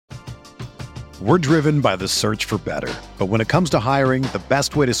We're driven by the search for better. But when it comes to hiring, the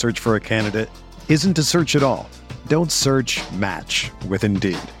best way to search for a candidate isn't to search at all. Don't search, match with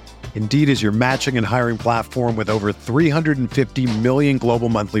Indeed. Indeed is your matching and hiring platform with over 350 million global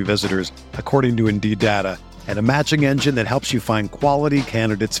monthly visitors, according to Indeed data, and a matching engine that helps you find quality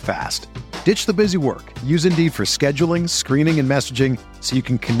candidates fast. Ditch the busy work. Use Indeed for scheduling, screening, and messaging so you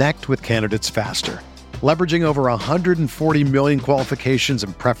can connect with candidates faster. Leveraging over 140 million qualifications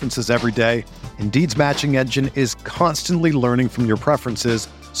and preferences every day, Indeed's matching engine is constantly learning from your preferences,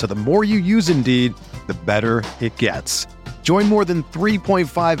 so the more you use Indeed, the better it gets. Join more than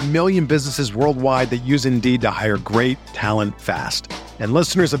 3.5 million businesses worldwide that use Indeed to hire great talent fast. And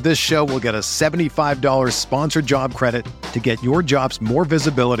listeners of this show will get a $75 sponsored job credit to get your jobs more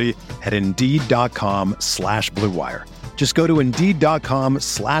visibility at Indeed.com/Blue Wire. Just go to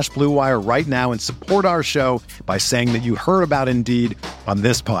Indeed.com/Blue Wire right now and support our show by saying that you heard about Indeed on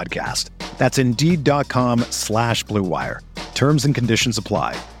this podcast. That's Indeed.com/Blue Wire. Terms and conditions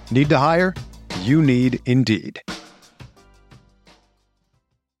apply. Need to hire? You need Indeed.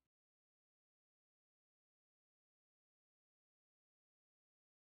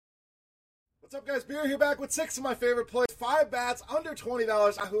 What's up, guys? Beer here, back with 6 of my favorite plays. 5 bats under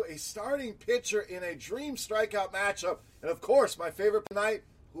 $20. Yahoo, a starting pitcher in a dream strikeout matchup. And of course, my favorite tonight,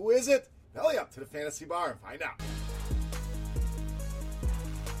 who is it? Belly up to the fantasy bar and find out.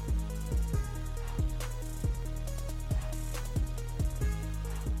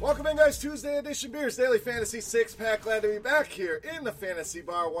 Welcome in, guys. Tuesday edition Beers Daily Fantasy 6-pack. Glad to be back here in the fantasy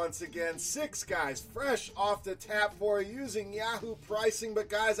bar once again. 6 guys fresh off the tap for you using Yahoo pricing, but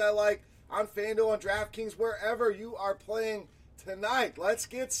guys I like on FanDuel, on DraftKings, wherever you are playing tonight. Let's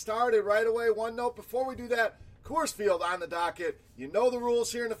get started right away. One note before we do that, Coors Field on the docket. You know the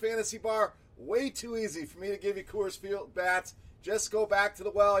rules here in the fantasy bar. Way too easy for me to give you Coors Field bats. Just go back to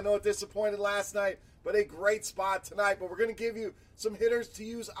the well. I know it disappointed last night, but a great spot tonight. But we're going to give you some hitters to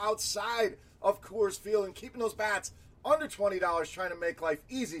use outside of Coors Field and keeping those bats under $20, trying to make life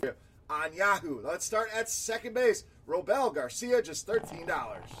easier on Yahoo. Let's start at second base. Robel Garcia, just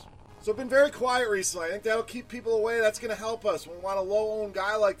 $13. So been very quiet recently. I think that'll keep people away. That's going to help us. When we want a low-owned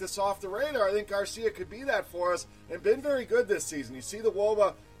guy like this off the radar, I think Garcia could be that for us and been very good this season. You see the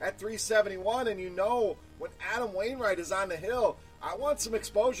WOBA at 371, and you know when Adam Wainwright is on the hill, I want some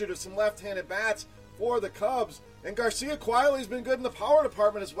exposure to some left-handed bats for the Cubs. And Garcia quietly has been good in the power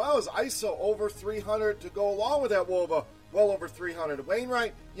department as well as ISO over 300 to go along with that WOBA. Well over 300.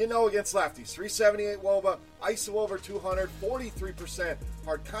 Wainwright, you know, against lefties. 378 WOBA, ISO over 200, 43%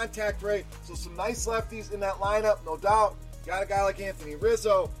 hard contact rate. So some nice lefties in that lineup, no doubt. Got a guy like Anthony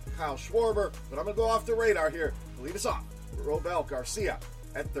Rizzo, Kyle Schwarber, but I'm going to go off the radar here to lead us off. Robel Garcia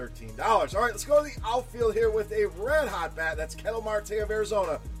at $13. All right, let's go to the outfield here with a red-hot bat. That's Ketel Marte of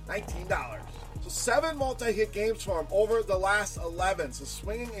Arizona, $19. So 7 multi-hit games for him over the last 11. So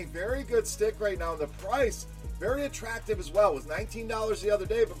swinging a very good stick right now. The price, very attractive as well. It was $19 the other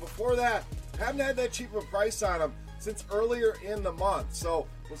day, but before that, haven't had that cheap of a price on him since earlier in the month. So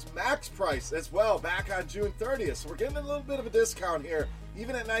it was max price as well back on June 30th. So we're getting a little bit of a discount here.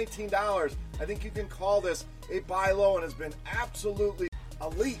 Even at $19, I think you can call this a buy low and has been absolutely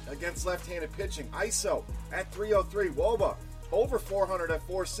elite against left-handed pitching. ISO at 303. WOBA over 400 at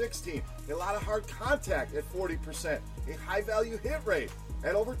 416. A lot of hard contact at 40%. A high-value hit rate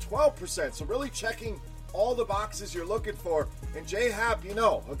at over 12%. So really checking all the boxes you're looking for. And Jay Happ, you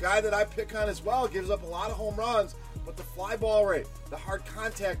know, a guy that I pick on as well, gives up a lot of home runs, but the fly ball rate, the hard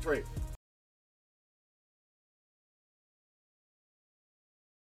contact rate,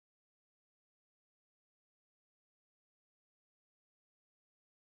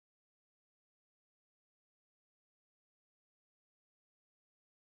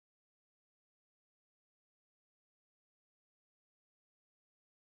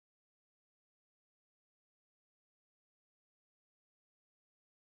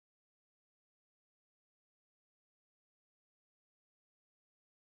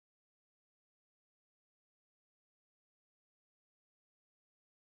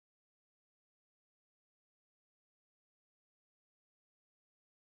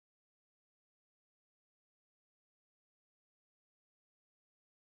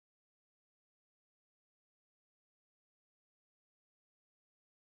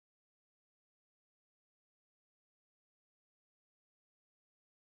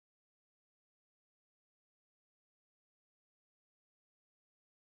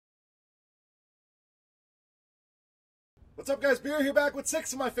 What's up, guys? Beer here, back with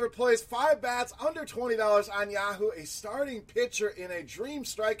 6 of my favorite plays. 5 bats under $20 on Yahoo. A starting pitcher in a dream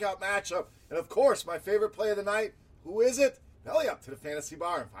strikeout matchup. And of course, my favorite play of the night, who is it? Belly up to the fantasy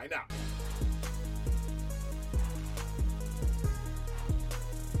bar and find out.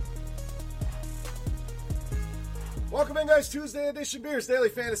 Welcome in, guys. Tuesday edition Beers Daily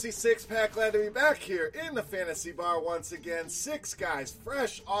Fantasy Six-Pack. Glad to be back here in the Fantasy Bar once again. Six guys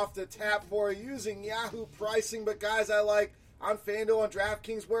fresh off the tap for you using Yahoo pricing, but guys I like on FanDuel and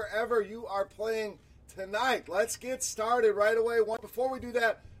DraftKings, wherever you are playing tonight. Let's get started right away. Before we do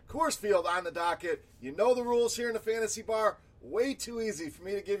that, Coors Field on the docket. You know the rules here in the Fantasy Bar. Way too easy for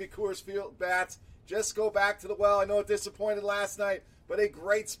me to give you Coors Field bats. Just go back to the well. I know it disappointed last night, but a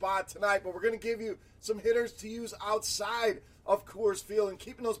great spot tonight. But we're going to give you some hitters to use outside of Coors Field and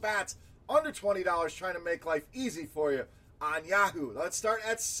keeping those bats under $20, trying to make life easy for you on Yahoo. Let's start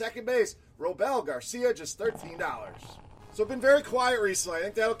at second base. Robel Garcia, just $13. So been very quiet recently. I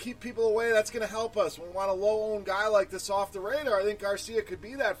think that'll keep people away. That's going to help us. When we want a low-owned guy like this off the radar, I think Garcia could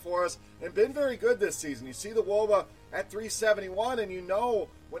be that for us and been very good this season. You see the WOBA at 371, and you know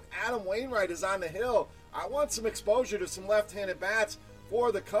when Adam Wainwright is on the hill, I want some exposure to some left-handed bats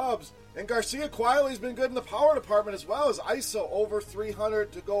for the Cubs. And Garcia quietly has been good in the power department as well as ISO over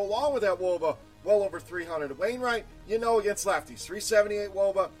 300 to go along with that WOBA. Well over 300. Wainwright, you know, against lefties. 378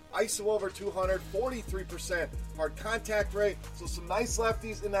 WOBA, ISO over 200, 43% hard contact rate. So some nice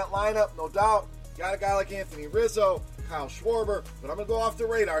lefties in that lineup, no doubt. Got a guy like Anthony Rizzo, Kyle Schwarber, but I'm going to go off the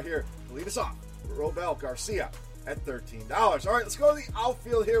radar here to lead us off. Robel Garcia at $13. All right, let's go to the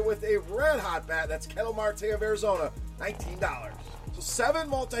outfield here with a red-hot bat. That's Ketel Marte of Arizona, $19. So 7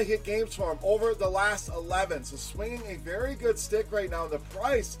 multi-hit games for him over the last 11. So swinging a very good stick right now. And the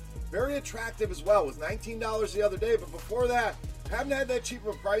price, very attractive as well. It was $19 the other day, but before that, haven't had that cheap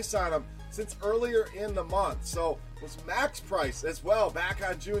of a price on him since earlier in the month. So it was max price as well back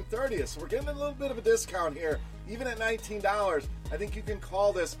on June 30th. So we're getting a little bit of a discount here. Even at $19, I think you can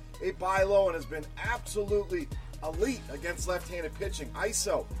call this a buy low and has been absolutely elite against left-handed pitching.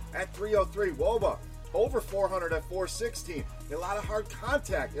 ISO at 303. WOBA over 400 at 416. A lot of hard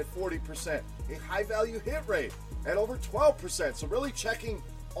contact at 40%. A high-value hit rate at over 12%. So really checking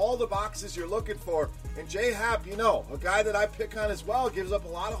all the boxes you're looking for. And Jay Happ, you know, a guy that I pick on as well, gives up a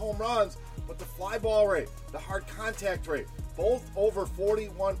lot of home runs, but the fly ball rate, the hard contact rate, both over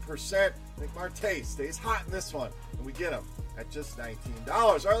 41%. I think Marte stays hot in this one, and we get him at just $19.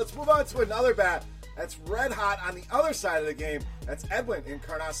 All right, let's move on to another bat that's red hot on the other side of the game. That's Edwin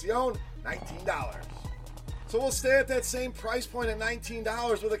Encarnacion, $19. So we'll stay at that same price point at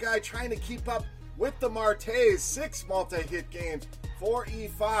 $19 with a guy trying to keep up with the Martes. 6 multi-hit games for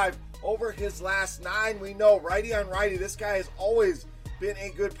E5 over his last 9. We know righty on righty, this guy has always been a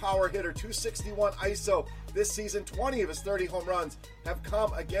good power hitter. 261 ISO this season. 20 of his 30 home runs have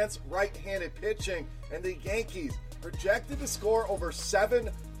come against right-handed pitching. And the Yankees projected to score over 7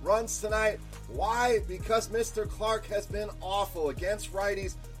 runs tonight. Why? Because Mr. Clark has been awful against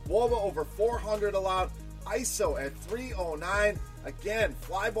righties. WOBA over 400 allowed. ISO at 309. Again,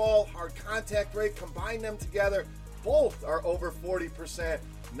 fly ball, hard contact rate, combine them together. Both are over 40%.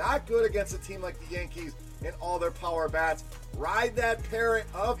 Not good against a team like the Yankees in all their power bats. Ride that parrot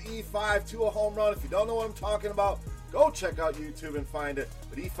of E5 to a home run. If you don't know what I'm talking about, go check out YouTube and find it.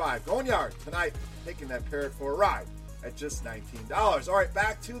 But E5 going yard tonight, taking that parrot for a ride at just $19. All right,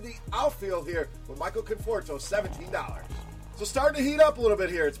 back to the outfield here with Michael Conforto, $17. So starting to heat up a little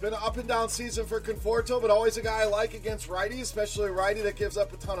bit here. It's been an up and down season for Conforto, but always a guy I like against righties, especially a righty that gives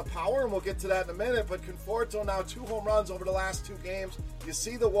up a ton of power, and we'll get to that in a minute. But Conforto now 2 home runs over the last 2 games. You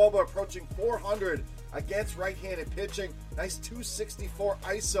see the WOBA approaching 400 against right-handed pitching. Nice 264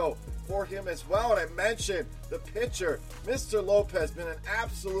 ISO for him as well. And I mentioned the pitcher, Mr. Lopez, been an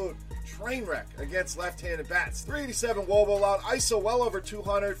absolute train wreck against left-handed bats. 387 WOBA allowed, ISO well over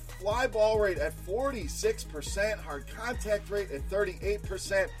 200, fly ball rate at 46%, hard contact rate at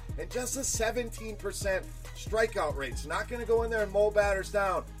 38%, and just a 17% strikeout rate. So not going to go in there and mow batters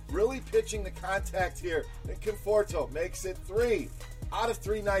down. Really pitching the contact here. And Conforto makes it 3 out of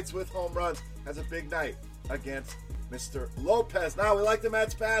 3 nights with home runs. Has a big night against Mr. Lopez. Now, we like the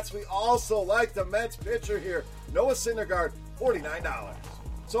Mets bats. We also like the Mets pitcher here, Noah Syndergaard, $49.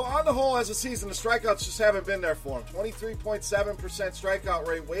 So on the whole, as a season, the strikeouts just haven't been there for him. 23.7% strikeout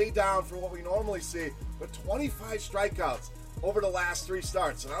rate, way down from what we normally see, but 25 strikeouts over the last 3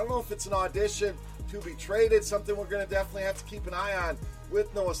 starts. And I don't know if it's an audition to be traded, something we're going to definitely have to keep an eye on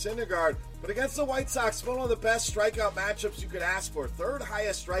with Noah Syndergaard. But against the White Sox, one of the best strikeout matchups you could ask for. 3rd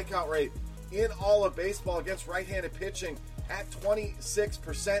highest strikeout rate in all of baseball against right-handed pitching at 26%.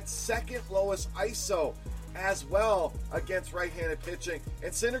 2nd lowest ISO as well against right-handed pitching.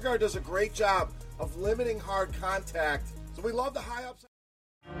 And Syndergaard does a great job of limiting hard contact. So we love the high ups.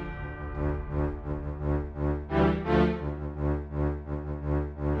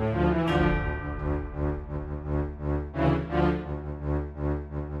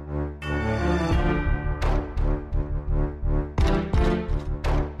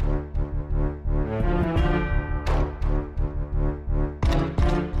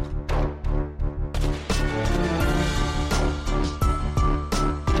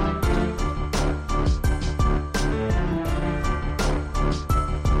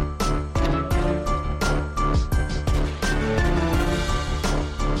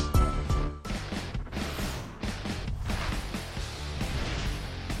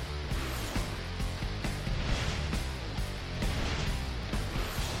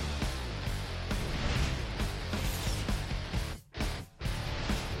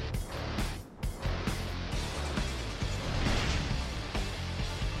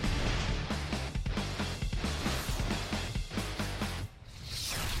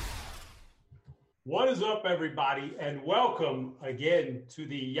 What is up, everybody, and welcome again to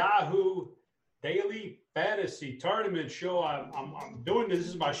the Yahoo Daily Fantasy Tournament Show. I'm doing this. This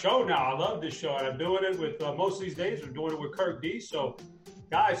is my show now. I love this show, and I'm doing it with most of these days. We're doing it with Kirk D. So,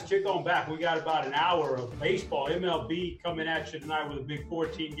 guys, kick on back. We got about an hour of baseball, MLB, coming at you tonight with a big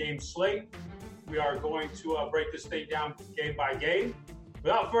 14-game slate. We are going to break this thing down game by game.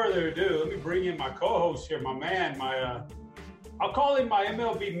 Without further ado, let me bring in my co-host here, my man, I'll call him my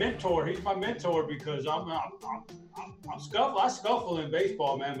MLB mentor. He's my mentor because I scuffle in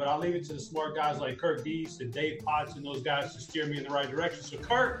baseball, man, but I'll leave it to the smart guys like Kirk Deese and Dave Potts and those guys to steer me in the right direction. So,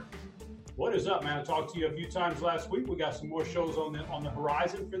 Kirk, what is up, man? I talked to you a few times last week. We got some more shows on the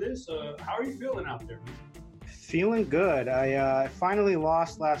horizon for this. How are you feeling out there, man? Feeling good. I finally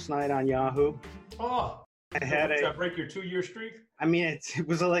lost last night on Yahoo. Oh, I had did that break your 2-year streak? I mean, it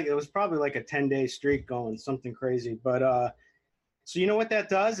was probably like a 10-day streak going, something crazy. But so you know what that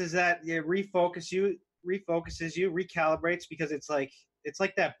does is that it refocuses you, recalibrates, because it's like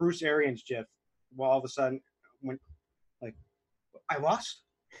that Bruce Arians gif. Well, all of a sudden, when like I lost,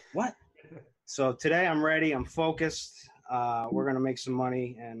 what? So today I'm ready. I'm focused. We're gonna make some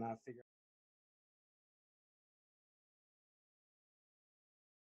money and figure.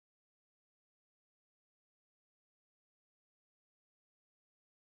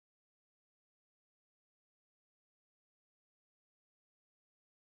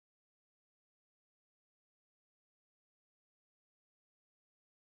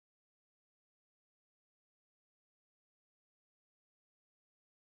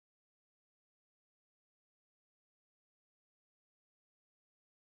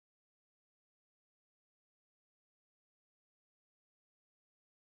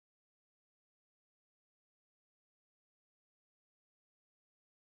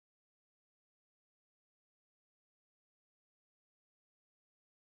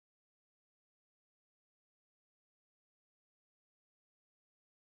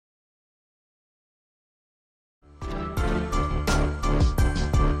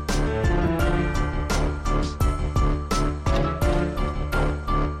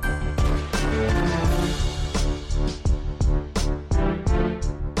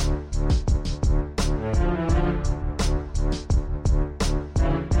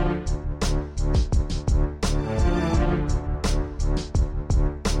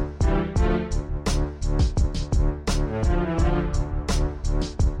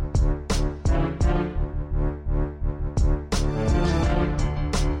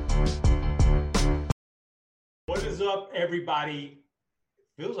 Everybody,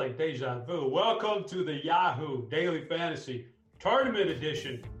 feels like deja vu. Welcome to the Yahoo Daily Fantasy Tournament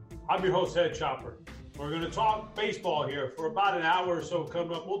Edition. I'm your host, Head Chopper. We're going to talk baseball here for about an hour or so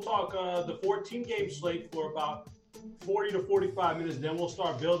coming up. We'll talk the 14-game slate for about 40 to 45 minutes. Then we'll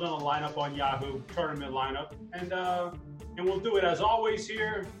start building a lineup on Yahoo, tournament lineup. And we'll do it as always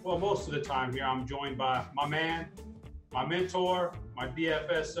here. Well, most of the time here, I'm joined by my man, my mentor, my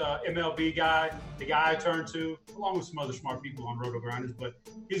DFS MLB guy, the guy I turn to, along with some other smart people on Roto Grinders. But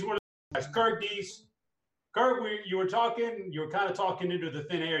he's one of the guys, Kirk Deese. Kirk, you were kind of talking into the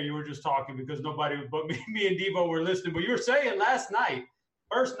thin air. You were just talking because nobody but me and Devo were listening. But you were saying last night,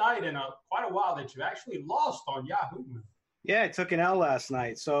 first night in quite a while, that you actually lost on Yahoo. Yeah, I took an L last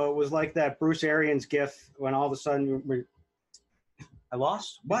night. So it was like that Bruce Arians gif when all of a sudden I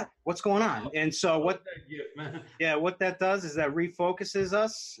lost? What? What's going on? And so what that does is that refocuses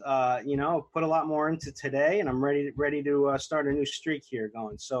us, put a lot more into today, and I'm ready to start a new streak here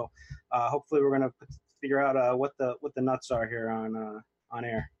going. So hopefully we're going to figure out what the nuts are here on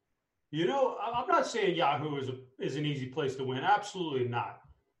air. You know, I'm not saying Yahoo is an easy place to win. Absolutely not.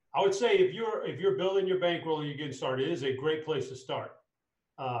 I would say if you're building your bankroll and you're getting started, it is a great place to start.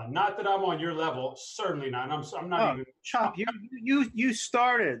 Not that I'm on your level, certainly not. I'm not even. Chop, you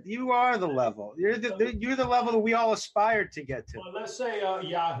started. You are the level. You're the level that we all aspired to get to. Well, let's say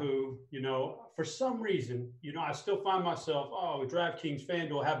Yahoo. For some reason, I still find myself, DraftKings,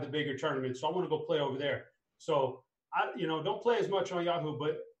 FanDuel have the bigger tournament, so I want to go play over there. So I, don't play as much on Yahoo,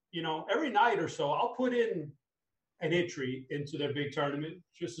 but every night or so, I'll put in an entry into their big tournament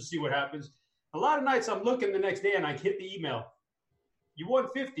just to see what happens. A lot of nights I'm looking the next day and I hit the email. You won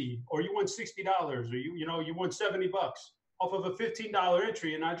 $50 or you won $60 or you won $70 off of a $15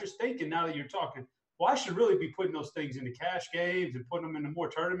 entry. And I'm just thinking now that you're talking, well, I should really be putting those things into cash games and putting them into more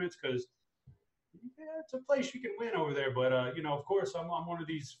tournaments because it's a place you can win over there. But, of course, I'm one of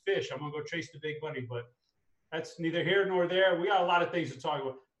these fish. I'm going to go chase the big money. But that's neither here nor there. We got a lot of things to talk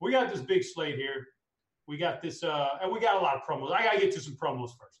about. We got this big slate here. We got this and we got a lot of promos. I got to get to some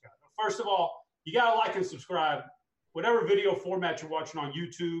promos first, guys. First of all, you got to like and subscribe. Whatever video format you're watching on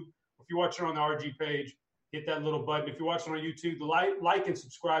YouTube, if you're watching on the RG page, hit that little button. If you're watching on YouTube, the like and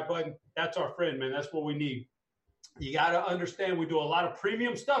subscribe button, that's our friend, man. That's what we need. You got to understand we do a lot of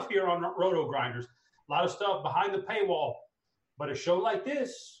premium stuff here on Roto Grinders, a lot of stuff behind the paywall. But a show like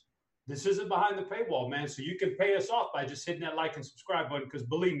this isn't behind the paywall, man. So you can pay us off by just hitting that like and subscribe button because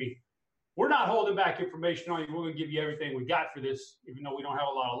believe me, we're not holding back information on you. We're going to give you everything we got for this, even though we don't have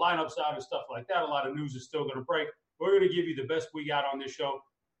a lot of lineups out and stuff like that. A lot of news is still going to break. We're going to give you the best we got on this show.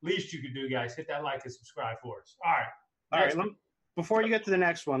 Least you can do, guys. Hit that like and subscribe for us. All right. Before you get to the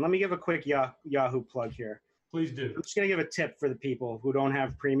next one, let me give a quick Yahoo plug here. Please do. I'm just going to give a tip for the people who don't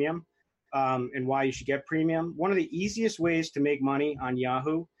have premium and why you should get premium. One of the easiest ways to make money on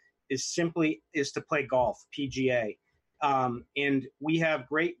Yahoo is to play golf, PGA. And we have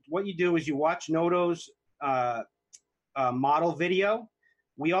what you do is you watch Noto's model video.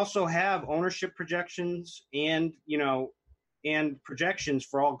 We also have ownership projections and projections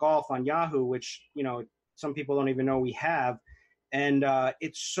for all golf on Yahoo, which, some people don't even know we have. And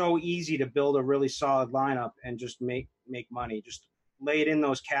it's so easy to build a really solid lineup and just make money. Just lay it in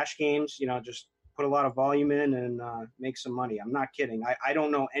those cash games, just put a lot of volume in and make some money. I'm not kidding. I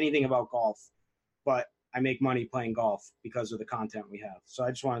don't know anything about golf, but I make money playing golf because of the content we have. So I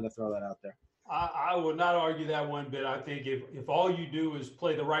just wanted to throw that out there. I would not argue that one bit. I think if all you do is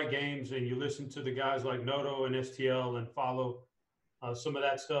play the right games and you listen to the guys like Noto and STL and follow some of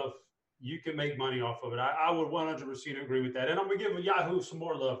that stuff, you can make money off of it. I would 100% agree with that. And I'm going to give Yahoo some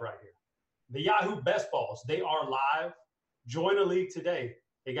more love right here. The Yahoo Best Balls, they are live. Join a league today.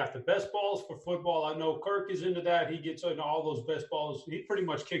 They got the best balls for football. I know Kirk is into that. He gets into all those best balls. He pretty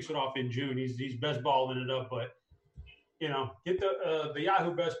much kicks it off in June. He's best balling it up. But, get the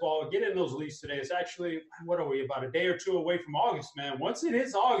Yahoo Best Ball. Get in those leagues today. It's actually, what are we, about a day or two away from August, man. Once it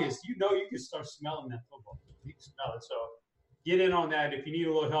hits August, you can start smelling that football. You can smell it. So get in on that. If you need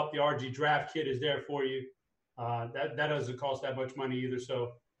a little help, the RG Draft Kit is there for you. That doesn't cost that much money either.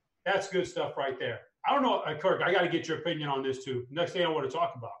 So that's good stuff right there. I don't know, Kirk, I got to get your opinion on this too. Next thing I want to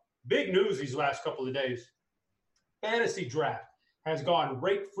talk about. Big news these last couple of days. Fantasy Draft has gone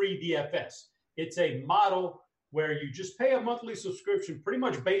rake-free DFS. It's a model where you just pay a monthly subscription pretty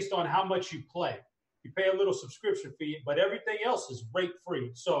much based on how much you play. You pay a little subscription fee, but everything else is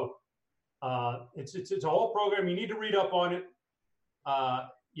rake-free. So it's a whole program. You need to read up on it.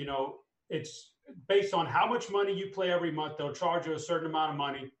 It's based on how much money you play every month. They'll charge you a certain amount of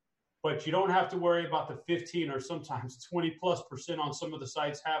money. But you don't have to worry about the 15 or sometimes 20+% on some of the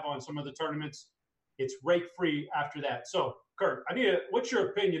sites have on some of the tournaments. It's rake-free after that. So, Kurt, what's your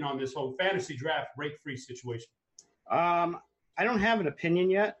opinion on this whole fantasy draft rake-free situation? I don't have an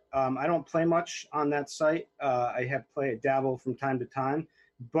opinion yet. I don't play much on that site. I have dabble from time to time,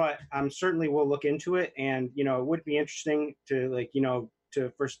 but certainly will look into it. And, it would be interesting to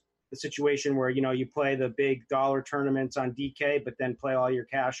first the situation where, you play the big dollar tournaments on DK, but then play all your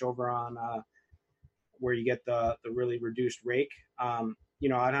cash over on where you get the really reduced rake. I'll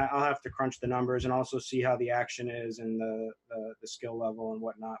have to crunch the numbers and also see how the action is and the skill level and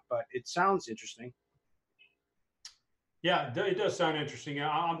whatnot. But it sounds interesting. Yeah, it does sound interesting.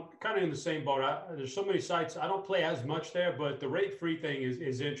 I'm kind of in the same boat. There's so many sites. I don't play as much there, but the rake-free thing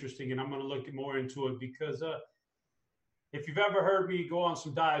is interesting, and I'm going to look more into it because if you've ever heard me go on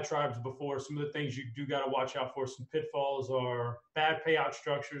some diatribes before, some of the things you do got to watch out for, some pitfalls or bad payout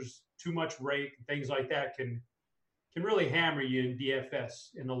structures, too much rake, things like that can really hammer you in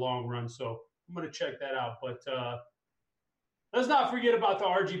DFS in the long run. So I'm going to check that out. But let's not forget about the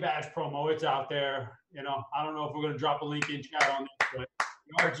RG Badge promo. It's out there. I don't know if we're going to drop a link in chat on this, but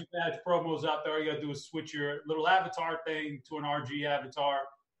the RG Badge promo is out there. All you got to do is switch your little avatar thing to an RG avatar.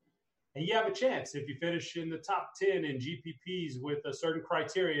 And you have a chance. If you finish in the top 10 in GPPs with a certain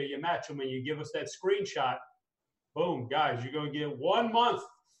criteria, you match them and you give us that screenshot. Boom, guys, you're going to get 1 month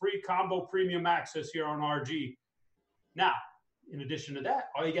free combo premium access here on RG. Now, in addition to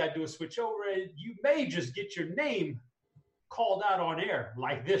that, all you got to do is switch over and you may just get your name called out on air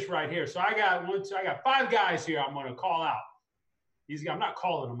like this right here. So I got 5 guys here I'm going to call out. I'm not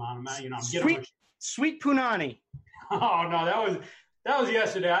calling them on them. I'm getting Sweet Punani. Oh, no, that was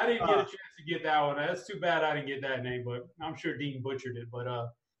yesterday. I didn't get a chance to get that one. That's too bad I didn't get that name, but I'm sure Dean butchered it. But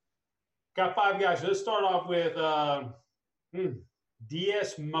got 5 guys. Let's start off with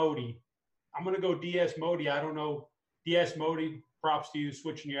DS Modi. I'm going to go DS Modi. I don't know. DS Modi, props to you,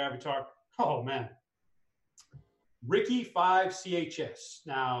 switching your avatar. Oh, man. Ricky 5 CHS.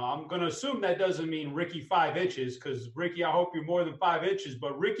 Now, I'm going to assume that doesn't mean Ricky 5 inches because, Ricky, I hope you're more than 5 inches.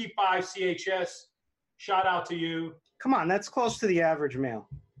 But Ricky 5 CHS, shout out to you. Come on, that's close to the average male.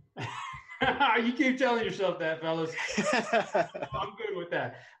 You keep telling yourself that, fellas. I'm good with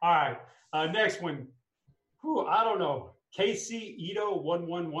that. All right. Next one. I don't know. KC Ito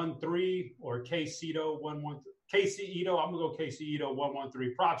 1113 or KC Ito 113. KC Ito. I'm gonna go KC Ito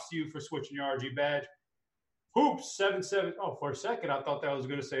 113. Props to you for switching your RG badge. Hoops 77. Oh, for a second I thought that was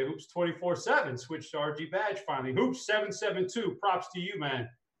gonna say Hoops 24/7. Switched to RG badge finally. Hoops 772. Props to you, man.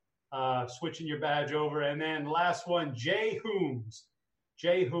 Switching your badge over. And then last one, Jay Hooms.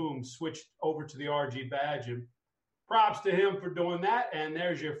 Jay Hooms switched over to the RG badge, and props to him for doing that. And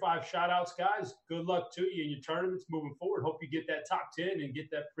there's your 5 shout-outs, guys. Good luck to you in your tournaments moving forward. Hope you get that top 10 and get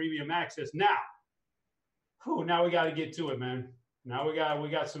that premium access. Now we got to get to it, man. Now we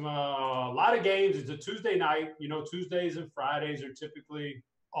got some a lot of games. It's a Tuesday night. You know, Tuesdays and Fridays are typically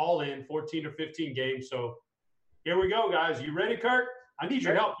all in 14 or 15 games. So here we go, guys. You ready, Kirk? I need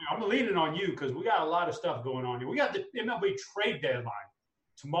your help here. I'm leaning on you because we got a lot of stuff going on here. We got the MLB trade deadline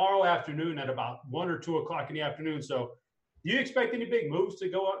tomorrow afternoon at about 1 or 2 o'clock in the afternoon. So do you expect any big moves to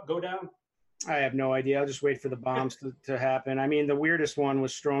go down? I have no idea. I'll just wait for the bombs to happen. I mean, the weirdest one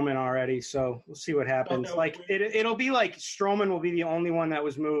was Stroman already, so we'll see what happens. It'll be like Stroman will be the only one that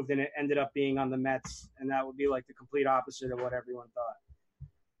was moved, and it ended up being on the Mets, and that would be like the complete opposite of what everyone thought.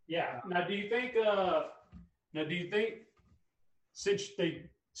 Yeah. Now, do you think since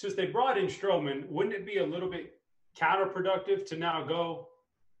they brought in Stroman, wouldn't it be a little bit counterproductive to now go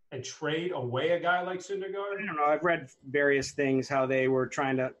and trade away a guy like Syndergaard? I don't know. I've read various things how they were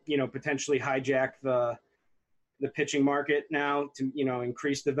trying to, potentially hijack the pitching market now to,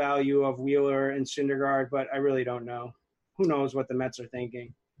 increase the value of Wheeler and Syndergaard, but I really don't know. Who knows what the Mets are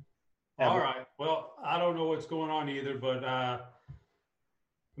thinking? All right. Well, I don't know what's going on either, but let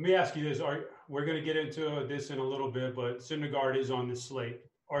me ask you this. We're going to get into this in a little bit, but Syndergaard is on the slate.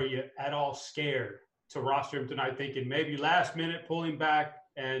 Are you at all scared to roster him tonight, thinking maybe last minute pull him back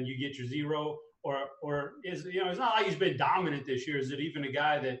and you get your zero, or is it's not like he's been dominant this year. Is it even a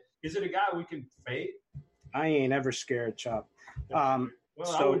guy we can fade? I ain't ever scared, Chop. I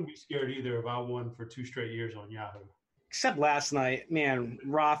wouldn't be scared either if I won for 2 straight years on Yahoo. Except last night, man,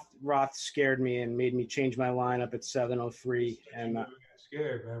 Roth scared me and made me change my lineup at 7:03. And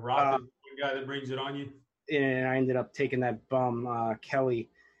scared, man. Roth is the guy that brings it on you. And I ended up taking that bum Kelly,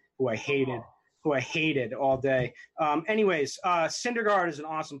 who I hated all day. Anyways, Syndergaard is an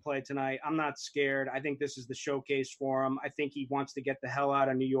awesome play tonight. I'm not scared. I think this is the showcase for him. I think he wants to get the hell out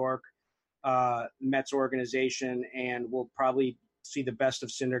of New York, Mets organization, and we'll probably see the best of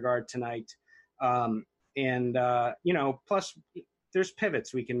Syndergaard tonight. Plus there's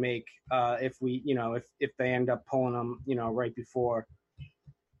pivots we can make if we, if they end up pulling them, right before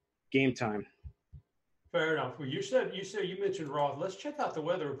game time. Fair enough. Well, you mentioned Roth. Let's check out the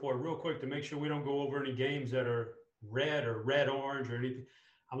weather report real quick to make sure we don't go over any games that are red or orange or anything.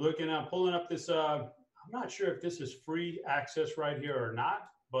 I'm pulling up this. I'm not sure if this is free access right here or not,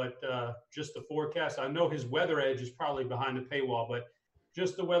 but just the forecast. I know his weather edge is probably behind the paywall, but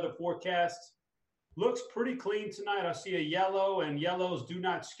just the weather forecast looks pretty clean tonight. I see a yellow, and yellows do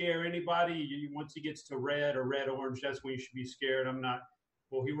not scare anybody. Once he gets to red or red-orange, that's when you should be scared. I'm not.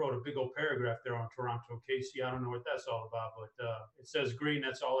 Well, he wrote a big old paragraph there on Toronto KC. I don't know what that's all about, but it says green.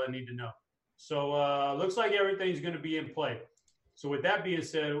 That's all I need to know. So looks like everything's going to be in play. So with that being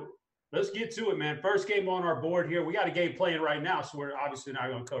said, let's get to it, man. First game on our board here. We got a game playing right now, so we're obviously not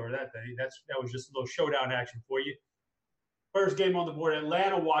going to cover that thing. That was just a little showdown action for you. First game on the board,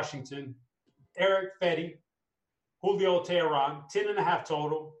 Atlanta, Washington. Eric Fetty, Julio Teheran, 10.5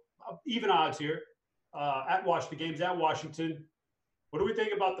 total. Even odds here. The game's at Washington. What do we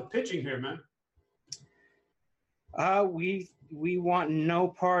think about the pitching here, man? We want no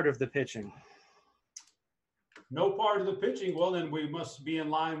part of the pitching. No part of the pitching. Well, then we must be in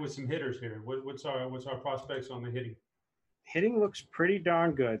line with some hitters here. What's our prospects on the hitting? Hitting looks pretty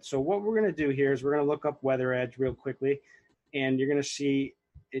darn good. So what we're going to do here is we're going to look up Weather Edge real quickly, and you're going to see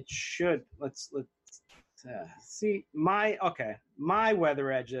it should. Let's see my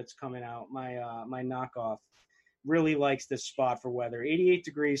Weather Edge that's coming out. My knockoff really likes this spot for weather. 88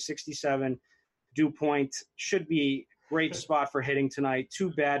 degrees, 67 dew point. Should be great spot for hitting tonight.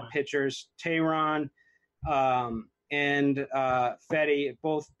 2 bad pitchers, Teheran and Fetty,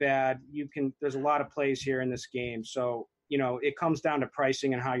 both bad. There's a lot of plays here in this game. So, it comes down to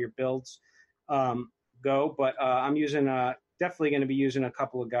pricing and how your builds go. But I'm definitely going to be using a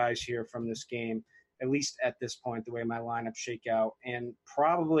couple of guys here from this game, at least at this point, the way my lineup shake out. And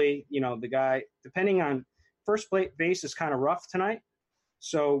probably, the guy, depending on first base is kind of rough tonight.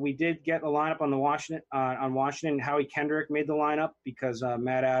 So we did get a lineup on Washington. Howie Kendrick made the lineup because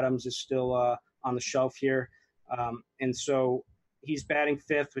Matt Adams is still on the shelf here. And so He's batting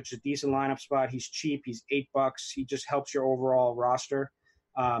fifth, which is a decent lineup spot. He's cheap. He's $8. He just helps your overall roster.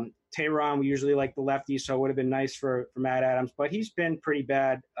 Tehran, we usually like the lefty, so it would have been nice for Matt Adams, but he's been pretty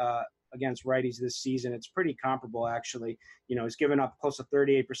bad against righties this season. It's pretty comparable, actually. He's given up close to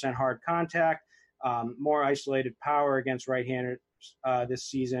 38% hard contact, more isolated power against right-handers this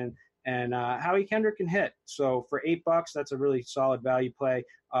season, and Howie Kendrick can hit. So for $8, that's a really solid value play.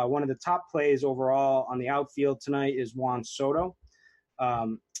 One of the top plays overall on the outfield tonight is Juan Soto.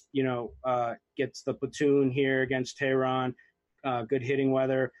 Gets the platoon here against Tehran, good hitting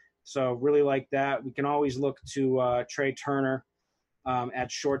weather. So really like that. We can always look to Trey Turner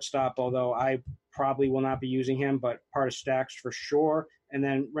at shortstop, although I probably will not be using him, but part of stacks for sure. And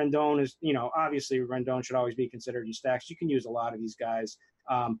then Rendon is, obviously Rendon should always be considered in stacks. You can use a lot of these guys.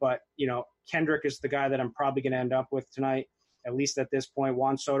 But Kendrick is the guy that I'm probably going to end up with tonight, at least at this point.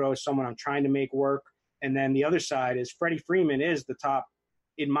 Juan Soto is someone I'm trying to make work. And then the other side is Freddie Freeman is the top,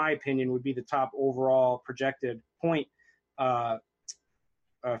 in my opinion, would be the top overall projected point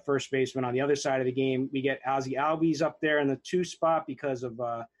first baseman. On the other side of the game, we get Ozzie Albies up there in the 2 spot because of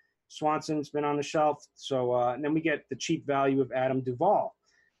Swanson's been on the shelf. So and then we get the cheap value of Adam Duvall.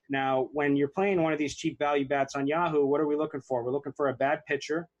 Now, when you're playing one of these cheap value bats on Yahoo, what are we looking for? We're looking for a bad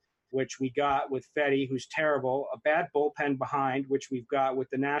pitcher, which we got with Fetty, who's terrible, a bad bullpen behind, which we've got with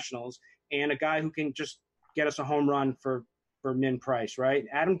the Nationals, and a guy who can just get us a home run for min price, right?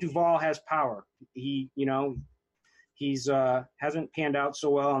 Adam Duvall has power. He's hasn't panned out so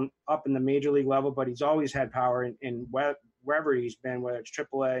well up in the major league level, but he's always had power in wherever he's been, whether it's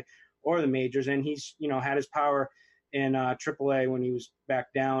AAA or the majors. And he's, had his power in AAA when he was back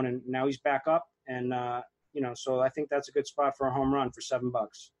down, and now he's back up. And, so I think that's a good spot for a home run for $7.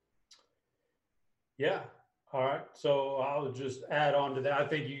 Yeah. All right. So I'll just add on to that. I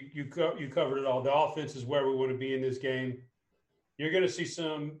think you covered it all. The offense is where we want to be in this game. You're going to see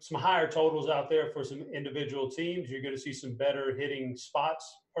some higher totals out there for some individual teams. You're going to see some better hitting spots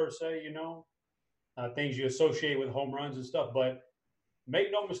per se, things you associate with home runs and stuff. But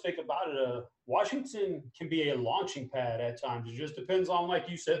make no mistake about it, Washington can be a launching pad at times. It just depends on, like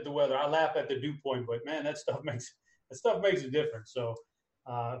you said, the weather. I laugh at the dew point, but man, that stuff makes a difference. So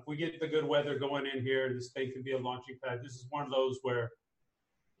if we get the good weather going in here, this thing can be a launching pad. This is one of those where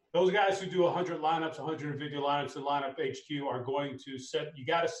those guys who do 100 lineups, 150 lineups in Lineup HQ are going to set – you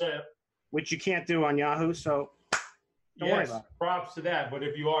got to set – which you can't do on Yahoo, so don't worry about it. Props to that. But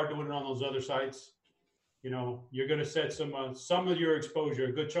if you are doing it on those other sites, you're going to set some of your exposure,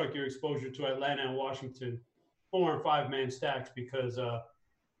 a good chunk of your exposure to Atlanta and Washington, 4- and 5-man stacks because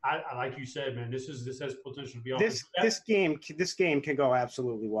I like you said, man, this has potential to be awesome. This game can go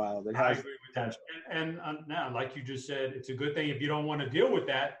absolutely wild. I agree with that. And now, like you just said, it's a good thing if you don't want to deal with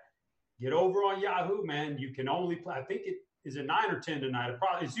that. Get over on Yahoo, man. You can only play. I think is it 9 or 10 tonight.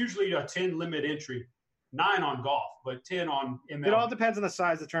 It's usually a 10 limit entry, 9 on golf, but 10 on MLB. It all depends on the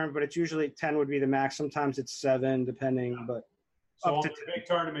size of the tournament, but it's usually 10 would be the max. Sometimes it's 7, depending. Yeah. But so up to the big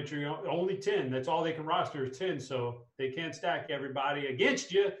tournament, you're only 10. That's all they can roster is 10. So they can't stack everybody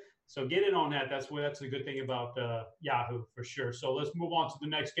against you. So get in on that. That's a good thing about Yahoo for sure. So let's move on to the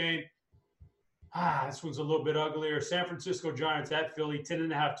next game. This one's a little bit uglier. San Francisco Giants at Philly,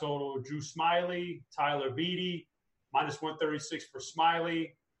 10.5 total. Drew Smyly, Tyler Beatty, -136 for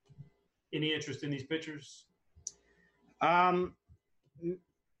Smyly. Any interest in these pitchers?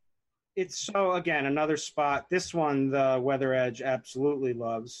 It's so, again, another spot. This one, the Weather Edge absolutely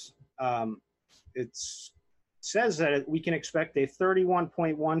loves. It says that we can expect a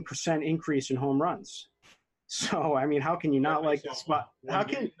 31.1% increase in home runs. So, I mean, how can you not like this spot? How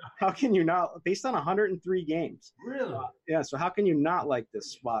can you not, based on 103 games? Really? Yeah. So how can you not like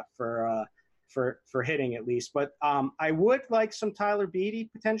this spot for hitting at least? But I would like some Tyler Beatty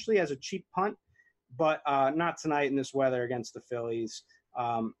potentially as a cheap punt, but not tonight in this weather against the Phillies.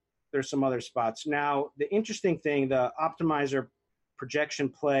 There's some other spots. Now, the interesting thing, the optimizer projection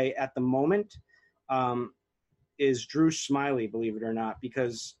play at the moment is Drew Smyly, believe it or not,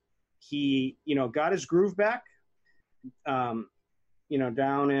 because he, got his groove back, down in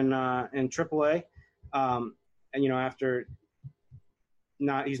AAA, and after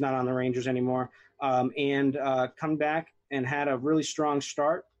he's not on the Rangers anymore, and come back and had a really strong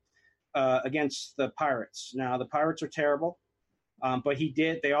start against the Pirates. Now the Pirates are terrible, but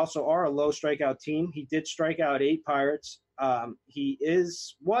they also are a low strikeout team. He did strike out 8 Pirates. He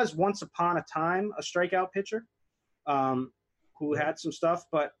was once upon a time a strikeout pitcher who had some stuff,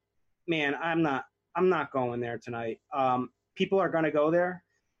 but man, I'm not going there tonight. People are going to go there,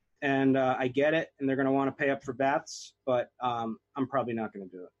 and I get it, and they're going to want to pay up for bats, but I'm probably not going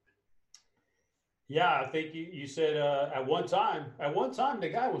to do it. Yeah, I think you said at one time the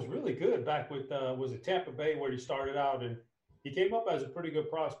guy was really good back with was it Tampa Bay where he started out, and he came up as a pretty good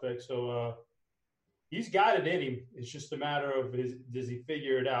prospect. So he's got it in him. It's just a matter of does he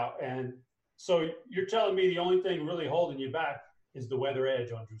figure it out? And so you're telling me the only thing really holding you back is the weather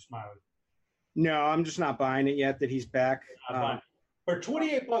edge on Drew Smiley. No, I'm just not buying it yet that he's back. For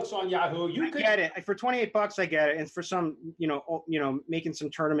 $28 on Yahoo, I get it. For $28, I get it. And for some, making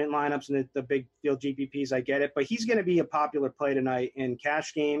some tournament lineups and the big field GPPs, I get it. But he's going to be a popular play tonight in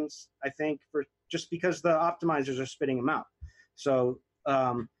cash games, I think, for just because the optimizers are spitting him out. So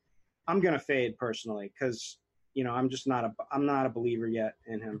I'm going to fade personally because I'm not a believer yet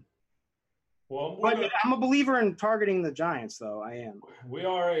in him. Well, but I'm a believer in targeting the Giants, though. I am. We're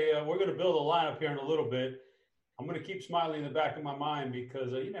going to build a lineup here in a little bit. I'm going to keep Smiley in the back of my mind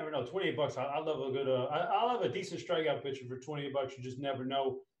because you never know. $28, I love a good. I'll have a decent strikeout pitcher for $28. You just never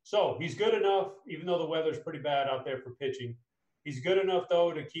know. So he's good enough, even though the weather's pretty bad out there for pitching. He's good enough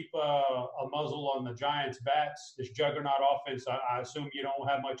though to keep a muzzle on the Giants' bats. This juggernaut offense. I assume you don't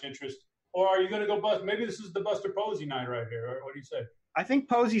have much interest, or are you going to go bust? Maybe this is the Buster Posey night right here. What do you say? I think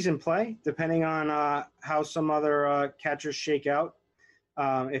Posey's in play, depending on how some other catchers shake out,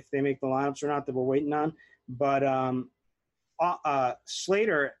 if they make the lineups or not that we're waiting on. But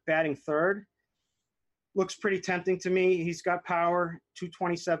Slater batting third looks pretty tempting to me. He's got power,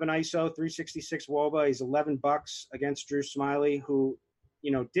 227 ISO, 366 WOBA. He's $11 against Drew Smiley, who,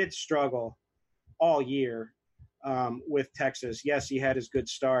 did struggle all year with Texas. Yes, he had his good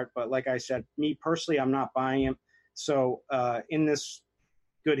start, but like I said, me personally, I'm not buying him. So in this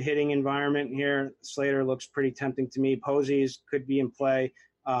good hitting environment here, Slater looks pretty tempting to me. Posey's could be in play.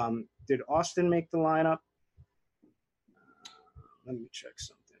 Did Austin make the lineup? Let me check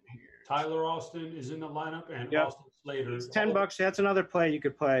something here. Tyler Austin is in the lineup, and Austin Slater. It's $10. That's another play you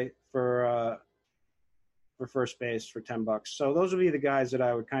could play for first base for $10. So those would be the guys that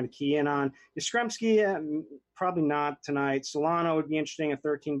I would kind of key in on. Yastrzemski, probably not tonight. Solano would be interesting at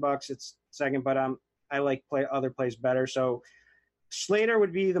 $13. It's second, but I like other plays better. So Slater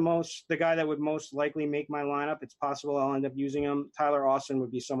would be the guy that would most likely make my lineup. It's possible I'll end up using him. Tyler Austin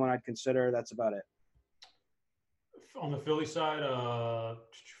would be someone I'd consider. That's about it. On the Philly side,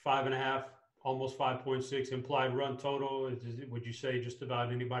 5.5, almost 5.6 implied run total. Would you say just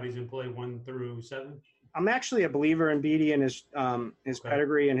about anybody's in play 1 through 7? I'm actually a believer in Beatty and his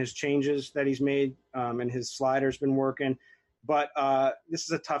pedigree and his changes that he's made, and his slider's been working. But this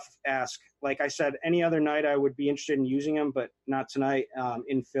is a tough ask. Like I said, any other night I would be interested in using him, but not tonight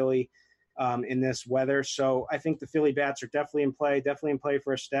in Philly in this weather. So I think the Philly bats are definitely in play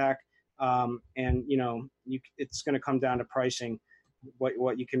for a stack. And it's going to come down to pricing,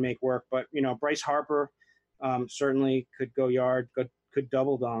 what you can make work. But Bryce Harper certainly could go yard, could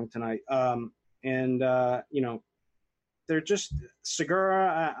double dong tonight. They're just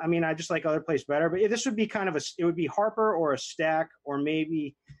Segura. I just like other plays better. But this would be it would be Harper or a stack, or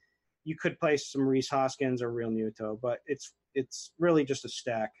maybe you could play some Rhys Hoskins or Real Muto. But it's really just a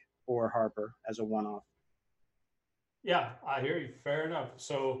stack or Harper as a one-off. Yeah, I hear you. Fair enough.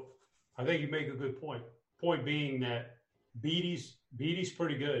 So I think you make a good point. Point being that Beatty's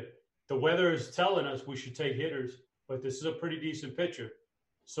pretty good. The weather is telling us we should take hitters, but this is a pretty decent pitcher.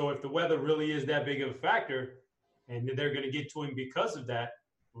 So if the weather really is that big of a factor and they're going to get to him because of that,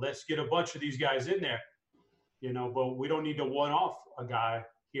 let's get a bunch of these guys in there. But we don't need to one-off a guy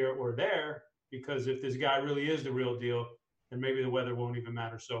here or there, because if this guy really is the real deal, then maybe the weather won't even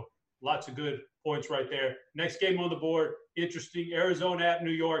matter. So lots of good points right there. Next game on the board, interesting. Arizona at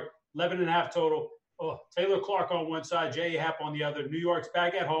New York. 11.5 total. Oh, Taylor Clark on one side, J.A. Happ on the other. New York's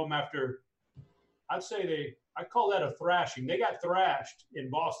back at home after, I call that a thrashing. They got thrashed in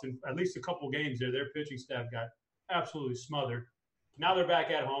Boston, at least a couple games there. Their pitching staff got absolutely smothered. Now they're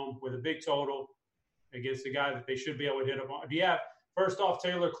back at home with a big total against the guy that they should be able to hit up on. First off,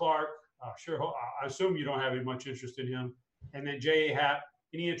 Taylor Clark. Sure, I assume you don't have any much interest in him. And then J.A. Happ.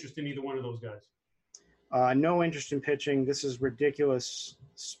 Any interest in either one of those guys? No interest in pitching. This is ridiculous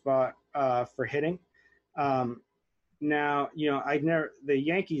spot for hitting. Now, the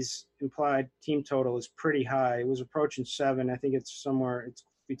Yankees implied team total is pretty high. It was approaching 7. I think it's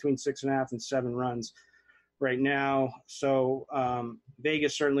between 6.5 and 7 runs right now. So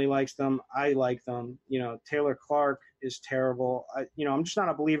Vegas certainly likes them. I like them. Taylor Clark is terrible. I'm just not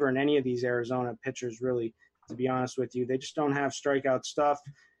a believer in any of these Arizona pitchers, really, to be honest with you. They just don't have strikeout stuff.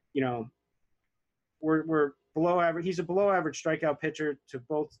 We're below average. He's a below average strikeout pitcher to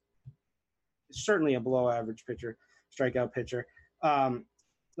both. Certainly a below average strikeout pitcher.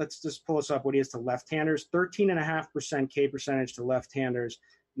 Let's just pull this up. What he is to left-handers: 13.5% K percentage to left-handers,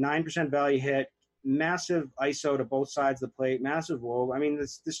 9% value hit, massive ISO to both sides of the plate, massive woe. I mean,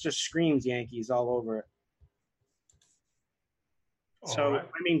 this just screams Yankees all over it. So, right.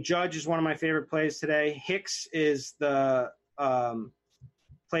 I mean, Judge is one of my favorite plays today. Hicks is the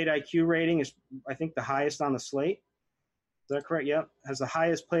plate IQ rating is, I think, the highest on the slate. Is that correct? Yep. Has the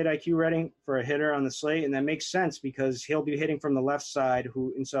highest plate IQ rating for a hitter on the slate. And that makes sense because he'll be hitting from the left side.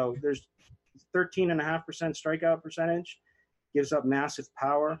 And so there's 13.5% strikeout percentage, gives up massive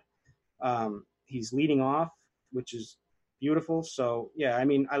power. He's leading off, which is beautiful. So, yeah, I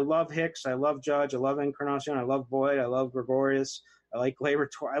mean, I love Hicks. I love Judge. I love Encarnacion. I love Boyd. I love Gregorius. I like Gleyber.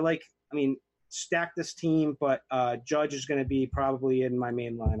 Stack this team, but Judge is going to be probably in my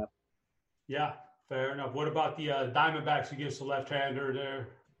main lineup. Yeah, fair enough. What about the Diamondbacks against the left-hander?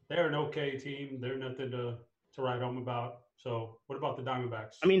 They're an okay team. They're nothing to write home about. So what about the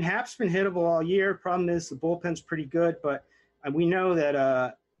Diamondbacks? I mean, Hap's been hittable all year. Problem is the bullpen's pretty good, but we know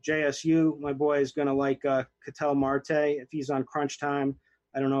that JSU, my boy, is going to like Ketel Marte if he's on crunch time.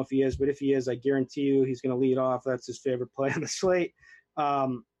 I don't know if he is, but if he is, I guarantee you he's going to lead off. That's his favorite play on the slate.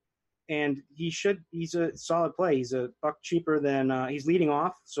 And he's a solid play. He's a buck cheaper than he's leading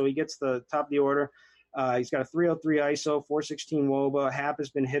off, so he gets the top of the order. He's got a 303 ISO, 416 WOBA. Hap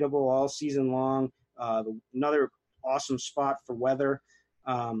has been hittable all season long. Another awesome spot for weather.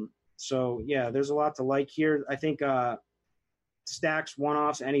 So, yeah, there's a lot to like here. I think stacks,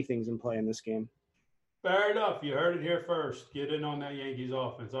 one-offs, anything's in play in this game. Fair enough. You heard it here first. Get in on that Yankees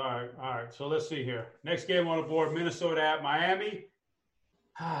offense. All right. So let's see here. Next game on the board, Minnesota at Miami.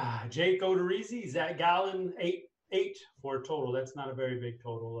 Jake Odorizzi, Zach Gallen, 8 for a total. That's not a very big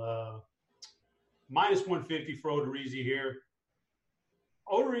total. Minus 150 for Odorizzi here.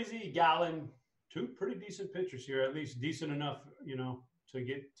 Odorizzi, Gallen, two pretty decent pitchers here, at least decent enough, to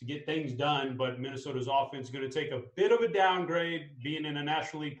get things done. But Minnesota's offense is going to take a bit of a downgrade, being in a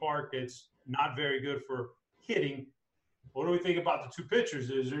National League park that's not very good for hitting. What do we think about the two pitchers?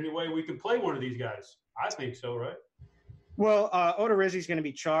 Is there any way we can play one of these guys? I think so, right? Well, Odorizzi is going to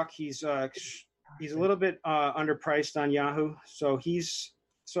be chalk. He's a little bit underpriced on Yahoo.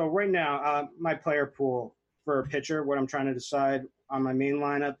 So right now, my player pool for a pitcher, what I'm trying to decide on my main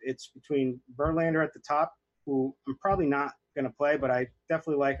lineup, it's between Verlander at the top, who I'm probably not going to play, but I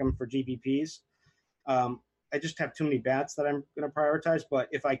definitely like him for GPPs. I just have too many bats that I'm going to prioritize, but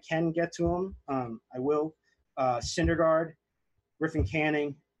if I can get to him, I will. Syndergaard, Griffin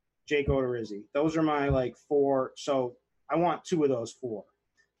Canning, Jake Odorizzi. Those are my four. So I want two of those four.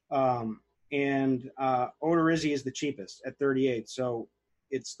 And Odorizzi is the cheapest at 38. So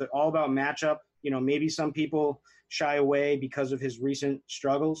it's all about matchup. Maybe some people shy away because of his recent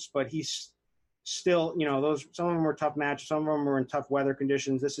struggles, but he's still, some of them were tough matches. Some of them were in tough weather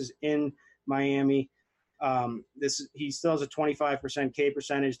conditions. This is in Miami. He still has a 25% K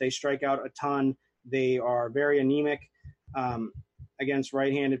percentage. They strike out a ton. They are very anemic against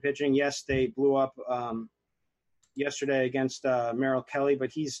right-handed pitching. Yes, they blew up yesterday against Merrill Kelly,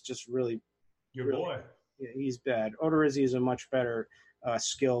 but he's just really boy. Yeah, he's bad. Odorizzi is a much better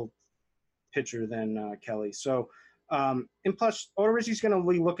skilled pitcher than Kelly. So, and plus, Odorizzi's going to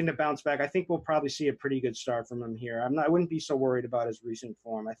be looking to bounce back. I think we'll probably see a pretty good start from him here. I wouldn't be so worried about his recent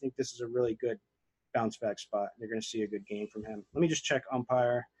form. I think this is a really good bounce back spot. You're going to see a good game from him. Let me just check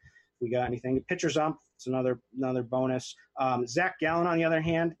umpire. If we got anything. The pitcher's ump. It's another bonus. Zach Gallen, on the other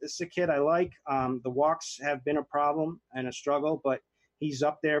hand, this is a kid I like. The walks have been a problem and a struggle, but he's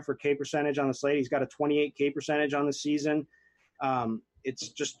up there for K percentage on the slate. He's got a 28 K percentage on the season. It's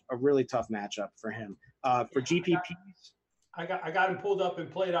just a really tough matchup for him. For GPPs, I got him pulled up in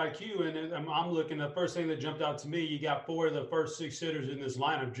plate IQ, and I'm looking. The first thing that jumped out to me, you got 4 of the first 6 hitters in this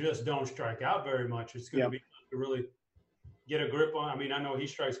lineup just don't strike out very much. It's going to be tough to really get a grip on. I mean, I know he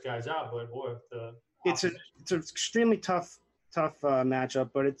strikes guys out, but boy, it's an extremely tough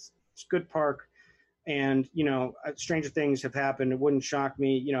matchup, but it's good park, and stranger things have happened. It wouldn't shock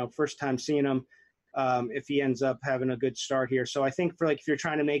me. First time seeing him. If he ends up having a good start here. So I think if you're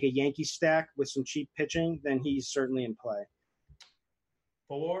trying to make a Yankee stack with some cheap pitching, then he's certainly in play.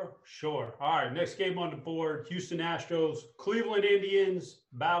 For sure. All right, next game on the board, Houston Astros, Cleveland Indians,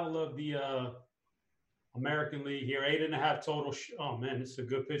 battle of the American League here, 8.5 total. Oh, man, this is a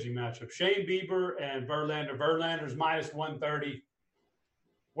good pitching matchup. Shane Bieber and Verlander. Verlander's minus 130.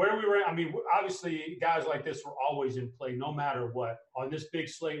 Where do we rank? I mean, obviously, guys like this were always in play, no matter what. On this big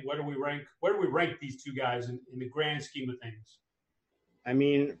slate, where do we rank these two guys in the grand scheme of things? I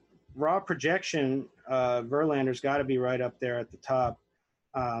mean, raw projection, Verlander's got to be right up there at the top.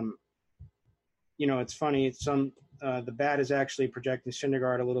 It's funny. The bat is actually projecting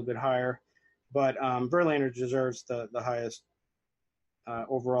Syndergaard a little bit higher, but Verlander deserves the highest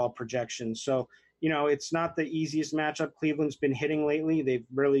overall projection. So, it's not the easiest matchup Cleveland's been hitting lately. They've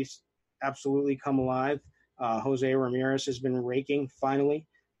really absolutely come alive. Jose Ramirez has been raking finally.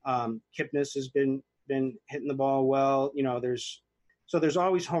 Kipnis has been hitting the ball well. There's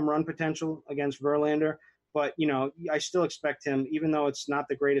always home run potential against Verlander, but I still expect him, even though it's not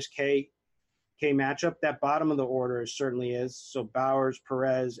the greatest K matchup. That bottom of the order certainly is. So Bowers,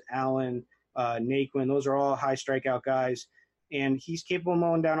 Perez, Allen, Naquin, those are all high strikeout guys, and he's capable of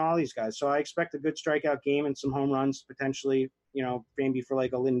mowing down all these guys. So I expect a good strikeout game and some home runs potentially. Maybe for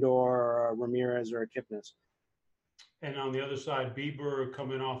like a Lindor or a Ramirez or a Kipnis. And on the other side, Bieber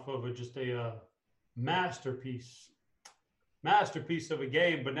coming off of just a masterpiece of a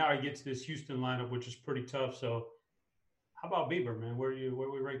game, but now he gets this Houston lineup, which is pretty tough. So how about Bieber, man? Where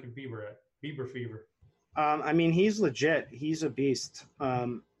are we ranking Bieber at? Bieber fever. He's legit. He's a beast.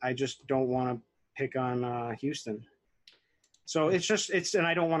 I just don't want to pick on Houston. So and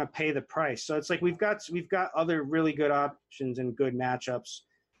I don't want to pay the price. So it's like we've got other really good options and good matchups.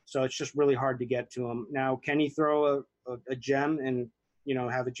 So it's just really hard to get to him. Now, can he throw a gem and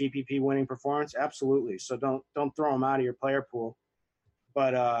have a GPP winning performance? Absolutely. So don't throw him out of your player pool.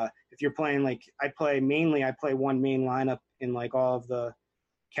 But if you're playing I play one main lineup in like all of the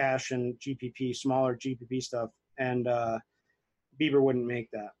cash and GPP, smaller GPP stuff, and Bieber wouldn't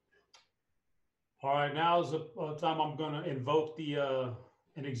make that. All right, now is the time I'm going to invoke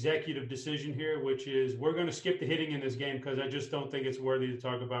an executive decision here, which is we're going to skip the hitting in this game because I just don't think it's worthy to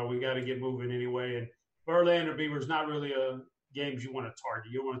talk about. We got to get moving anyway. And Verlander, Bieber's not really games you want to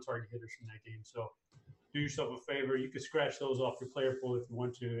target. You don't want to target hitters from that game. So do yourself a favor. You can scratch those off your player pool if you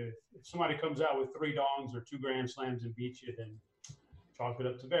want to. If somebody comes out with 3 dongs or 2 grand slams and beats you, then chalk it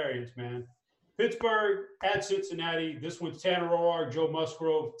up to variance, man. Pittsburgh at Cincinnati. This one's Tanner Roark, Joe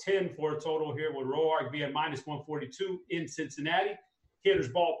Musgrove, 10 for a total here with Roark being -142 in Cincinnati. Hitter's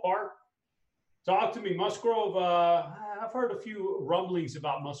Ballpark. Talk to me, Musgrove. I've heard a few rumblings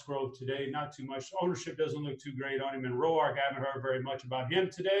about Musgrove today, not too much. Ownership doesn't look too great on him. And Roark, I haven't heard very much about him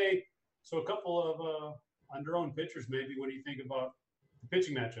today. So a couple of under-owned pitchers maybe. What do you think about the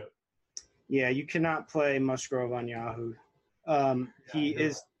pitching matchup? Yeah, you cannot play Musgrove on Yahoo. He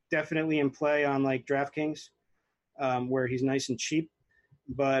is definitely in play on like DraftKings, where he's nice and cheap,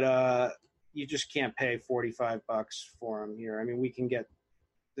 but you just can't pay $45 for him here. I mean,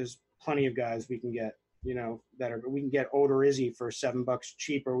 there's plenty of guys we can get, we can get Odorizzi for $7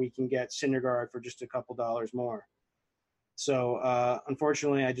 cheaper. We can get Syndergaard for just a couple dollars more. So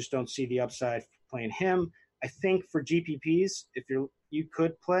unfortunately, I just don't see the upside for playing him. I think for GPPs, if you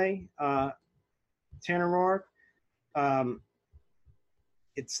could play Tanner Roark.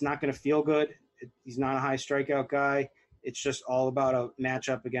 It's not going to feel good. He's not a high strikeout guy. It's just all about a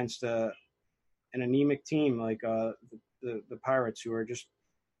matchup against an anemic team like the Pirates, who are just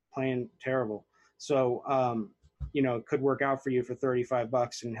playing terrible. So, it could work out for you for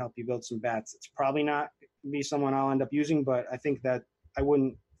 $35 and help you build some bats. It's probably not be someone I'll end up using, but I think that I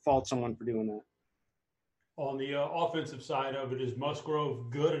wouldn't fault someone for doing that. On the offensive side of it, is Musgrove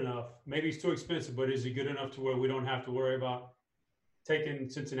good enough? Maybe he's too expensive, but is he good enough to where we don't have to worry about taking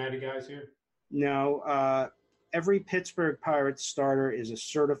Cincinnati guys here? No. Every Pittsburgh Pirates starter is a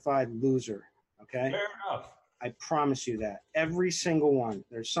certified loser. Okay? Fair enough. I promise you that. Every single one.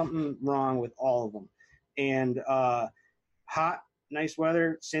 There's something wrong with all of them. And hot, nice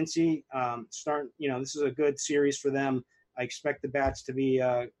weather, Cincy, this is a good series for them. I expect the bats to be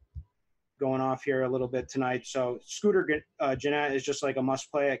going off here a little bit tonight. So Scooter Gennett is just like a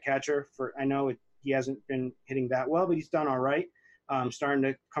must-play at catcher. He hasn't been hitting that well, but he's done all right. Starting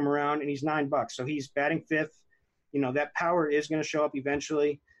to come around, and he's $9. So he's batting 5th. That power is going to show up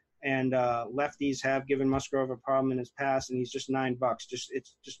eventually, and lefties have given Musgrove a problem in his past, and he's just $9. It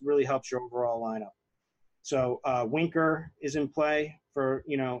just really helps your overall lineup. So Winker is in play for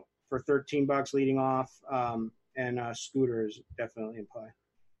 $13 leading off, and Scooter is definitely in play.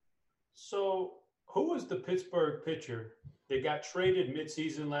 So who was the Pittsburgh pitcher that got traded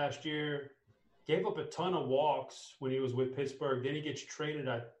midseason last year? Gave up a ton of walks when he was with Pittsburgh. Then he gets traded.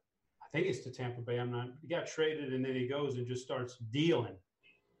 I think it's to Tampa Bay. He got traded, and then he goes and just starts dealing.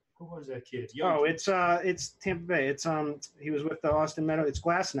 Who was that kid? It's Tampa Bay. It's he was with the Austin Meadows. It's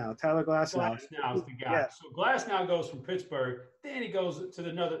Glasnow, Tyler Glasnow. Glasnow is the guy. Yeah. So Glasnow goes from Pittsburgh. Then he goes to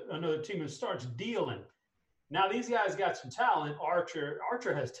another team and starts dealing. Now these guys got some talent. Archer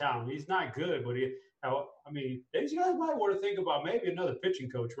has talent. He's not good, but these guys might want to think about maybe another pitching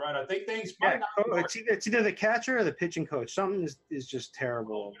coach, right? I think things might not work. It's either the catcher or the pitching coach. Something is just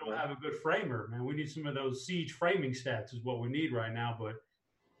terrible. We don't have a good framer, man. We need some of those siege framing stats is what we need right now. But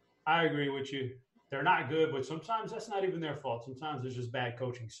I agree with you. they're not good, but sometimes that's not even their fault. Sometimes it's just bad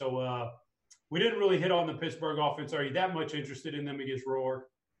coaching. So we didn't really hit on the Pittsburgh offense. Are you that much interested in them against Roar?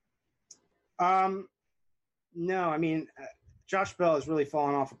 No, I mean, Josh Bell has really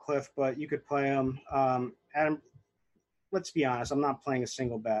fallen off a cliff, but you could play him. Adam, let's be honest, I'm not playing a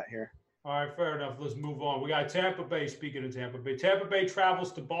single bat here. All right, fair enough. Let's move on. We got Tampa Bay. Speaking of Tampa Bay, Tampa Bay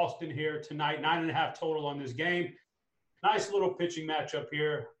travels to Boston here tonight. 9.5 total on this game. Nice little pitching matchup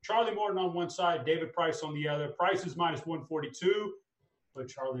here. Charlie Morton on one side, David Price on the other. Price is minus 142, but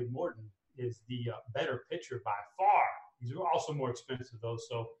Charlie Morton is the better pitcher by far. He's also more expensive, though.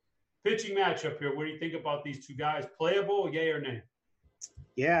 So, pitching matchup here. What do you think about these two guys? Playable, yay or nay?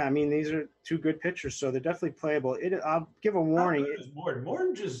 Yeah, I mean, these are two good pitchers, so they're definitely playable. I'll give a warning.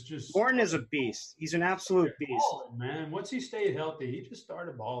 Morton just Morton is a beast. He's an absolute beast. Balling, man. Once he stayed healthy, he just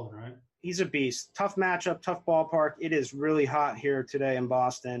started balling, right? He's a beast. Tough matchup, tough ballpark. It is really hot here today in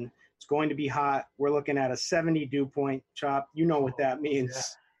Boston. It's going to be hot. We're looking at a 70 dew point, Chop. You know what that means.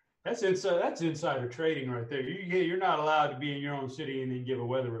 Yeah. That's insider trading right there. You're not allowed to be in your own city and then give a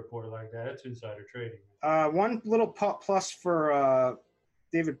weather report like that. That's insider trading. One little plus for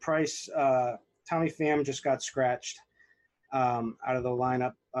David Price. Tommy Pham just got scratched out of the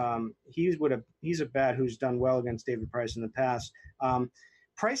lineup. He's a bat who's done well against David Price in the past.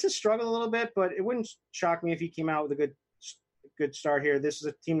 Price has struggled a little bit, but it wouldn't shock me if he came out with a good start here. This is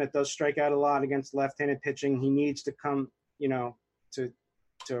a team that does strike out a lot against left-handed pitching. He needs to come,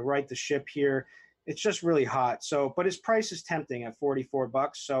 to right the ship here. It's just really hot. So, but his price is tempting at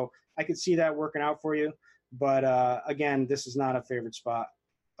 $44. So I could see that working out for you. But again, this is not a favorite spot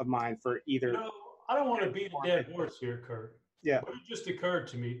of mine for either. I don't want to beat a dead horse here, Kurt. Yeah. But it just occurred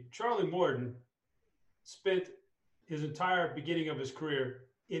to me, Charlie Morton spent his entire beginning of his career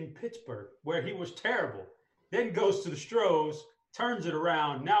in Pittsburgh, where he was terrible. Then goes to the Stros, turns it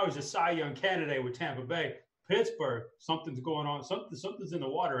around. Now he's a Cy Young candidate with Tampa Bay. Pittsburgh, something's going on. Something's in the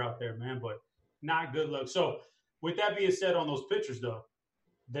water out there, man, but not good luck. So with that being said on those pitchers, though,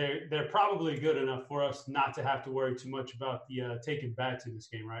 they're probably good enough for us not to have to worry too much about the taking bats in this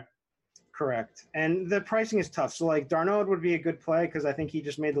game, right? Correct. And the pricing is tough. So, like, Darnold would be a good play because I think he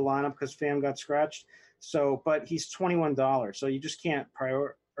just made the lineup because Pham got scratched. So, but he's $21. So you just can't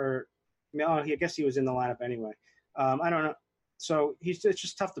I guess he was in the lineup anyway. I don't know. So it's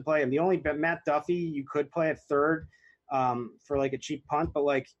just tough to play him. The only Matt Duffy you could play at third for like a cheap punt, but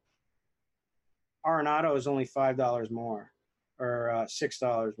like Arenado is only $5 more or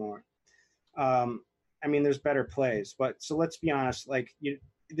 $6 more. I mean, there's better plays, but so let's be honest. Like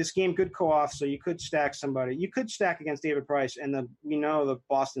this game could go off, so you could stack somebody. You could stack against David Price, and we know the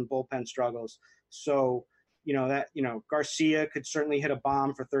Boston bullpen struggles. So Garcia could certainly hit a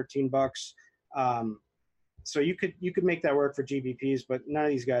bomb for $13. So you could make that work for GBPs, but none of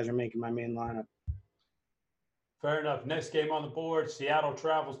these guys are making my main lineup. Fair enough. Next game on the board, Seattle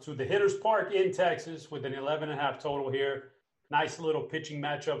travels to the Hitters Park in Texas with an 11.5 total here. Nice little pitching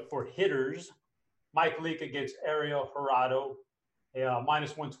matchup for hitters. Mike Leake against Ariel Jurado.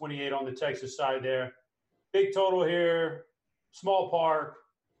 Minus 128 on the Texas side there. Big total here. Small park.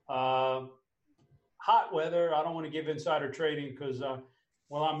 Hot weather. I don't want to give insider trading because,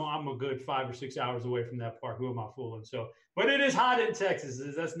 I'm a good 5 or 6 hours away from that park. Who am I fooling? So, but it is hot in Texas.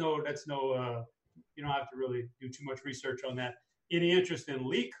 That's no. You don't have to really do too much research on that. Any interest in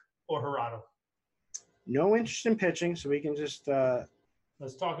Leake or Jurado? No interest in pitching, so we can just.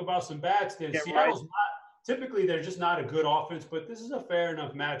 Let's talk about some bats then. Yeah, Seattle's typically they're just not a good offense, but this is a fair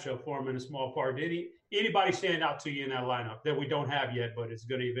enough matchup for them in a small park. Did anybody stand out to you in that lineup that we don't have yet, but it's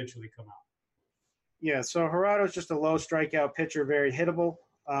going to eventually come out? Yeah, so Jurado's just a low strikeout pitcher, very hittable.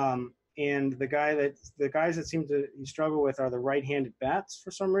 And the guys that seem to struggle with are the right-handed bats for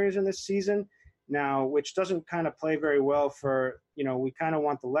some reason this season. Now, which doesn't kind of play very well for, we kind of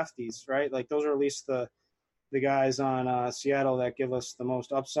want the lefties, right? Like those are at least the guys on Seattle that give us the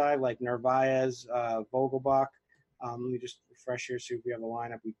most upside, like Narvaez, Vogelbach. Let me just refresh here, see if we have a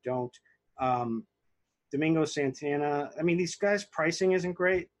lineup. We don't. Domingo Santana. I mean, these guys' pricing isn't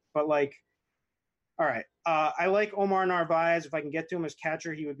great, but like, all right. I like Omar Narvaez. If I can get to him as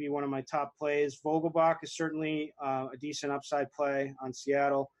catcher, he would be one of my top plays. Vogelbach is certainly a decent upside play on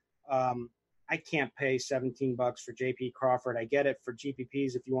Seattle. I can't pay $17 for J.P. Crawford. I get it for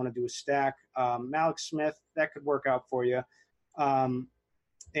GPPs if you want to do a stack. Malik Smith, that could work out for you.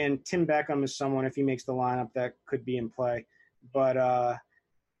 And Tim Beckham is someone, if he makes the lineup, that could be in play. But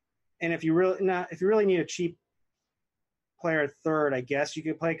and if you really need a cheap player at third, I guess you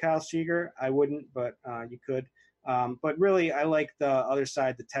could play Kyle Seager. I wouldn't, but you could. But really, I like the other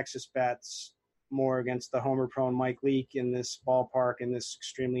side, the Texas bats, more against the homer-prone Mike Leake in this ballpark in this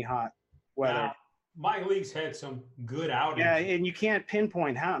extremely hot weather. Mike Leake's had some good outings. Yeah, and you can't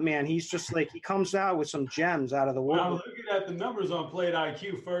pinpoint how, man. He's just like, he comes out with some gems out of the When I'm wood. looking at the numbers on Plate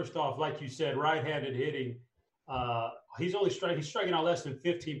IQ, first off, like you said, right-handed hitting. He's striking out less than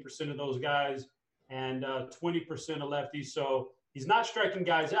 15% of those guys and 20% of lefties. So he's not striking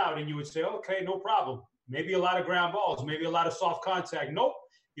guys out, and you would say, okay, no problem. Maybe a lot of ground balls, maybe a lot of soft contact. Nope.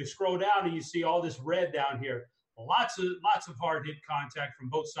 You scroll down and you see all this red down here. Lots of hard hit contact from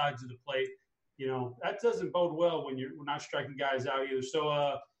both sides of the plate. You know, that doesn't bode well when we're not striking guys out either.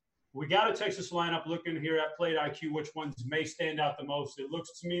 So we got a Texas lineup looking here at Plate IQ, which ones may stand out the most. It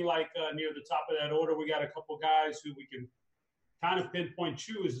looks to me like near the top of that order, we got a couple guys who we can kind of pinpoint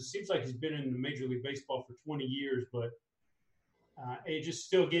choose. It seems like he's been in the Major League Baseball for 20 years, but he's just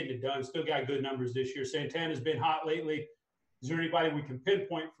still getting it done. Still got good numbers this year. Santana's been hot lately. Is there anybody we can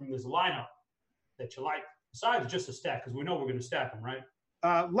pinpoint from this lineup that you like, besides just a stack? Because we know we're going to stack them, right?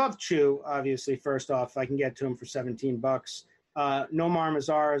 Love Chu, obviously, first off. I can get to him for $17. Nomar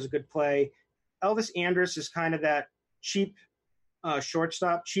Mazara is a good play. Elvis Andrus is kind of that cheaper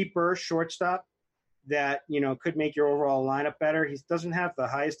shortstop that, you know, could make your overall lineup better. He doesn't have the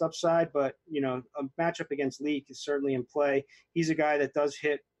highest upside, but, you know, a matchup against Leake is certainly in play. He's a guy that does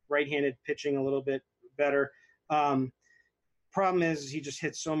hit right-handed pitching a little bit better. Problem is he just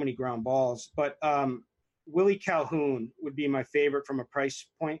hits so many ground balls. But Willie Calhoun would be my favorite from a price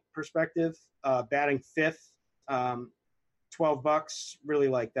point perspective. Batting fifth, $12. Really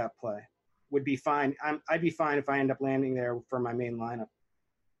like that play. Would be fine. I'd be fine if I end up landing there for my main lineup.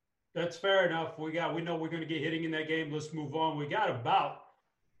 That's fair enough. We know we're going to get hitting in that game. Let's move on. We got about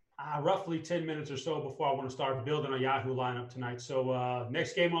roughly 10 minutes or so before I want to start building a Yahoo lineup tonight. So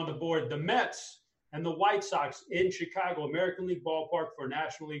next game on the board, the Mets and the White Sox in Chicago, American League ballpark for a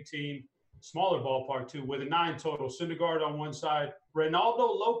National League team. Smaller ballpark, too, with a 9 total. Syndergaard on one side, Reynaldo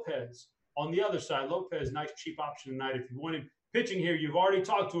Lopez on the other side. Lopez, nice cheap option tonight. If you want him pitching here, you've already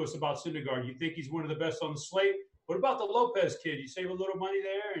talked to us about Syndergaard. You think he's one of the best on the slate. What about the Lopez kid? You save a little money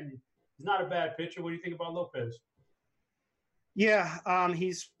there, and he's not a bad pitcher. What do you think about Lopez? Yeah,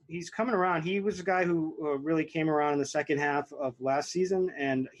 he's coming around. He was a guy who really came around in the second half of last season,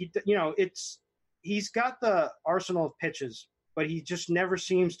 and he's got the arsenal of pitches, but he just never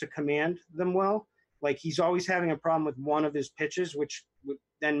seems to command them well. Like, he's always having a problem with one of his pitches, which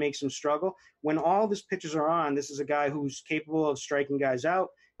then makes him struggle. When all of his pitches are on, this is a guy who's capable of striking guys out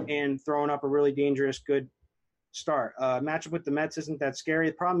and throwing up a really dangerous, good start. Matchup with the Mets isn't that scary.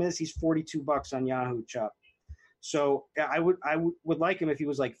 The problem is he's $42 on Yahoo Chop. So I would like him if he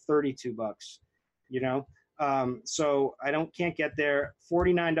was like $32, you know? So can't get there.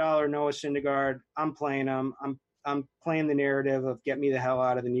 $49 Noah Syndergaard. I'm playing him. I'm playing the narrative of get me the hell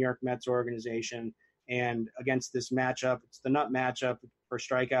out of the New York Mets organization. And against this matchup, it's the nut matchup for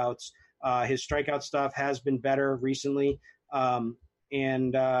strikeouts. His strikeout stuff has been better recently.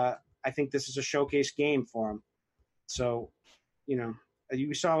 And I think this is a showcase game for him. So, you know,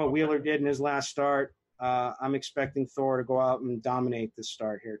 you saw what Wheeler did in his last start. I'm expecting Thor to go out and dominate this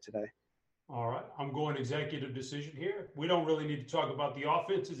start here today. All right. I'm going executive decision here. We don't really need to talk about the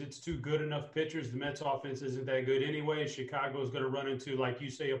offenses. It's two good enough pitchers. The Mets offense isn't that good anyway. Chicago is going to run into, like you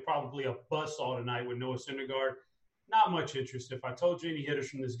say, probably a buzzsaw tonight with Noah Syndergaard. Not much interest. If I told you any hitters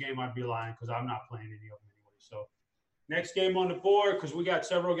from this game, I'd be lying because I'm not playing any of them anyway. So next game on the board, because we got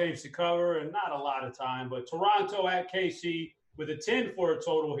several games to cover and not a lot of time, but Toronto at KC with a 10 for a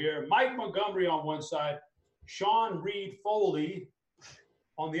total here. Mike Montgomery on one side, Sean Reed Foley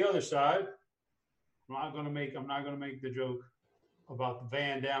on the other side. I'm not gonna make the joke about the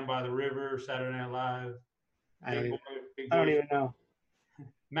van down by the river, Saturday Night Live. I don't even know.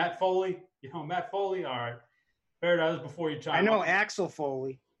 Matt Foley, Matt Foley. All right, fair enough. Before you chime, I know Axel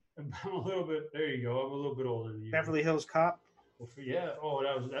Foley. I'm a little bit. There you go. I'm a little bit older than you. Beverly Hills Cop. Yeah. Oh,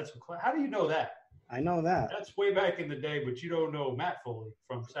 that's. How do you know that? I know that. That's way back in the day, but you don't know Matt Foley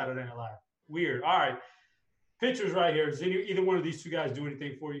from Saturday Night Live. Weird. All right, pitchers right here. Does either one of these two guys do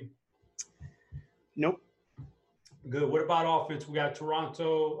anything for you? Nope. Good. What about offense? We got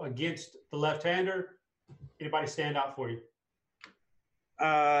Toronto against the left-hander. Anybody stand out for you?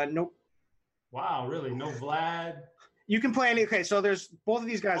 Nope. Wow, really? No Vlad? You can play any. Okay, so there's both of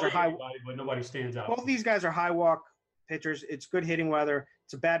these guys are high, but nobody stands out. Both of these guys are high walk pitchers. It's good hitting weather.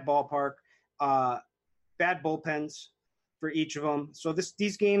 It's a bad ballpark. Bad bullpens for each of them. So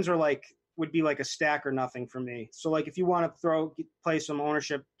these games would be like a stack or nothing for me. So like if you want to play some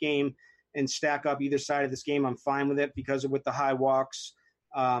ownership game and stack up either side of this game, I'm fine with it because with the high walks,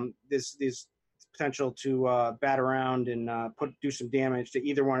 there's potential to bat around and do some damage to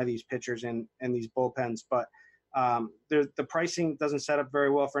either one of these pitchers and these bullpens. But The pricing doesn't set up very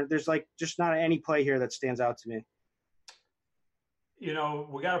well for it. There's just not any play here that stands out to me.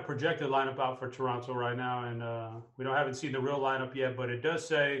 We got a projected lineup out for Toronto right now, and we haven't seen the real lineup yet, but it does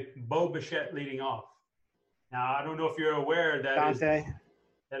say Bo Bichette leading off. Now, I don't know if you're aware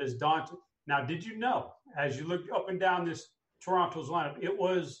that is Dante. Now, did you know, as you look up and down this Toronto's lineup, it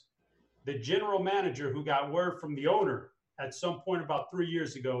was the general manager who got word from the owner at some point about 3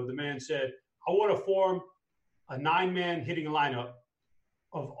 years ago. The man said, I want to form a 9-man hitting lineup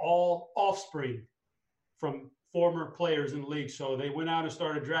of all offspring from former players in the league. So they went out and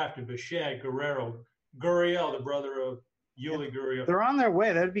started drafting Bichette, Guerrero, Gurriel, the brother of Yuli Gurriel. They're on their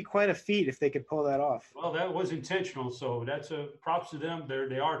way. That would be quite a feat if they could pull that off. Well, that was intentional, so that's a props to them.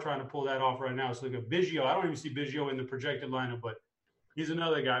 They are trying to pull that off right now. So look at Biggio. I don't even see Biggio in the projected lineup, but he's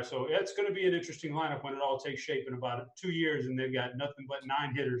another guy. So it's going to be an interesting lineup when it all takes shape in about 2 years, and they've got nothing but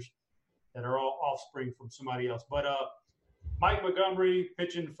 9 hitters that are all offspring from somebody else. But Mike Montgomery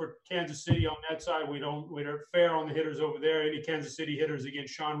pitching for Kansas City on that side. We're fair on the hitters over there. Any Kansas City hitters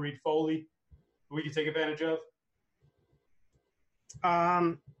against Sean Reed Foley we can take advantage of?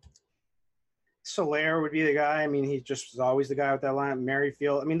 Soler would be the guy. I mean, he just was always the guy with that lineup.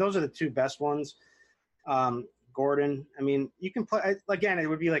 Merrifield. I mean, those are the 2 best ones. Gordon. I mean, you can play again. It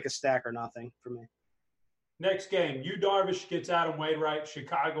would be like a stack or nothing for me. Next game, Yu Darvish gets Adam Wainwright.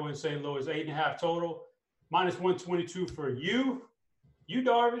 Chicago and St. Louis, 8.5 total, -122 for Yu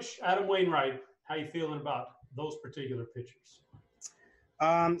Darvish, Adam Wainwright. How you feeling about those particular pitchers?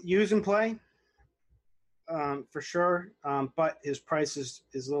 Use and play. For sure, but his price is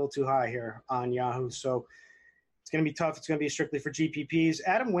a little too high here on Yahoo, so it's going to be tough. It's going to be strictly for GPPs.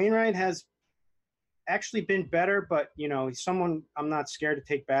 Adam Wainwright has actually been better, but, he's someone I'm not scared to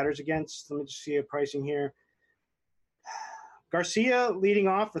take batters against. Let me just see a pricing here. Garcia leading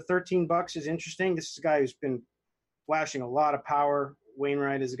off for $13 is interesting. This is a guy who's been flashing a lot of power.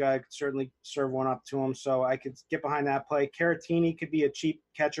 Wainwright is a guy who could certainly serve one up to him, so I could get behind that play. Caratini could be a cheap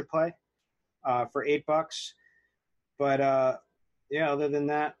catcher play. For $8, but other than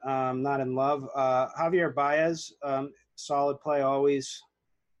that, not in love. Javier Baez, solid play always.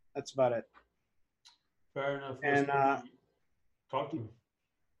 That's about it. Fair enough. And talk to me.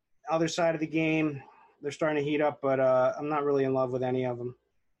 Other side of the game, they're starting to heat up, but I'm not really in love with any of them.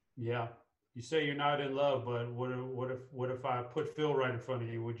 Yeah, you say you're not in love, but what if I put Phil right in front of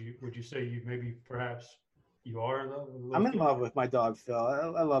you? Would you say you maybe perhaps? You are in love with I'm in love with my dog, Phil.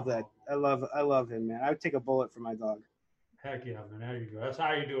 I love that. I love him, man. I would take a bullet for my dog. Heck yeah, man. There you go. That's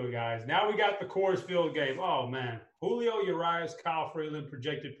how you do it, guys. Now we got the Coors Field game. Oh, man. Julio Urias, Kyle Freeland,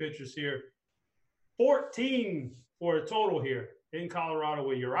 projected pitchers here. 14 for a total here in Colorado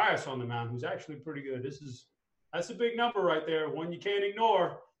with Urias on the mound, who's actually pretty good. That's a big number right there, one you can't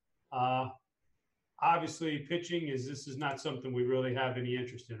ignore. Obviously, pitching this is not something we really have any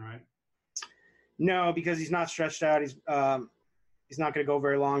interest in, right? No, because he's not stretched out. He's not going to go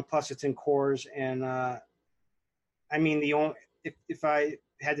very long. Plus, it's in Coors, and I mean, if I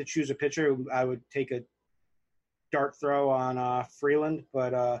had to choose a pitcher, I would take a dart throw on Freeland,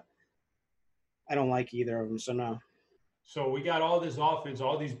 but I don't like either of them, so no. So we got all this offense,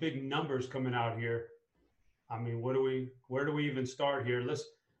 all these big numbers coming out here. I mean, where do we even start here? Let's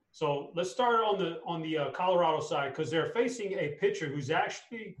start on the Colorado side, because they're facing a pitcher who's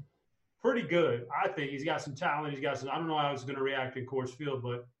actually pretty good. I think he's got some talent. I don't know how he's going to react in Coors Field,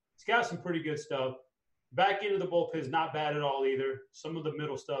 but he's got some pretty good stuff. Back into the bullpen is not bad at all either. Some of the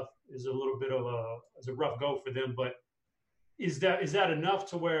middle stuff is a little bit of a rough go for them, but is that enough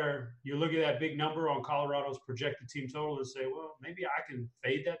to where you look at that big number on Colorado's projected team total and say, well, maybe I can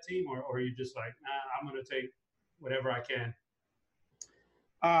fade that team, or are you just like, nah, I'm going to take whatever I can?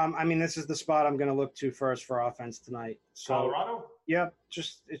 I mean, this is the spot I'm going to look to first for offense tonight. So, Colorado? Yep,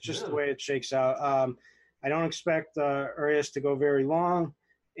 it's just the way it shakes out. I don't expect Urias to go very long,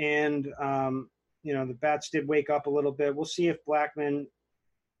 and the bats did wake up a little bit. We'll see if Blackmon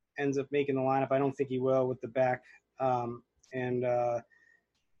ends up making the lineup. I don't think he will with the back. But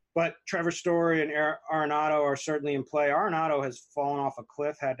Trevor Story and Arenado are certainly in play. Arenado has fallen off a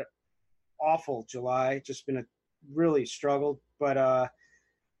cliff, had awful July, just been really struggled, but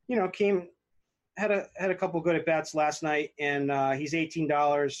had a couple good at bats last night, and he's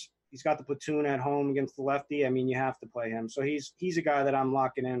 $18. He's got the platoon at home against the lefty. I mean, you have to play him. So he's a guy that I'm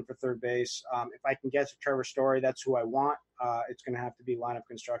locking in for third base. If I can get to Trevor Story, that's who I want. It's going to have to be lineup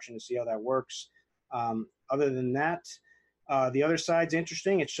construction to see how that works. Other than that, the other side's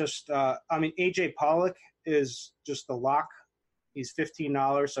interesting. It's just, AJ Pollock is just the lock. He's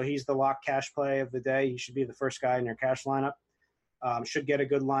 $15, so he's the lock cash play of the day. He should be the first guy in your cash lineup. Should get a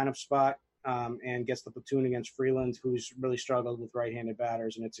good lineup spot. and gets the platoon against Freeland, who's really struggled with right-handed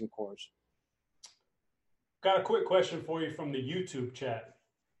batters, and it's in Coors. Got a quick question for you from the YouTube chat.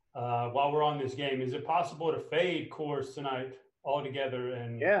 While we're on this game, is it possible to fade Coors tonight altogether?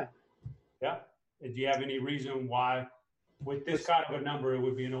 And yeah. Do you have any reason why, with this kind of a number, it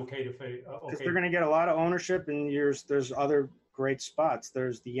would be an okay to fade? Because they're going to get a lot of ownership, and there's other great spots.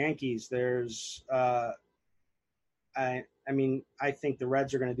 There's the Yankees. There's I think the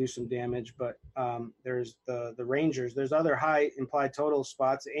Reds are going to do some damage, but there's the Rangers. There's other high implied total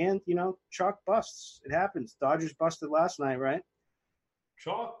spots, and chalk busts. It happens. Dodgers busted last night, right?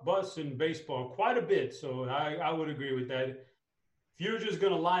 Chalk busts in baseball quite a bit, so I would agree with that. If you're just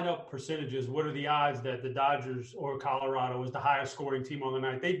going to line up percentages, what are the odds that the Dodgers or Colorado is the highest scoring team on the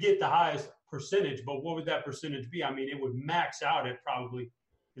night? They'd get the highest percentage, but what would that percentage be? I mean, it would max out at probably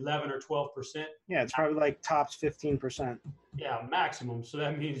 11 or 12%. Yeah, it's probably like tops 15%. Yeah, maximum. So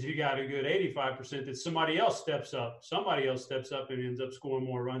that means you got a good 85% that somebody else steps up. Somebody else steps up and ends up scoring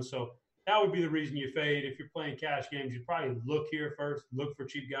more runs. So that would be the reason you fade. If you're playing cash games, you'd probably look here first, look for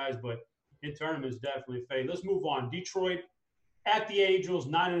cheap guys, but in tournaments, definitely fade. Let's move on. Detroit at the Angels,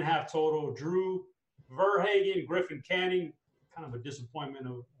 9.5 total. Drew Verhagen, Griffin Canning, kind of a disappointment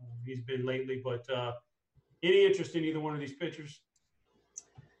of he's been lately, but any interest in either one of these pitchers?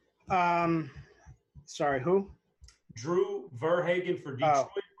 Sorry, who? Drew Verhagen for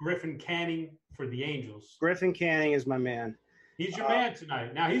Detroit, Griffin Canning for the Angels. Griffin Canning is my man. He's your man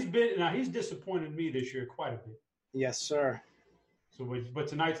tonight. Now he's disappointed me this year quite a bit. Yes, sir. So, but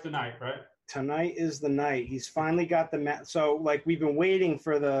tonight's the night, right? Tonight is the night. He's finally got the so like we've been waiting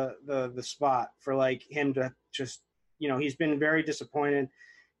for the spot for like him to just he's been very disappointed.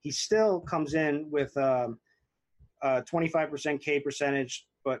 He still comes in with 25% K percentage,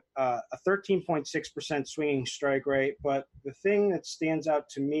 but a 13.6% swinging strike rate. But the thing that stands out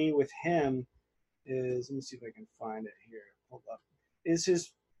to me with him is, let me see if I can find it here. Hold up.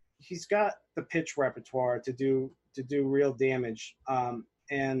 He's got the pitch repertoire to do real damage.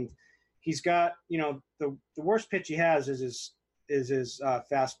 And he's got, the worst pitch he has is his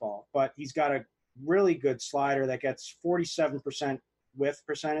fastball, but he's got a really good slider that gets 47% whiff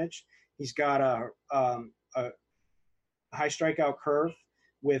percentage. He's got a high strikeout curve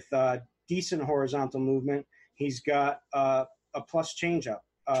with decent horizontal movement. He's got a plus changeup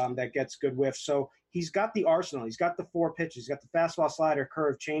that gets good whiff. So he's got the arsenal. He's got the 4 pitches. He's got the fastball, slider,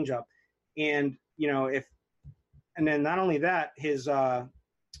 curve, changeup, and and then not only that, his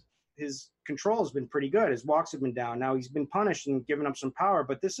control has been pretty good. His walks have been down. Now he's been punished and given up some power,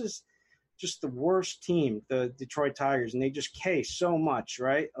 but this is just the worst team, the Detroit Tigers, and they just K so much,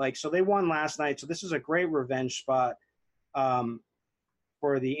 right? Like, so they won last night. So this is a great revenge spot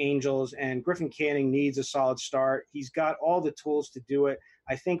for the Angels, and Griffin Canning needs a solid start. He's got all the tools to do it.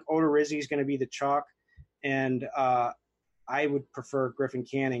 I think Odorizzi is going to be the chalk, and I would prefer Griffin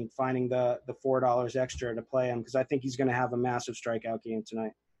Canning finding the $4 extra to play him because I think he's going to have a massive strikeout game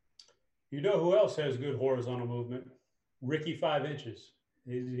tonight. You know who else has good horizontal movement? Ricky 5 inches.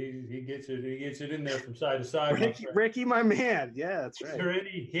 He gets it. He gets it in there from side to side. Ricky, my man. Yeah, that's right. Is there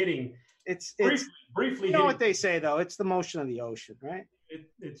any hitting? It's briefly. You know what they say though? It's the motion of the ocean, right?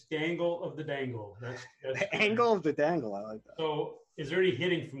 It's the angle of the dangle. That's the angle of the dangle. I like that. So, is there any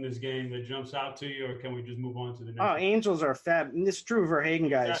hitting from this game that jumps out to you, or can we just move on to the next? Oh, Angels are fab. And this is true for Hagen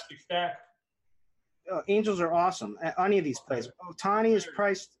guys. Stack. Angels are awesome at any of these plays. Ohtani is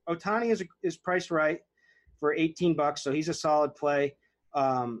priced right for $18, so he's a solid play.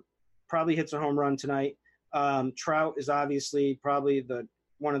 Probably hits a home run tonight. Trout is obviously probably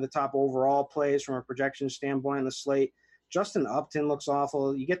one of the top overall plays from a projection standpoint on the slate. Justin Upton looks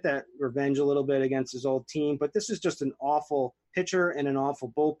awful. You get that revenge a little bit against his old team, but this is just an awful pitcher and an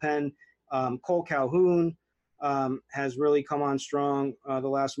awful bullpen. Cole Calhoun has really come on strong the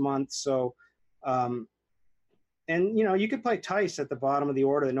last month. So, and you could play Tice at the bottom of the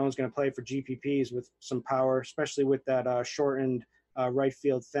order that no one's going to play for GPPs with some power, especially with that shortened right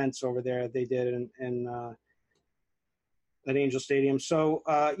field fence over there they did in at Angel Stadium. So,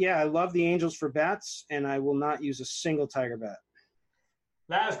 I love the Angels for bats, and I will not use a single Tiger bat.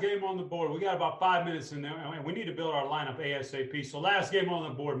 Last game on the board. We got about 5 minutes in there, and we need to build our lineup ASAP. So last game on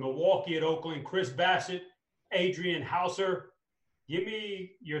the board, Milwaukee at Oakland, Chris Bassett, Adrian Hauser. Give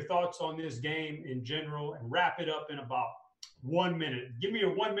me your thoughts on this game in general and wrap it up in about 1 minute. Give me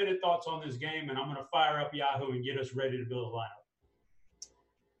your 1 minute thoughts on this game, and I'm going to fire up Yahoo and get us ready to build a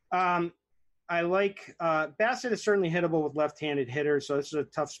lineup. I like Bassett is certainly hittable with left-handed hitters, so this is a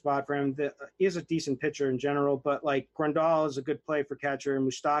tough spot for him. He is a decent pitcher in general, but like Grandal is a good play for catcher.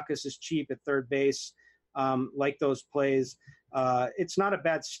 Moustakas is cheap at third base, like those plays. It's not a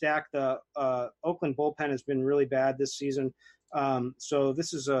bad stack. The Oakland bullpen has been really bad this season. So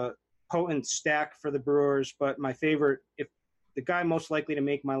this is a potent stack for the Brewers. But my favorite, if the guy most likely to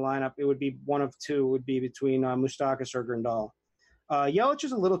make my lineup, it would be one of two. It would be between Moustakas or Grandal. Yelich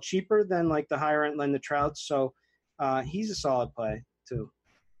is a little cheaper than like the higher end than the Trouts, so he's a solid play too.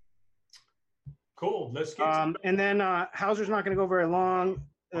 Cool. Let's get. And then Hauser's not going to go very long.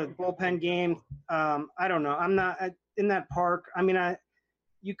 Bullpen game. I don't know. I'm not in that park. I mean, I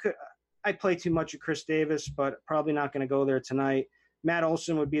play too much of Chris Davis, but probably not going to go there tonight. Matt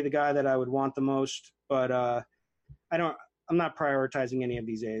Olson would be the guy that I would want the most, but I'm not prioritizing any of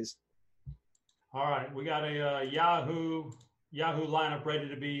these A's. All right, we got a Yahoo lineup ready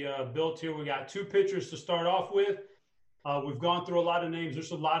to be built here. We got 2 pitchers to start off with. We've gone through a lot of names.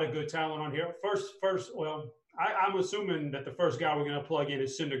 There's a lot of good talent on here. First, well, I'm assuming that the first guy we're going to plug in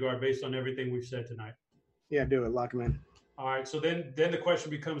is Syndergaard based on everything we've said tonight. Yeah, do it. Lock him in. All right, so then the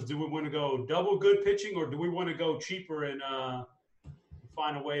question becomes, do we want to go double good pitching or do we want to go cheaper and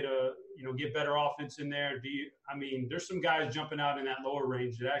find a way to, get better offense in there? There's some guys jumping out in that lower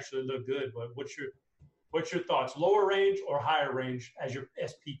range that actually look good, but what's your thoughts? Lower range or higher range as your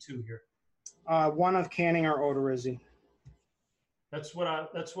SP2 here? One of Canning or Odorizzi. That's what I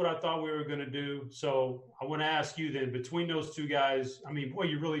thought we were going to do. So I want to ask you then, between those two guys,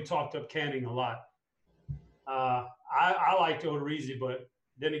 you really talked up Canning a lot. I liked Odorizzi, but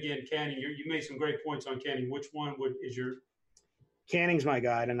then again, Canning, you made some great points on Canning. Which one is your? Canning's my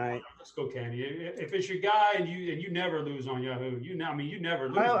guy tonight. Let's go, Canning. If it's your guy and you never lose on Yahoo, you never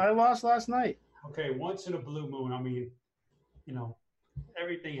lose. I lost last night. Okay, once in a blue moon.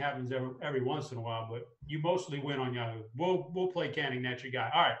 Everything happens every once in a while, but you mostly win on Yahoo. We'll play Canning. That's your guy.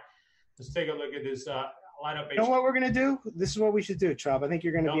 All right, let's take a look at this lineup. You know what we're gonna do? This is what we should do, Chubb. I think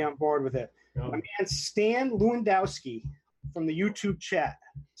you're gonna be on board with it. My man Stan Lewandowski from the YouTube chat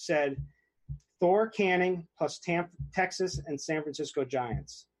said Thor Canning plus Texas and San Francisco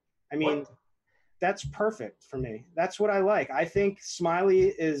Giants. That's perfect for me. That's what I like. I think Smiley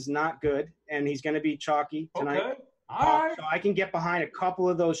is not good, and he's going to be chalky tonight. Okay. All right. So I can get behind a couple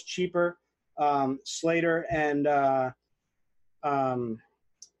of those cheaper Slater and Austin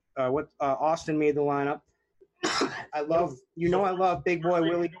made the lineup. I love Big Boy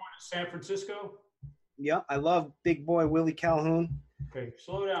Willie. Going to San Francisco? Yeah, I love Big Boy Willie Calhoun. Okay,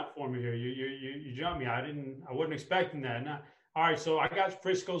 slow down for me here. You jumped me. I wasn't expecting that. All right, so I got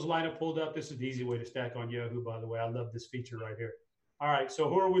Frisco's lineup pulled up. This is the easy way to stack on Yahoo, by the way. I love this feature right here. All right, so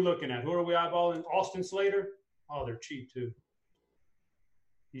who are we looking at? Who are we eyeballing? Austin Slater? Oh, they're cheap too.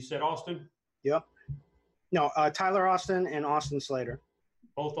 You said Austin? Yep. No, Tyler Austin and Austin Slater.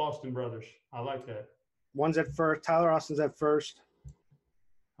 Both Austin brothers. I like that. One's at first. Tyler Austin's at first.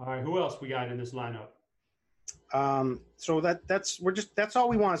 All right, who else we got in this lineup? So that's all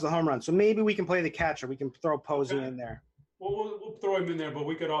we want is the home run. So maybe we can play the catcher. We can throw Posey in there. Well, we'll throw him in there, but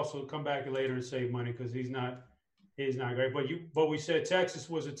we could also come back later and save money because he's not great. But we said Texas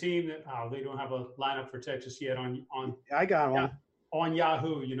was a team that they don't have a lineup for Texas yet on. I got one on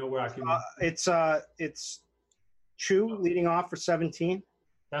Yahoo. You know where I can. It's Chu leading off for 17.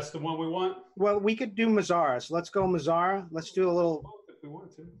 That's the one we want. Well, we could do Mazzara. So let's go Mazzara. Let's do a little. If we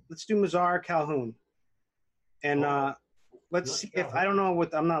want to. Let's do Mazzara Calhoun. And let's see if I don't know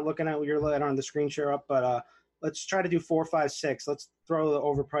what I'm not looking at what you're letting on the screen share up, but let's try to do 4, 5, 6. Let's throw the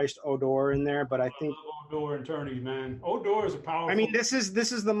overpriced Odor in there, but I think Odor and Turney, man. Odor is a powerful. This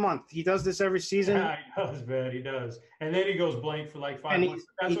is the month. He does this every season. Yeah, he does, man. He does, and then he goes blank for like 5 months.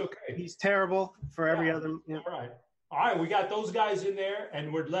 That's okay. He's terrible for every other. All right. We got those guys in there,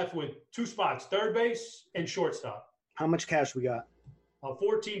 and we're left with 2 spots: third base and shortstop. How much cash we got?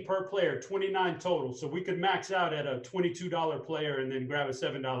 14 per player, 29 total. So we could max out at a $22 player and then grab a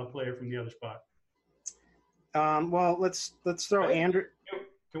 $7 player from the other spot. Well, let's throw Andrew.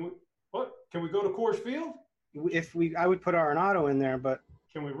 Can we go to Coors Field? I would put Arenado in there, but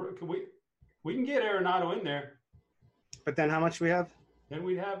we can get Arenado in there. But then how much do we have? Then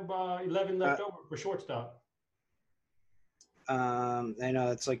we'd have about 11 left over for shortstop. I know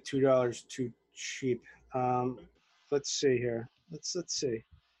it's like $2 too cheap. Let's see here. Let's see.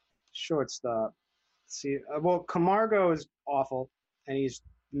 Shortstop. Let's see. Well, Camargo is awful, and he's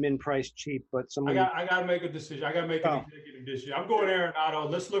min-price cheap. But I got to make a decision. I got to make an executive decision. I'm going Arenado.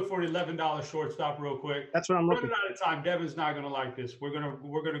 Let's look for an $11 shortstop real quick. That's what I'm looking for. Running out of time. Devin's not going to like this. We're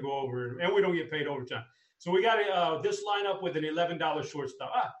gonna go over it, and we don't get paid overtime. So we got this lineup with an $11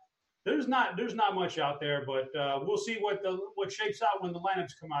 shortstop. There's not much out there, but we'll see what shapes out when the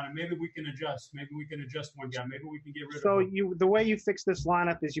lineups come out, and maybe we can adjust. Maybe we can adjust one guy. Maybe we can get rid of him. So the way you fix this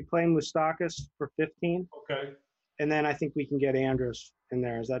lineup is you play Moustakas for 15. Okay. and then I think we can get Andrus in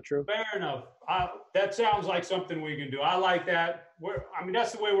there. Is that true? Fair enough. That sounds like something we can do. I like that.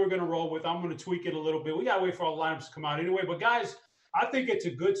 That's the way we're going to roll with. I'm going to tweak it a little bit. We got to wait for all the lineups to come out anyway. But, guys, I think it's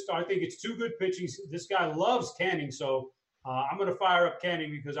a good start. I think it's two good pitching. This guy loves Canning, so I'm going to fire up Canning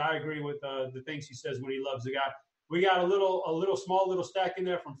because I agree with the things he says when he loves the guy. We got a small little stack in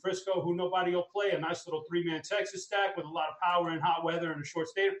there from Frisco who nobody will play, a nice little 3-man Texas stack with a lot of power in hot weather and a short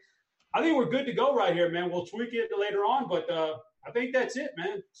stadium. I think we're good to go right here, man. We'll tweak it later on, but I think that's it,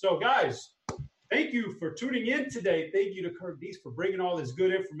 man. So, guys, thank you for tuning in today. Thank you to Kirk Dees for bringing all this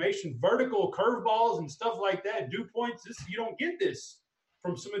good information, vertical curveballs and stuff like that, dew points. You don't get this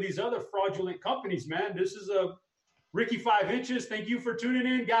from some of these other fraudulent companies, man. This is a Ricky 5 Inches. Thank you for tuning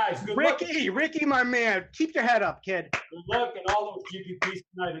in, guys. Good luck. Ricky, my man. Keep your head up, kid. Good luck and all those GPPs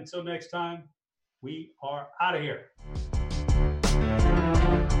tonight. Until next time, we are out of here.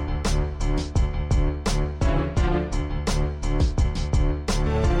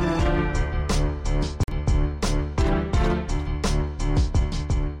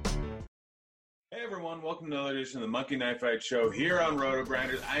 Hey everyone, welcome to another edition of the Monkey Knife Fight Show here on Roto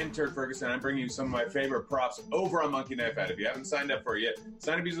Grinders. I'm Turk Ferguson. I'm bringing you some of my favorite props over on Monkey Knife Fight. If you haven't signed up for it yet,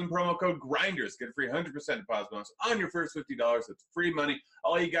 sign up using the promo code GRINDERS. Get a free 100% deposit bonus on your first $50. That's free money.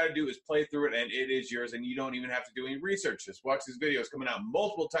 All you got to do is play through it, and it is yours, and you don't even have to do any research. Just watch these videos coming out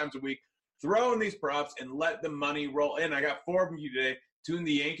multiple times a week, throw in these props, and let the money roll in. I got 4 of you today. Tune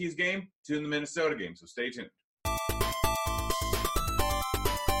the Yankees game, tune the Minnesota game, so stay tuned.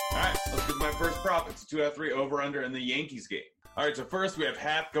 All right, let's get to my first prop. It's a 2 out of 3 over-under in the Yankees game. All right, so first we have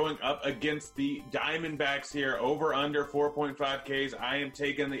Happ going up against the Diamondbacks here. Over-under 4.5 Ks. I am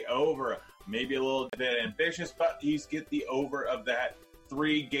taking the over. Maybe a little bit ambitious, but he's get the over of that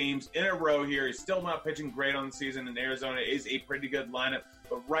 3 games in a row here. He's still not pitching great on the season, and Arizona is a pretty good lineup.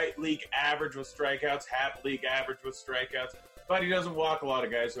 But right league average with strikeouts, Happ league average with strikeouts. But he doesn't walk a lot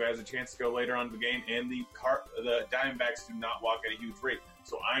of guys, who has a chance to go later on in the game, and the Diamondbacks do not walk at a huge rate.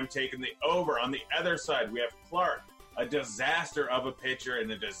 So I'm taking the over. On the other side, we have Clark, a disaster of a pitcher and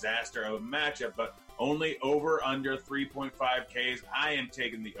a disaster of a matchup, but only over under 3.5 Ks. I am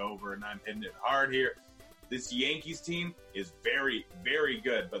taking the over, and I'm hitting it hard here. This Yankees team is very, very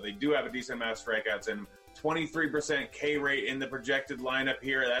good, but they do have a decent amount of strikeouts in them. 23% K rate in the projected lineup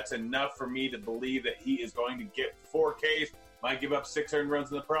here. That's enough for me to believe that he is going to get 4 Ks. Might give up 6 earned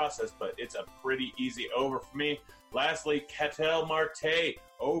runs in the process, but it's a pretty easy over for me. Lastly, Ketel Marte,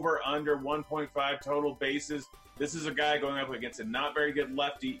 over under 1.5 total bases. This is a guy going up against a not very good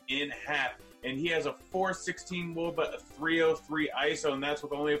lefty in Happ, and he has a 416 WOBA, a 303 ISO, and that's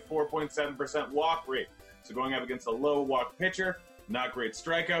with only a 4.7% walk rate. So going up against a low walk pitcher, not great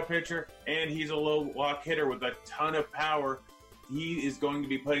strikeout pitcher, and he's a low walk hitter with a ton of power. He is going to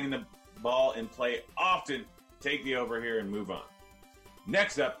be putting the ball in play often. Take the over here and move on.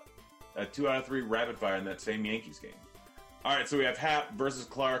 Next up, a 2 out of 3 rapid fire in that same Yankees game. All right, so we have Happ versus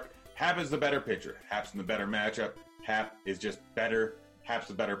Clark. Happ is the better pitcher. Happ's in the better matchup. Happ is just better. Happ's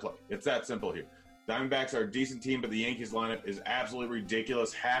the better play. It's that simple here. Diamondbacks are a decent team, but the Yankees lineup is absolutely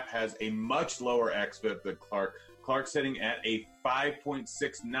ridiculous. Happ has a much lower xFIP than Clark. Clark's sitting at a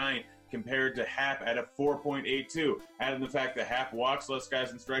 5.69 compared to Happ at a 4.82. Add in the fact that Happ walks less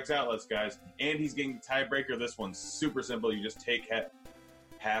guys and strikes out less guys, and he's getting the tiebreaker. This one's super simple. You just take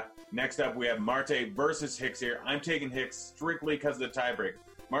Happ. Next up, we have Marte versus Hicks here. I'm taking Hicks strictly because of the tiebreaker.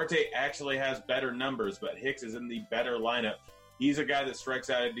 Marte actually has better numbers, but Hicks is in the better lineup. He's a guy that strikes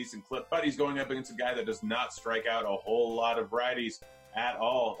out at a decent clip, but he's going up against a guy that does not strike out a whole lot of righties at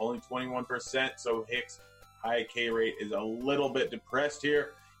all, only 21%. So Hicks' high K rate is a little bit depressed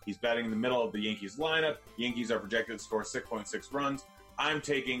here. He's batting in the middle of the Yankees lineup. Yankees are projected to score 6.6 runs. I'm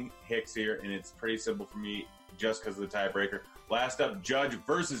taking Hicks here, and it's pretty simple for me just because of the tiebreaker. Last up, Judge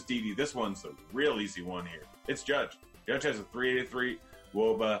versus Didi. This one's a real easy one here. It's Judge. Judge has a 383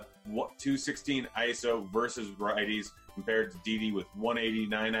 WOBA, 216 ISO versus righties compared to Didi with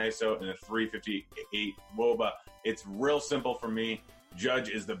 189 ISO and a 358 WOBA. It's real simple for me. Judge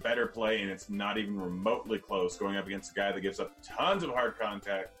is the better play, and it's not even remotely close going up against a guy that gives up tons of hard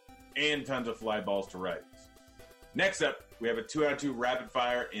contact and tons of fly balls to righties. Next up, we have a 2 out of 2 rapid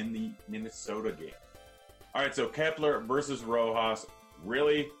fire in the Minnesota game. All right, so Kepler versus Rojas.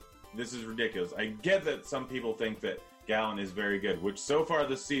 Really, this is ridiculous. I get that some people think that Gallen is very good, which so far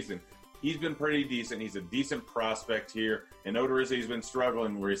this season, he's been pretty decent. He's a decent prospect here, and Odorizzi's been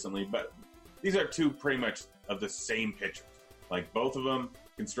struggling recently, but these are two pretty much of the same pitchers. Like, both of them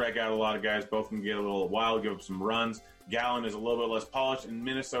can strike out a lot of guys. Both can get a little wild, give up some runs. Gallen is a little bit less polished, and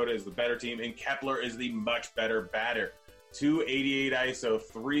Minnesota is the better team, and Kepler is the much better batter. 288 ISO,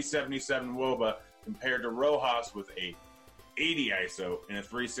 377 WOBA. compared to Rojas with a 80 ISO and a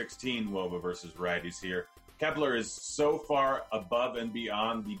 316 WOBA versus righties here. Kepler is so far above and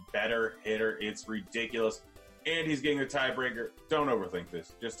beyond the better hitter. It's ridiculous. And he's getting the tiebreaker. Don't overthink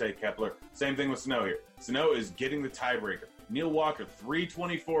this. Just take Kepler. Same thing with Sano here. Sano is getting the tiebreaker. Neil Walker,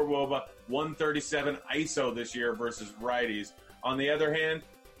 324 WOBA, 137 ISO this year versus righties. On the other hand,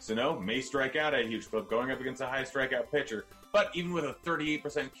 Sano may strike out at a huge clip going up against a high strikeout pitcher, but even with a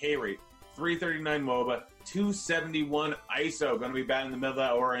 38% K rate, 339 WOBA, 271 ISO, going to be batting in the middle of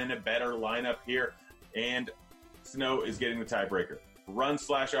that or in a better lineup here. And Sano is getting the tiebreaker.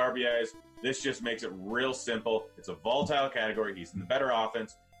 Run/RBIs. This just makes it real simple. It's a volatile category. He's in the better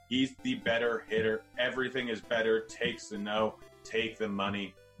offense. He's the better hitter. Everything is better. Take Sano. Take the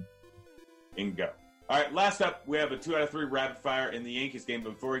money. And go. All right, last up, we have a 2 out of 3 rapid fire in the Yankees game.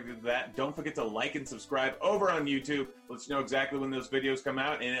 But before we get to that, don't forget to like and subscribe over on YouTube. Lets you know exactly when those videos come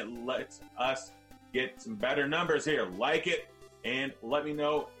out, and it lets us get some better numbers here. Like it, and let me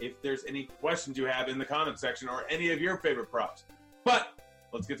know if there's any questions you have in the comment section or any of your favorite props. But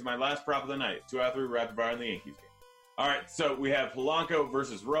let's get to my last prop of the night, 2 out of 3 rapid fire in the Yankees game. All right, so we have Polanco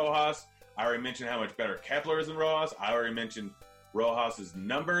versus Rojas. I already mentioned how much better Kepler is than Rojas. I already mentioned Rojas'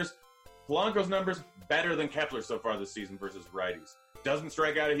 numbers. Polanco's numbers better than Kepler so far this season versus righties. Doesn't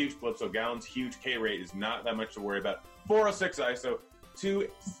strike out a huge clip, so Gallen's huge K rate is not that much to worry about. 406 ISO,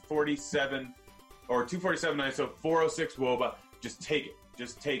 247 ISO, 406 WOBA. Just take it.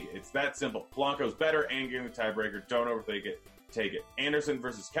 Just take it. It's that simple. Polanco's better and getting the tiebreaker. Don't overthink it. Take it. Anderson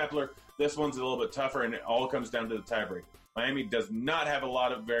versus Kepler. This one's a little bit tougher, and it all comes down to the tiebreaker. Miami does not have a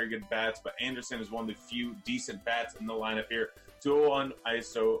lot of very good bats, but Anderson is one of the few decent bats in the lineup here. 201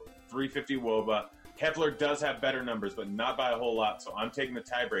 ISO, 350 WOBA. Kepler does have better numbers, but not by a whole lot, so I'm taking the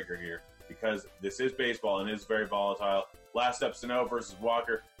tiebreaker here because this is baseball and is very volatile. Last up, Sano versus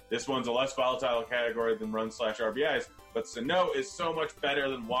Walker. This one's a less volatile category than run/RBIs, but Sano is so much better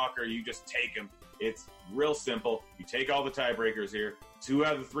than Walker. You just take him. It's real simple. You take all the tiebreakers here. 2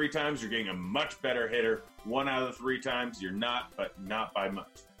 out of the 3 times, you're getting a much better hitter. 1 out of the 3 times, you're not, but not by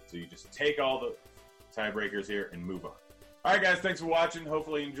much. So you just take all the tiebreakers here and move on. All right, guys, thanks for watching.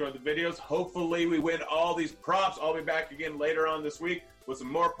 Hopefully you enjoyed the videos. Hopefully we win all these props. I'll be back again later on this week with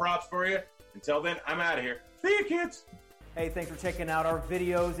some more props for you. Until then, I'm out of here. See you, kids. Hey, thanks for checking out our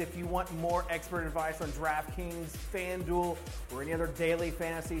videos. If you want more expert advice on DraftKings, FanDuel, or any other daily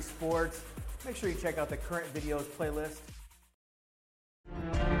fantasy sports, make sure you check out the current videos playlist.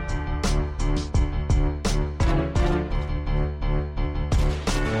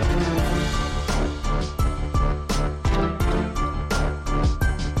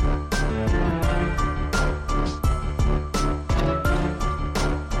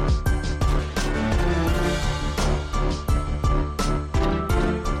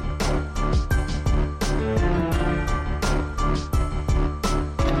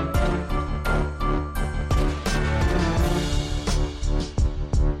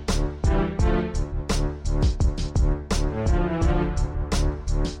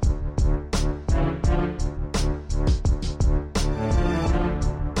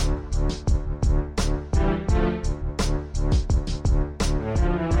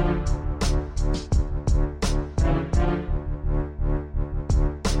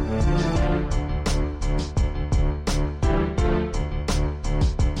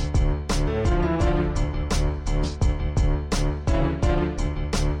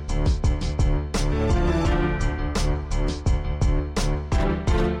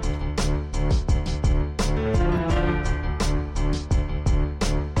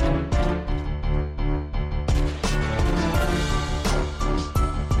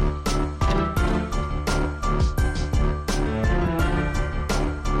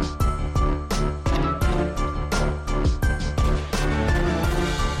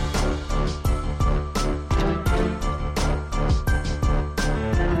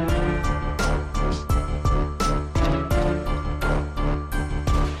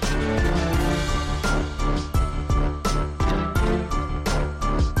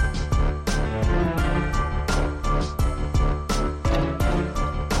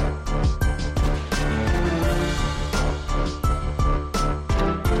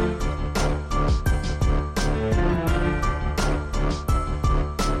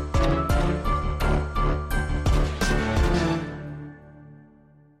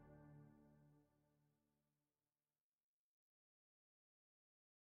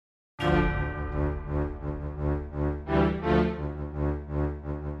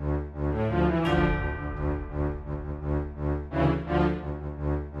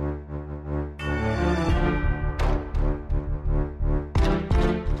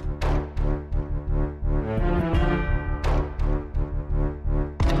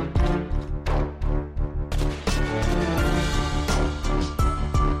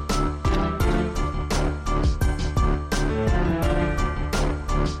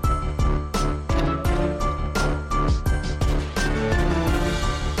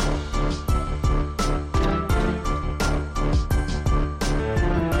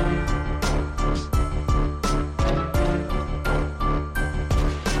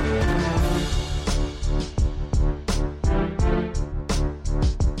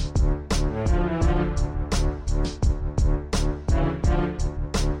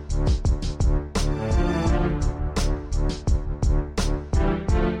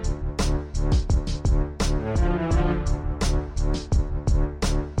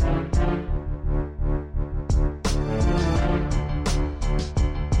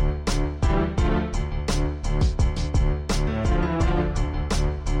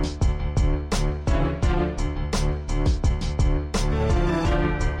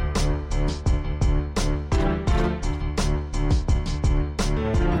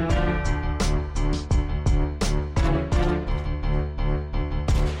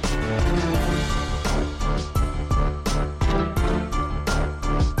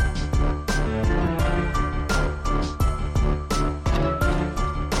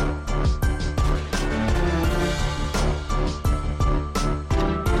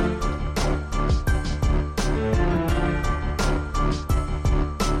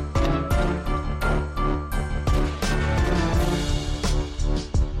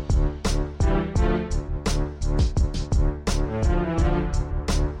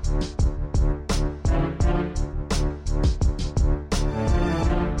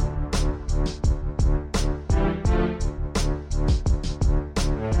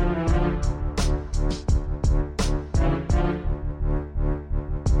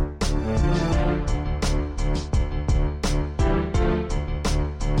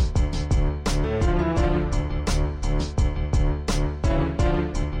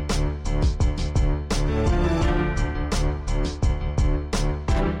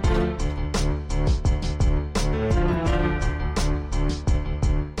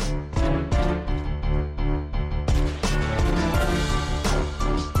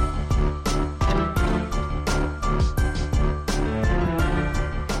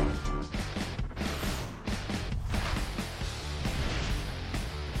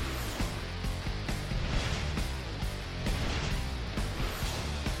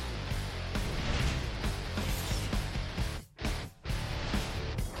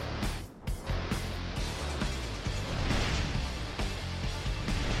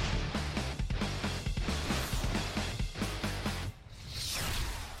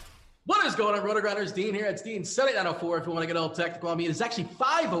 going on, RotoGrinders? Dean here. It's Dean 7904 if you want to get all technical on me. It's actually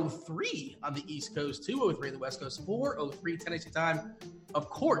 5:03 on the East Coast, 2:03 on the West Coast, 4:03 Tennessee time. Of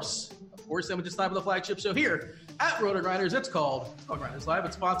course, then just time of the flagship show here at RotoGrinders. It's called Grinders Live.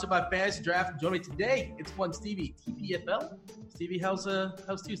 It's sponsored by Fantasy Draft. Join me today. It's one Stevie, TPFL. Stevie, how's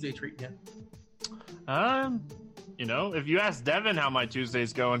Tuesday treating you? If you ask Devin how my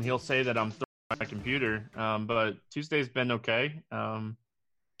Tuesday's going, he'll say that I'm throwing my computer. But Tuesday's been okay.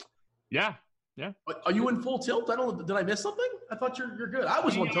 Yeah. Are you in full tilt? Did I miss something? I thought you're good. I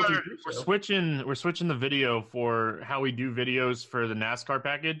was one tilting. We're switching the video for how we do videos for the NASCAR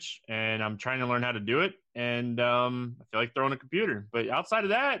package, and I'm trying to learn how to do it. And I feel like throwing a computer. But outside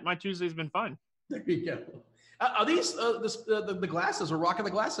of that, my Tuesday's been fine. There you go. Are these the glasses? We're rocking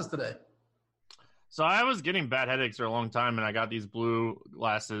the glasses today. So I was getting bad headaches for a long time, and I got these blue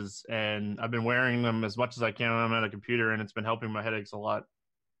glasses, and I've been wearing them as much as I can when I'm at a computer, and it's been helping my headaches a lot.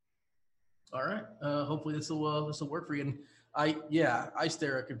 All right. Hopefully this will work for you. And I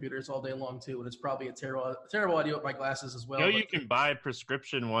stare at computers all day long too, and it's probably a terrible idea with my glasses as well. You can buy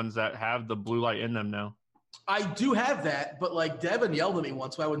prescription ones that have the blue light in them now. I do have that, but like Devin yelled at me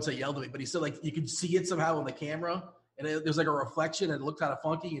once. Well, I wouldn't say yelled at me, but he said like you could see it somehow on the camera, and there's like a reflection, and it looked kind of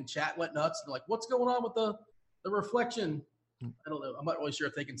funky, and chat went nuts. And like, what's going on with the reflection? I don't know. I'm not really sure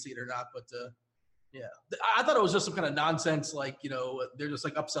if they can see it or not, but yeah, I thought it was just some kind of nonsense. Like they're just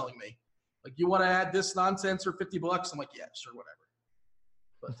like upselling me. Like, you want to add this nonsense for $50? I'm like, yeah, sure, whatever.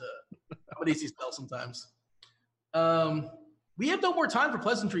 But I'm an easy spell sometimes. We have no more time for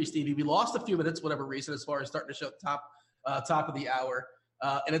pleasantries, Stevie. We lost a few minutes, for whatever reason, as far as starting to show top of the hour.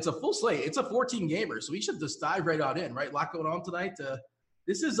 And it's a full slate. It's a 14-gamer, so we should just dive right on in, right? A lot going on tonight.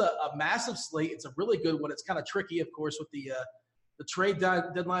 This is a massive slate. It's a really good one. It's kind of tricky, of course, with the trade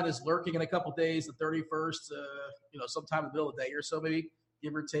deadline is lurking in a couple days, the 31st, sometime in the middle of the day or so, maybe.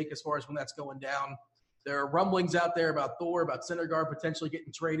 Give or take as far as when that's going down. There are rumblings out there about Thor, about Syndergaard potentially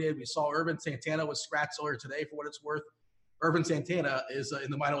getting traded. We saw Ervin Santana was scratched earlier today for what it's worth. Ervin Santana is in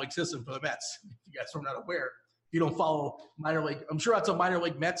the minor league system for the Mets. If you guys are not aware, if you don't follow minor league, I'm sure that's a minor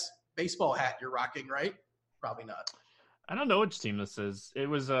league Mets baseball hat you're rocking, right? Probably not. I don't know which team this is. It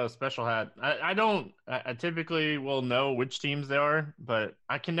was a special hat. I typically will know which teams they are, but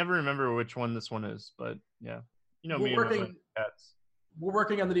I can never remember which one this one is. But yeah, me and hats. We're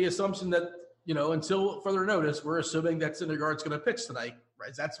working under the assumption that, until further notice, we're assuming that Syndergaard's going to pitch tonight,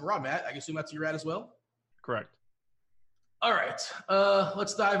 right? That's where I'm at. I assume that's where you're at as well? Correct. All right.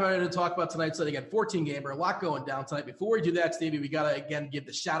 Let's dive right in and talk about tonight's slate again. 14-gamer, a lot going down tonight. Before we do that, Stevie, we got to, again, give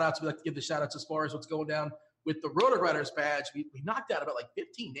the shout-outs. We like to give the shout-outs as far as what's going down with the RotoGrinders badge. We knocked out about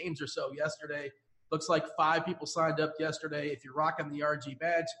 15 names or so yesterday. Looks like 5 people signed up yesterday. If you're rocking the RG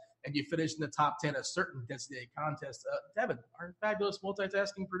badge, and you finish in the top 10 of certain Designated Contest. Devin, our fabulous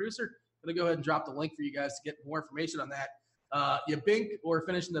multitasking producer, going to go ahead and drop the link for you guys to get more information on that. You bink or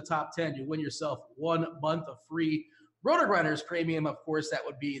finish in the top 10, you win yourself 1 month of free RotoGrinders Premium. Of course, that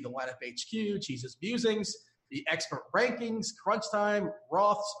would be the Lineup HQ, Jesus Musings, the Expert Rankings, Crunch Time,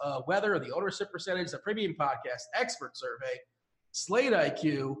 Roth's Weather, the Ownership Percentage, the Premium Podcast Expert Survey, Slate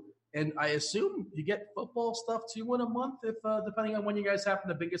IQ, and I assume you get football stuff too in a month, if depending on when you guys happen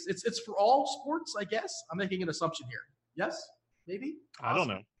to biggest. It's for all sports, I guess. I'm making an assumption here. Yes, maybe. I don't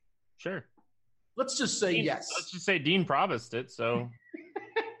know. Sure. Let's just say yes. Let's just say Dean promised it. So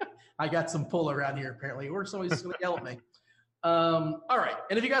I got some pull around here apparently, or somebody's going to yell at me. All right,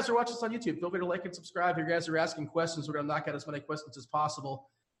 and if you guys are watching this on YouTube, feel free to like and subscribe. If you guys are asking questions, we're going to knock out as many questions as possible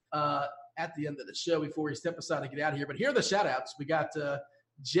at the end of the show before we step aside and get out of here. But here are the shout outs. We got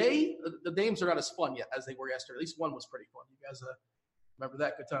Jay, the names are not as fun yet as they were yesterday. At least one was pretty fun. You guys remember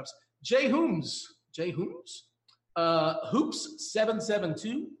that? Good times. Jay Hooms. Hoops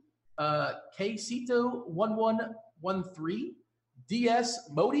 772. Casito 1113. DS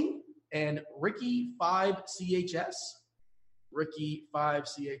Modi and Ricky 5CHS. Ricky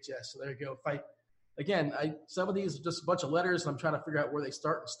 5CHS. So there you go. Some of these are just a bunch of letters, and I'm trying to figure out where they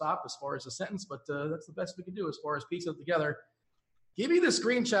start and stop as far as a sentence, but that's the best we can do as far as piecing it together. Give me the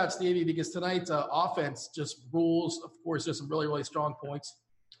screenshot, Stevie, because tonight's offense just rules. Of course, there's some really, really strong points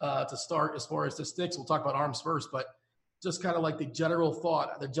to start as far as the sticks. We'll talk about arms first, but just kind of like the general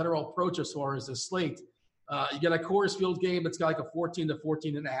thought, the general approach as far as the slate. You get a Coors Field game that's got like a 14 to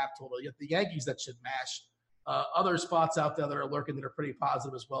 14.5 total. You get the Yankees that should mash. Other spots out there that are lurking that are pretty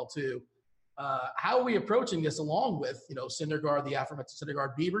positive as well, too. How are we approaching this along with, Syndergaard, the aforementioned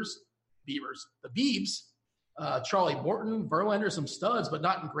Syndergaard, the Biebs, Charlie Morton, Verlander, some studs, but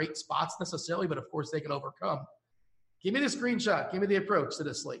not in great spots necessarily, but of course they can overcome. Give me the screenshot. Give me the approach to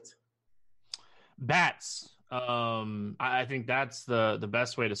this slate. Bats. I think that's the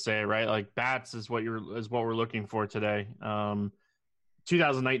best way to say it, right? Like bats is what we're looking for today.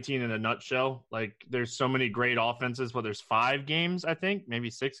 2019 in a nutshell. Like there's so many great offenses. Well, there's 5 games, I think, maybe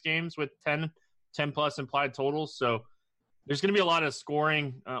 6 games with 10 plus implied totals. So there's going to be a lot of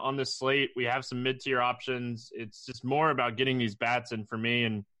scoring on this slate. We have some mid-tier options. It's just more about getting these bats in for me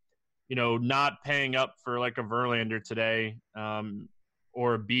and, not paying up for like a Verlander today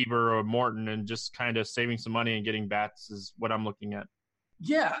or a Bieber or a Morton and just kind of saving some money and getting bats is what I'm looking at.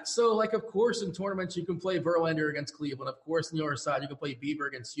 Yeah, so like of course in tournaments you can play Verlander against Cleveland. Of course on the other side you can play Bieber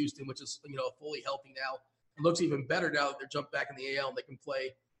against Houston, which is fully healthy now. It looks even better now that they're jumped back in the AL and they can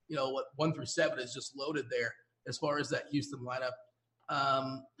play 1 through 7 is just loaded there as far as that Houston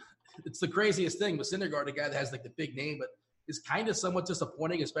lineup. It's the craziest thing with Syndergaard, a guy that has like the big name, but is kind of somewhat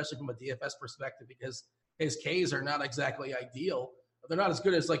disappointing, especially from a DFS perspective, because his Ks are not exactly ideal. They're not as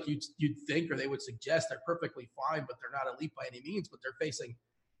good as like you'd think or they would suggest. They're perfectly fine, but they're not elite by any means. But they're facing,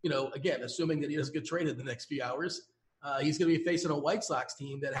 again, assuming that he doesn't get traded in the next few hours, he's going to be facing a White Sox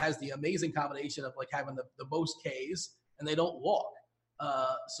team that has the amazing combination of like having the most Ks and they don't walk.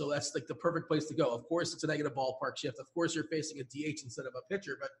 So that's like the perfect place to go. Of course, it's a negative ballpark shift. Of course, you're facing a DH instead of a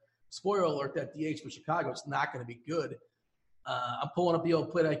pitcher, but spoiler alert, that DH for Chicago is not going to be good. I'm pulling up the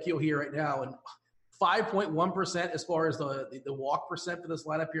old Plate IQ here right now, and 5.1% as far as the walk percent for this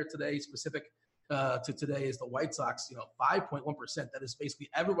lineup here today, specific to today, is the White Sox. 5.1%. That is basically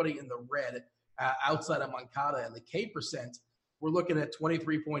everybody in the red outside of Moncada. And the K percent, we're looking at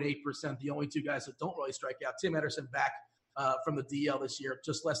 23.8%. The only 2 guys that don't really strike out: Tim Anderson back from the DL this year,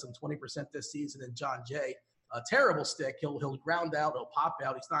 just less than 20% this season, and John Jay, a terrible stick. He'll ground out, he'll pop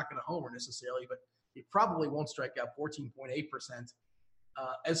out. He's not going to homer necessarily, but he probably won't strike out. 14.8%.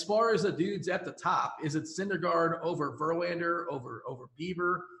 As far as the dudes at the top, is it Syndergaard over Verlander, over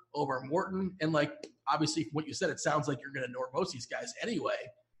Bieber, over Morton? And like, obviously, from what you said, it sounds like you're going to ignore most of these guys anyway.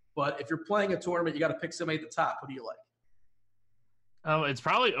 But if you're playing a tournament, you got to pick somebody at the top. Who do you like? It's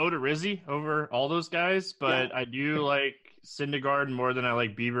probably Odorizzi over all those guys, but yeah. I do like Syndergaard more than I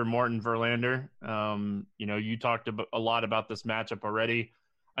like Bieber, Morton, Verlander. You talked a lot about this matchup already.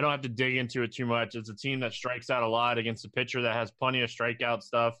 I don't have to dig into it too much. It's a team that strikes out a lot against a pitcher that has plenty of strikeout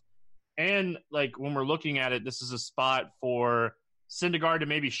stuff. And like when we're looking at it, this is a spot for Syndergaard to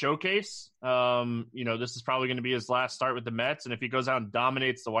maybe showcase. This is probably going to be his last start with the Mets. And if he goes out and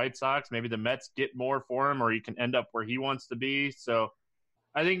dominates the White Sox, maybe the Mets get more for him or he can end up where he wants to be. So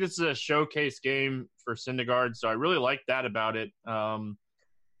I think this is a showcase game for Syndergaard. So I really like that about it.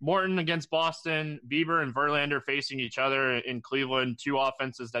 Morton against Boston, Bieber and Verlander facing each other in Cleveland, 2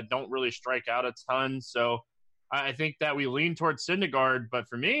 offenses that don't really strike out a ton. So I think that we lean towards Syndergaard, but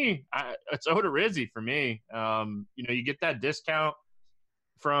for me, it's Odorizzi for me. You get that discount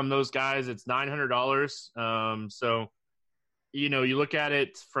from those guys. It's $900. So, you look at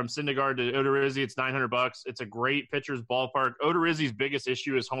it from Syndergaard to Odorizzi, it's $900. It's a great pitcher's ballpark. Odorizzi's biggest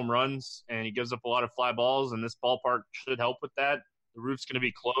issue is home runs, and he gives up a lot of fly balls, and this ballpark should help with that. The roof's going to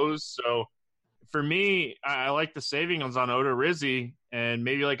be closed. So for me, I like the savings on Odorizzi and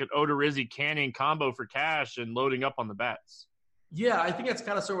maybe like an Odorizzi Canning combo for cash and loading up on the bats. Yeah, I think that's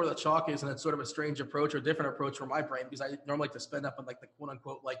kind of sort of where the chalk is, and it's sort of a strange approach or a different approach for my brain because I normally like to spend up on like the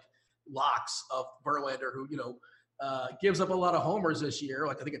quote-unquote like locks of Verlander who, gives up a lot of homers this year.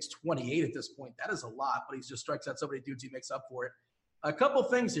 Like I think it's 28 at this point. That is a lot, but he just strikes out so many dudes he makes up for it. A couple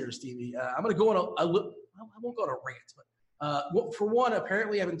things here, Stevie. I'm going to go on I won't go on a rant, but for one,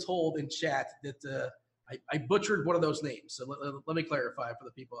 apparently I've been told in chat that I butchered one of those names. So let me clarify for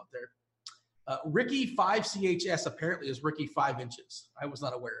the people out there. Ricky 5CHS apparently is Ricky 5 inches. I was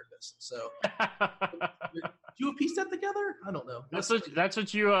not aware of this. So do you piece that together? I don't know. That's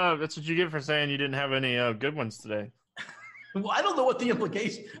what you get for saying you didn't have any good ones today. Well, I don't know what the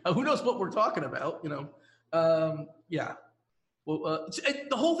implication. Who knows what we're talking about? Yeah. Well,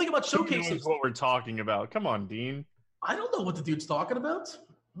 the whole thing about showcasing is what we're talking about. Come on, Dean. I don't know what the dude's talking about.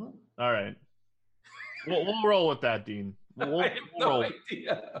 All right. We'll roll with that, Dean. We'll I have no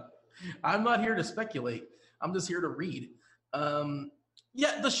idea. I'm not here to speculate. I'm just here to read.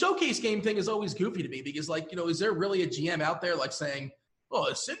 The showcase game thing is always goofy to me because, is there really a GM out there like saying, oh,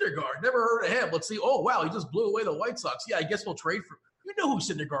 it's Syndergaard, never heard of him. Let's see. Oh, wow, he just blew away the White Sox. Yeah, I guess we'll trade for him. You know who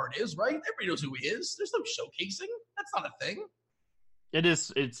Syndergaard is, right? Everybody knows who he is. There's no showcasing. That's not a thing. It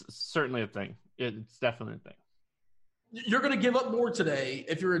is. It's certainly a thing. It's definitely a thing. You're going to give up more today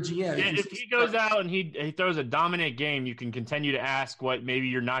if you're a GM. Yeah, if he goes out and he throws a dominant game, you can continue to ask what maybe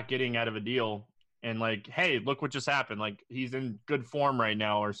you're not getting out of a deal. And hey, look what just happened. He's in good form right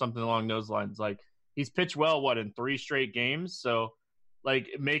now or something along those lines. He's pitched well, in 3 straight games? So,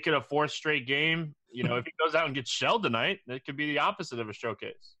 make it a 4th straight game. if he goes out and gets shelled tonight, it could be the opposite of a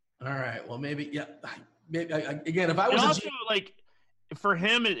showcase. All right. Well, maybe, yeah. Maybe, again, if I was also, for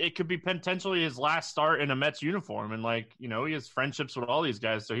him, it could be potentially his last start in a Mets uniform. And, he has friendships with all these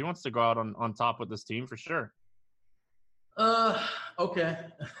guys, so he wants to go out on top with this team for sure. Okay.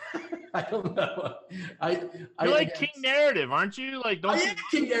 I don't know. You're King Narrative, aren't you? I am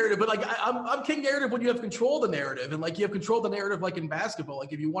King Narrative, but I'm King Narrative when you have control of the narrative, and you have control of the narrative, in basketball.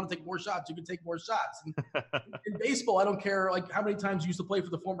 If you want to take more shots, you can take more shots. And in baseball, I don't care how many times you used to play for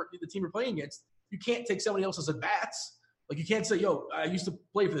the team you're playing against. You can't take somebody else's at bats. You can't say, "Yo, I used to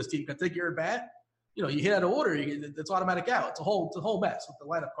play for this team. Can I take your at bat?" You hit out of order, it's automatic out. It's a whole mess with the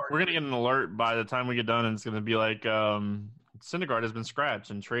lineup card. We're gonna get an alert by the time we get done, and it's gonna be Syndergaard has been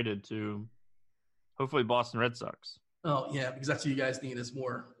scratched and traded to hopefully Boston Red Sox. Oh yeah, because that's what you guys need is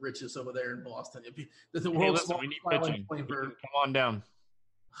more riches over there in Boston. We need pitching. Come on down.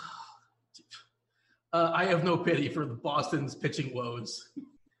 I have no pity for the Boston's pitching woes.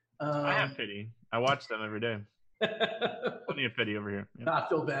 I have pity. I watch them every day. Plenty of pity over here. Yeah. Not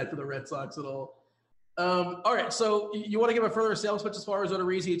feel bad for the Red Sox at all. All right, so you want to give a further sales pitch as far as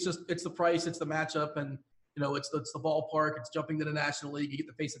Odorizzi? It's the price, it's the matchup, and it's the ballpark. It's jumping to the National League. You get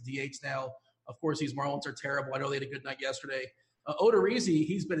to face the DH now. Of course, these Marlins are terrible. I know they had a good night yesterday. Odorizzi,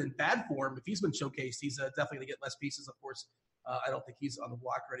 he's been in bad form. If he's been showcased, he's definitely going to get less pieces. Of course, I don't think he's on the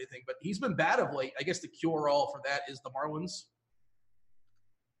block or anything, but he's been bad of late. I guess the cure-all for that is the Marlins.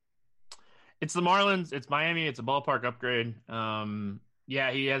 It's the Marlins. It's Miami. It's a ballpark upgrade.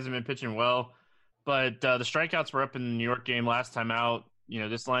 Yeah, he hasn't been pitching well, but the strikeouts were up in the New York game last time out.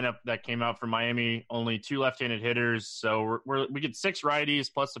 This lineup that came out for Miami, only 2 left-handed hitters. So we get 6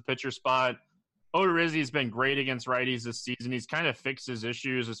 righties plus the pitcher spot. Odorizzi has been great against righties this season. He's kind of fixed his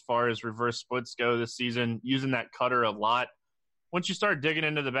issues as far as reverse splits go this season, using that cutter a lot. Once you start digging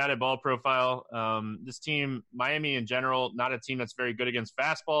into the batted ball profile, this team, Miami in general, not a team that's very good against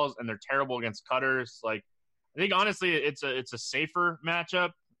fastballs, and they're terrible against cutters. I think honestly, it's a safer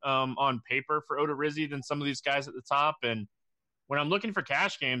matchup on paper for Odorizzi than some of these guys at the top. And when I'm looking for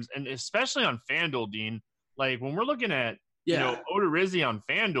cash games, and especially on FanDuel, Dean, when we're looking at Odorizzi on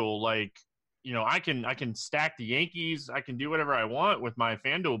FanDuel, I can stack the Yankees. I can do whatever I want with my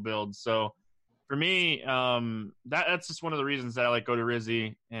FanDuel build. So for me, that's just one of the reasons that I like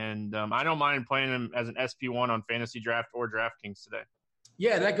Odorizzi, and I don't mind playing him as an SP1 on Fantasy Draft or DraftKings today.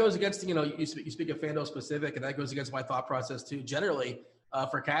 Yeah, that goes against, you speak of FanDuel specific, and that goes against my thought process too. Generally,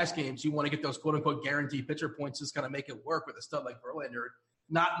 for cash games, you want to get those quote-unquote guaranteed pitcher points, just kind of make it work with a stud like Verlander.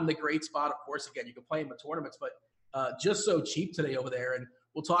 Not in the great spot, of course. Again, you can play him in tournaments, but just so cheap today over there. And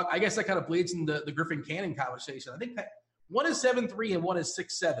we'll talk, I guess that kind of bleeds into the Griffin Canning conversation. I think one is 7.3 and one is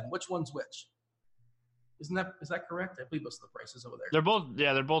 6.7. Which one's which? Is that correct? I believe those are the prices over there.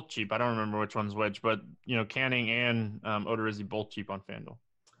 They're both cheap. I don't remember which one's which, but Canning and Odorizzi both cheap on FanDuel.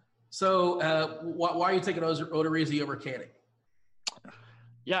 So why are you taking Odorizzi over Canning?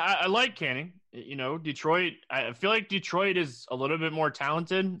 Yeah, I like Canning. Detroit. I feel like Detroit is a little bit more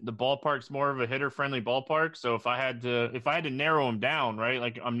talented. The ballpark's more of a hitter-friendly ballpark. So if I had to narrow him down,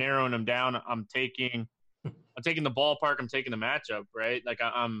 right? I'm narrowing him down. I'm taking the ballpark. I'm taking the matchup, right?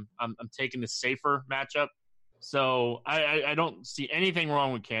 I'm taking the safer matchup. So I don't see anything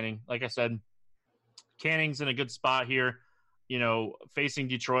wrong with Canning. Like I said, Canning's in a good spot here. Facing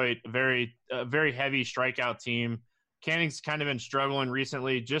Detroit, a very heavy strikeout team. Canning's kind of been struggling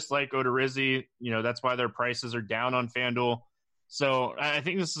recently, just like Odorizzi. That's why their prices are down on FanDuel. So I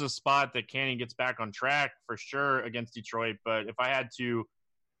think this is a spot that Canning gets back on track for sure against Detroit. But if I had to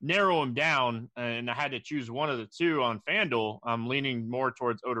narrow him down and I had to choose one of the two on FanDuel, I'm leaning more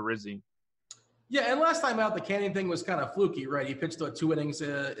towards Odorizzi. Yeah, and last time out, the Canning thing was kind of fluky, right? He pitched 2 innings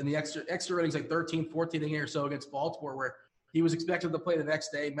in the extra innings, 13, 14 innings or so against Baltimore, where he was expected to play the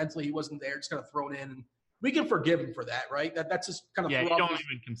next day. Mentally, he wasn't there, just kind of thrown in. And we can forgive him for that, right? That's just kind of you don't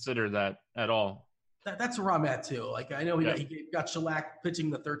even consider that at all. That's where I'm at too. I know he got shellacked pitching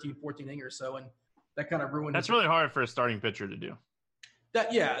the 13, 14 inning or so, and that kind of ruined. That's really hard for a starting pitcher to do.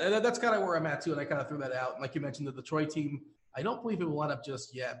 That's kind of where I'm at too, and I kind of threw that out. And like you mentioned, the Detroit team, I don't believe it will line up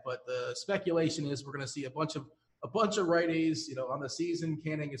just yet, but the speculation is we're going to see a bunch of righties, on the season.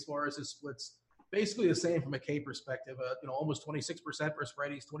 Canning, as far as his splits, basically the same from a K perspective. Almost 26% versus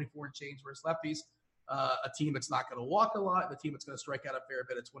righties, 24 and change versus lefties. A team that's not going to walk a lot, and a team that's going to strike out a fair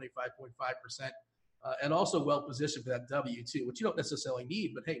bit at 25.5%, and also well positioned for that W too, which you don't necessarily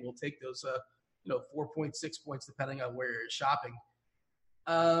need, but hey, we'll take those 4.6 points depending on where you're shopping.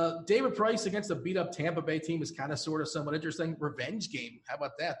 David Price against the beat up Tampa Bay team is kind of sort of somewhat interesting. Revenge game. How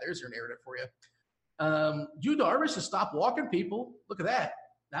about that? There's your narrative for you. Yu Darvish to stop walking people. Look at that.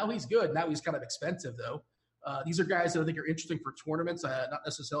 Now he's good. Now he's kind of expensive, though. These are guys that I think are interesting for tournaments, not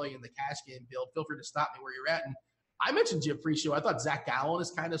necessarily in the cash game build. Feel free to stop me where you're at. And I mentioned Jim pre-show. I thought Zach Gallen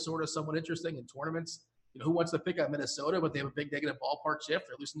is kind of sort of somewhat interesting in tournaments. Who wants to pick up Minnesota, but they have a big negative ballpark shift.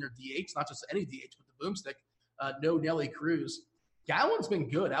 They're losing their DH, not just any DH, but the boomstick. No Nelly Cruz. Gallen's been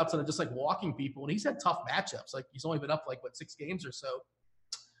good outside of just like walking people, and he's had tough matchups. Like he's only been up 6 games or so.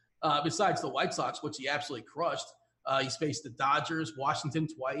 Besides the White Sox, which he absolutely crushed. He's faced the Dodgers, Washington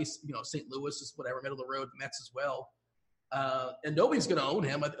twice, St. Louis is whatever, middle of the road, the Mets as well. And nobody's going to own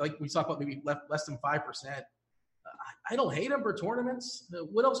him. Like we talked about maybe less than 5%. I don't hate him for tournaments.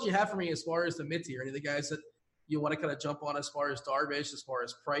 What else do you have for me as far as the mid-tier? Any of the guys that you want to kind of jump on as far as Darvish, as far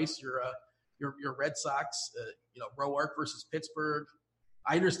as Price, your Red Sox, Roark versus Pittsburgh?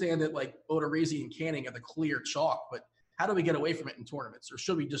 I understand that Odorizzi and Canning are the clear chalk, but how do we get away from it in tournaments, or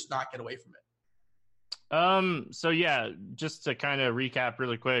should we just not get away from it? So yeah, just to kind of recap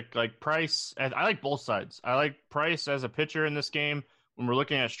really quick, Price, I like both sides. I like Price as a pitcher in this game. When we're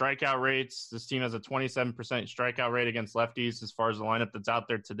looking at strikeout rates, this team has a 27% strikeout rate against lefties as far as the lineup that's out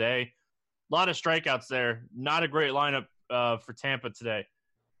there today. A lot of strikeouts there. Not a great lineup for Tampa today.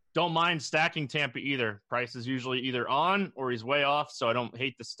 Don't mind stacking Tampa either. Price is usually either on or he's way off, so I don't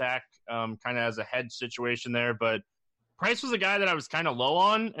hate the stack kind of as a hedge situation there. But Price was a guy that I was kind of low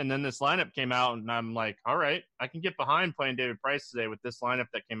on, and then this lineup came out, and I'm like, all right, I can get behind playing David Price today with this lineup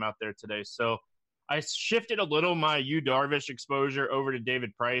that came out there today. So I shifted a little my Yu Darvish exposure over to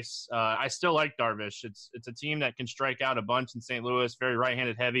David Price. I still like Darvish. It's a team that can strike out a bunch in St. Louis, very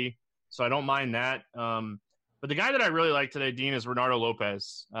right-handed heavy, so I don't mind that. But the guy that I really like today, Dean, is Reynaldo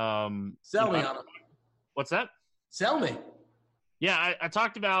Lopez. Sell me on him. What's that? Sell me. Yeah, I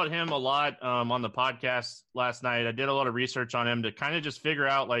talked about him a lot on the podcast last night. I did a lot of research on him to kind of just figure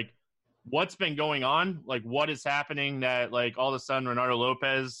out, what's been going on, what is happening that, all of a sudden Reynaldo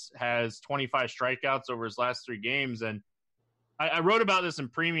Lopez has 25 strikeouts over his last 3 games. And I wrote about this in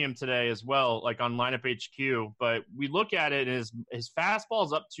Premium today as well, on Lineup HQ. But we look at it, and his fastball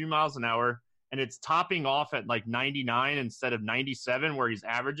is up 2 miles an hour, and it's topping off at 99 instead of 97 where he's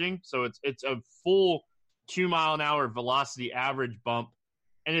averaging. So it's a full 2 mile an hour velocity average bump.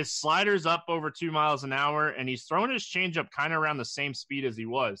 And his slider's up over 2 miles an hour, and he's throwing his changeup kind of around the same speed as he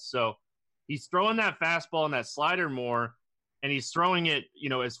was. So he's throwing that fastball and that slider more, and he's throwing it,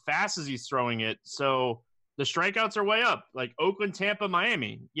 as fast as he's throwing it. So the strikeouts are way up. Oakland, Tampa,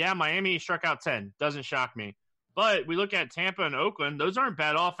 Miami. Yeah, Miami struck out 10. Doesn't shock me. But we look at Tampa and Oakland, those aren't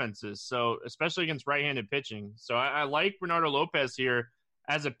bad offenses, so especially against right-handed pitching. So I like Reynaldo Lopez here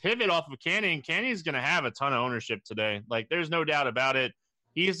as a pivot off of Canning. Canning's going to have a ton of ownership today. There's no doubt about it.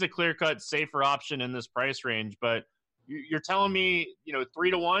 He's the clear-cut, safer option in this price range. But you're telling me,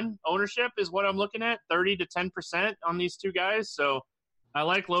 3-to-1 ownership is what I'm looking at, 30 to 10% on these two guys. So I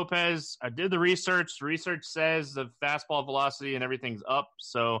like Lopez. I did the research. The research says the fastball velocity and everything's up.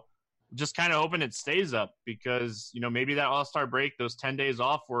 So just kind of hoping it stays up because, maybe that All-Star break, those 10 days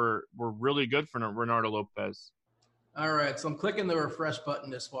off were really good for Reynaldo Lopez. All right, so I'm clicking the refresh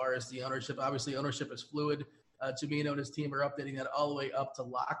button as far as the ownership. Obviously, ownership is fluid. Jamino and his team are updating that all the way up to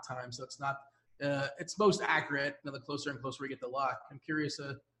lock time, so it's not it's most accurate the closer and closer we get to lock. I'm curious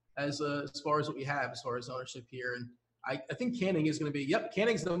as far as what we have as far as ownership here, and I think Canning is going to be –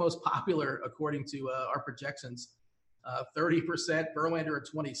 Canning's the most popular according to our projections. 30%, Verlander at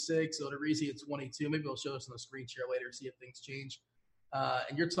 26, Odorizzi at 22. Maybe they'll show us on the screen share later, see if things change.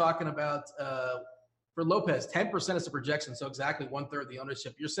 And you're talking about for Lopez, 10% is the projection, so exactly 1/3 the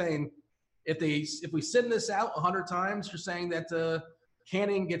ownership. You're saying if we send this out 100 times, you're saying that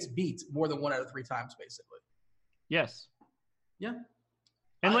Canning gets beat more than 1 out of 3 times, basically. Yes. Yeah.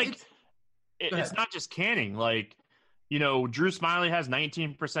 And it's not just Canning. Drew Smiley has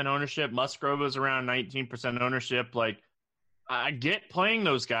 19% ownership. Musgrove is around 19% ownership. I get playing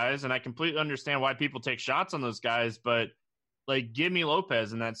those guys, and I completely understand why people take shots on those guys, but give me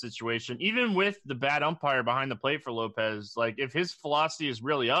Lopez in that situation. Even with the bad umpire behind the plate for Lopez, if his velocity is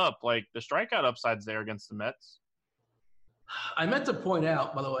really up, the strikeout upside's there against the Mets. I meant to point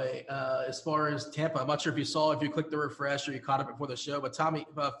out, by the way, as far as Tampa, I'm not sure if you clicked the refresh or you caught it before the show, but Tommy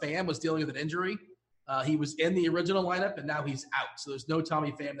Pham was dealing with an injury. He was in the original lineup, and now he's out. So there's no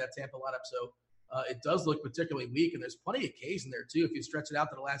Tommy Pham in that Tampa lineup. So it does look particularly weak, and there's plenty of Ks in there, too. If you stretch it out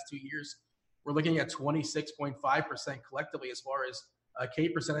to the last 2 years, we're looking at 26.5% collectively as far as K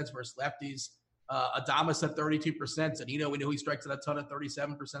percentage versus lefties. Adames at 32%. Zunino, we knew he strikes at a ton at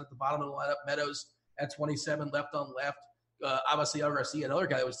 37% at the bottom of the lineup. Meadows at 27, left on left. Obviously, Garcia, another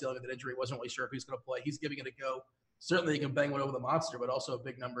guy that was dealing with an injury, wasn't really sure if he's going to play. He's giving it a go. Certainly, he can bang one over the monster, but also a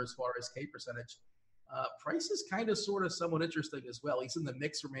big number as far as K percentage. Price is kind of sort of somewhat interesting as well. He's in the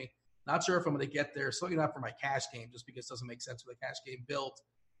mix for me. Not sure if I'm going to get there. Certainly not for my cash game, just because it doesn't make sense for the cash game build.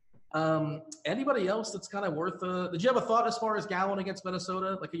 Anybody else that's kind of worth did you have a thought as far as Gallen against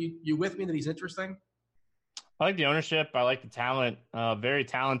Minnesota? Like, are you with me that he's interesting? I like the ownership. I like the talent. Very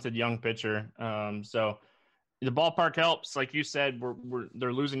talented young pitcher. So the ballpark helps. Like you said,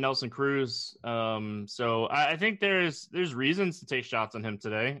 they're losing Nelson Cruz. So I think there's reasons to take shots on him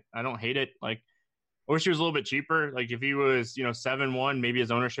today. I don't hate it. Like, I wish he was a little bit cheaper. Like, if he was, 7-1, maybe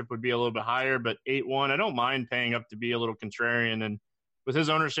his ownership would be a little bit higher. But 8-1, I don't mind paying up to be a little contrarian. And with his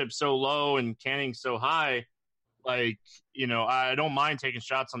ownership so low and Canning so high, like, I don't mind taking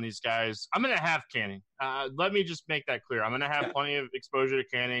shots on these guys. I'm going to have Canning. Let me just make that clear. I'm going to have plenty of exposure to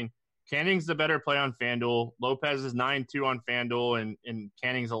Canning. Canning's the better play on FanDuel. Lopez is 9-2 on FanDuel, and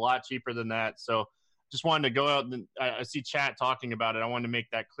Canning's a lot cheaper than that. So just wanted to go out and I see chat talking about it. I wanted to make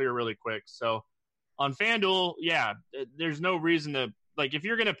that clear really quick. So on FanDuel, there's no reason to – like, if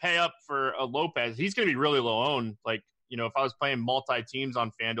you're going to pay up for a Lopez, he's going to be really low owned. Like, if I was playing multi-teams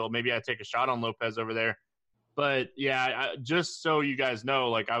on FanDuel, maybe I'd take a shot on Lopez over there. But, just so you guys know,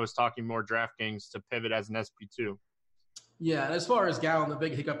 like, I was talking more DraftKings to pivot as an SP2. Yeah, and as far as Gallen, the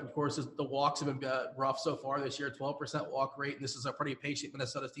big hiccup, of course, is the walks have been rough so far this year, 12% walk rate, and this is a pretty patient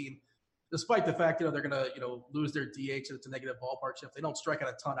Minnesota team. Despite the fact, they're going to, lose their DH and it's a negative ballpark shift. They don't strike out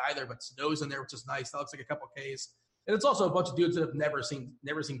a ton either, but Snow's in there, which is nice. That looks like a couple Ks. And it's also a bunch of dudes that have never seen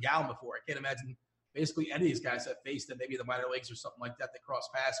Gallen before. I can't imagine basically any of these guys have faced him, maybe in the minor leagues or something like that. They cross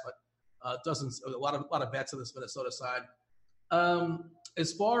paths, but a lot of bets on this Minnesota side.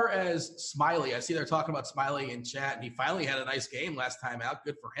 As far as Smiley, I see they're talking about Smiley in chat, and he finally had a nice game last time out.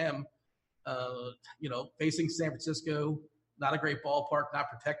 Good for him. Facing San Francisco, not a great ballpark, not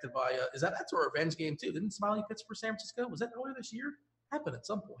protected by that's a revenge game too. Didn't Smiley pitch for San Francisco? Was that earlier this year? Happened at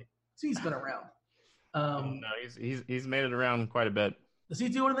some point. See, he's been around. No, he's made it around quite a bit. Does he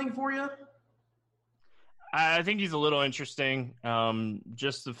do anything for you? I think he's a little interesting.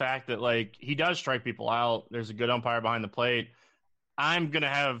 Just the fact that, like, he does strike people out. There's a good umpire behind the plate. I'm going to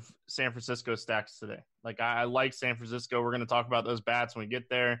have San Francisco stacks today. Like, I like San Francisco. We're going to talk about those bats when we get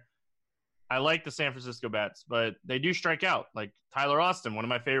there. I like the San Francisco bats, but they do strike out. Like, Tyler Austin, one of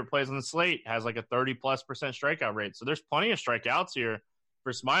my favorite plays on the slate, has like a 30+% strikeout rate. So there's plenty of strikeouts here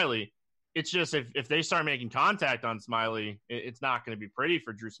for Smiley. It's just if they start making contact on Smiley, it's not going to be pretty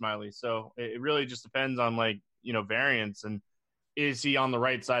for Drew Smiley. So it really just depends on, variance. And is he on the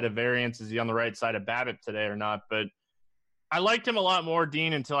right side of variance? Is he on the right side of BABIP today or not? But I liked him a lot more,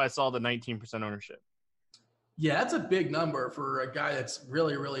 Dean, until I saw the 19% ownership. Yeah, that's a big number for a guy that's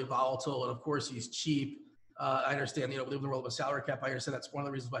really, really volatile. And, of course, he's cheap. I understand, we live in the world of a salary cap. I understand that's one of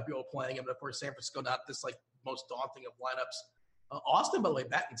the reasons why people are playing him. But, of course, San Francisco, not this, most daunting of lineups. Austin, by the way,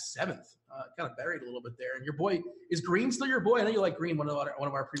 batting seventh. Kind of buried a little bit there. And your boy, is Green still your boy? I know you like Green, one of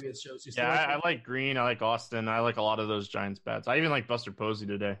our previous shows. I like Green. I like Austin. I like a lot of those Giants bats. I even like Buster Posey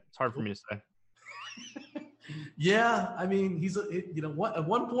today. It's hard for me to say. Yeah, I mean, he's at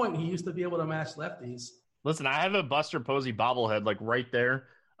one point he used to be able to match lefties. Listen, I have a Buster Posey bobblehead right there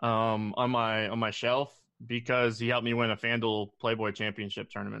on my shelf because he helped me win a FanDuel Playboy Championship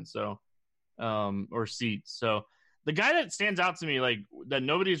tournament. So, or seats. So the guy that stands out to me that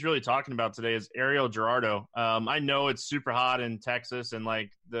nobody's really talking about today is Ariel Gerardo. I know it's super hot in Texas and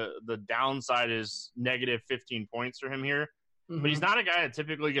the downside is negative 15 points for him here. But he's not a guy that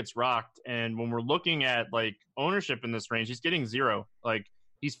typically gets rocked. And when we're looking at ownership in this range, he's getting 0.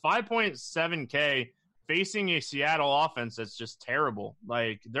 He's 5.7K facing a Seattle offense that's just terrible.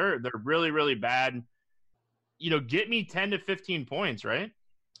 They're really, really bad. Get me 10 to 15 points, right?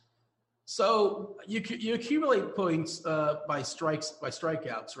 So you accumulate points by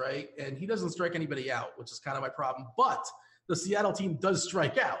strikeouts, right? And he doesn't strike anybody out, which is kind of my problem. But the Seattle team does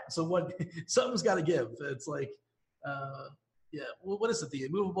strike out. So something's got to give. It's what is it? The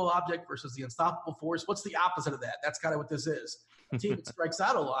immovable object versus the unstoppable force. What's the opposite of that? That's kind of what this is. A team that strikes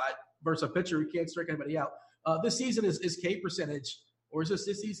out a lot versus a pitcher who can't strike anybody out. This season is K percentage, or is this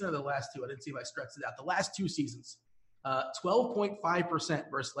season or the last two? I didn't see if I stretched it out. The last 2 seasons,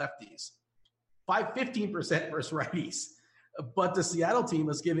 12.5% versus lefties, 15% versus righties. But the Seattle team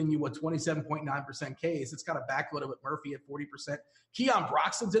is giving you 27.9% Ks. It's got a backloaded with Murphy at 40%. Keon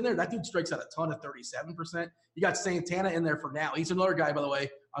Broxton's in there. That dude strikes out a ton at 37%. You got Santana in there for now. He's another guy, by the way,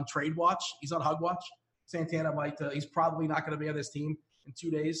 on trade watch. He's on hug watch. Santana he's probably not going to be on this team in 2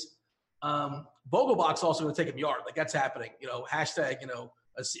 days. Vogelbach's also going to take him yard. That's happening. Hashtag,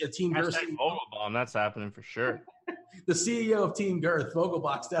 a Team Girth. Hashtag Vogelbaum. That's happening for sure. The CEO of Team Girth,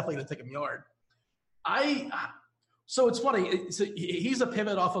 Vogelbach's definitely going to take him yard. So it's funny. So he's a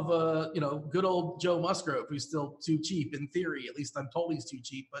pivot off of good old Joe Musgrove, who's still too cheap in theory. At least I'm told he's too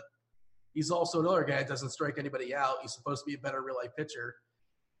cheap, but he's also another guy that doesn't strike anybody out. He's supposed to be a better real life pitcher.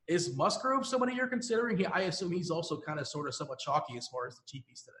 Is Musgrove somebody you're considering? I assume he's also kind of sort of somewhat chalky as far as the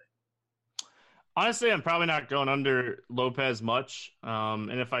cheapies today. Honestly, I'm probably not going under Lopez much. And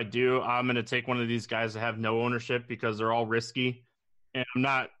if I do, I'm going to take one of these guys that have no ownership because they're all risky. And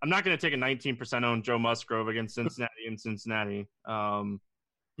I'm not going to take a 19% owned Joe Musgrove against Cincinnati in Cincinnati. I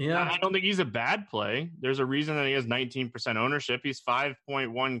don't think he's a bad play. There's a reason that he has 19% ownership. He's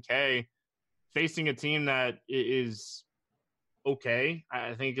 5.1K facing a team that is okay,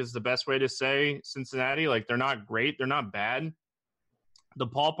 I think is the best way to say Cincinnati. Like, they're not great. They're not bad. The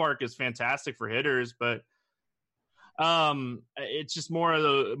ballpark is fantastic for hitters, but it's just more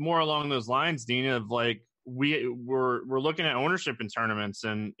along those lines, Dean, of like, we're looking at ownership in tournaments,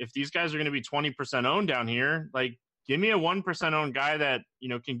 and if these guys are going to be 20% owned down here, like, give me a 1% owned guy that,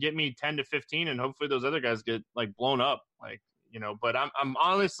 can get me 10 to 15, and hopefully those other guys get like blown up, like, but I'm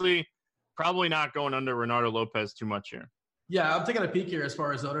honestly probably not going under Reynaldo Lopez too much here. Yeah, I'm taking a peek here as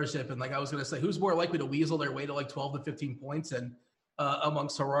far as ownership, and like I was going to say, who's more likely to weasel their way to like 12 to 15 points, and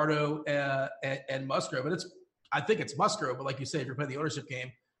amongst Gerardo and Musgrove, and I think it's Musgrove, but like you say, if you're playing the ownership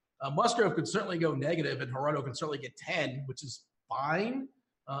game, Musgrove could certainly go negative, and Gerardo can certainly get 10, which is fine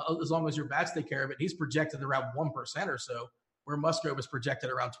as long as your bats take care of it. He's projected around 1% or so, where Musgrove is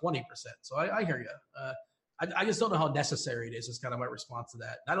projected around 20%. So I hear you. I just don't know how necessary it is kind of my response to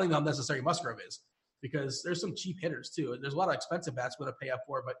that. I don't even know how necessary Musgrove is, because there's some cheap hitters too. There's a lot of expensive bats we're going to pay up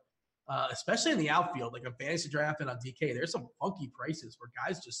for, but especially in the outfield, like a fantasy draft and on DK, there's some funky prices where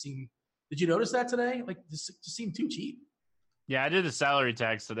guys just seem – did you notice that today? Like, just seem too cheap. Yeah, I did the salary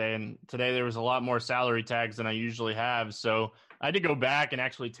tags today, and today there was a lot more salary tags than I usually have. So I had to go back and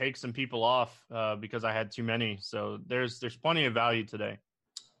actually take some people off because I had too many. So there's plenty of value today.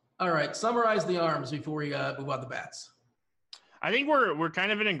 All right, summarize the arms before we move on to bats. I think we're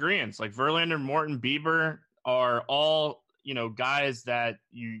kind of in agreement. Like Verlander, Morton, Bieber are all guys that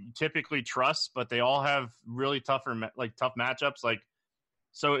you typically trust, but they all have really tough matchups. Like,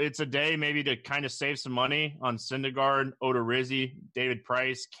 so it's a day maybe to kind of save some money on Syndergaard, Odorizzi, David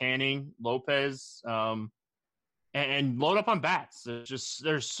Price, Canning, Lopez, and load up on bats.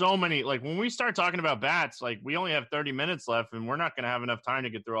 There's so many. Like, when we start talking about bats, like, we only have 30 minutes left, and we're not going to have enough time to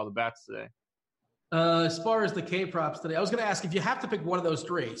get through all the bats today. As far as the K props today, I was going to ask if you have to pick one of those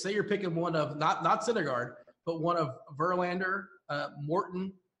three. Say you're picking one of not Syndergaard, but one of Verlander,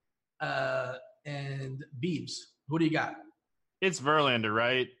 Morton, and Biebs. Who do you got? It's Verlander,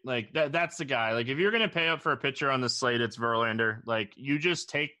 right? Like that's the guy. Like, if you're going to pay up for a pitcher on the slate, it's Verlander. Like, you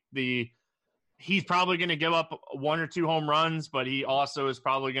just take he's probably going to give up 1 or 2 home runs, but he also is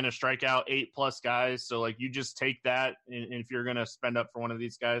probably going to strike out 8+ guys. So like, you just take that if you're going to spend up for one of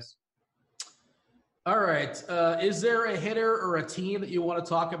these guys. All right. Is there a hitter or a team that you want to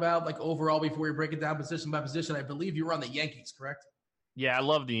talk about, like, overall, before we break it down position by position? I believe you were on the Yankees, correct? Yeah, I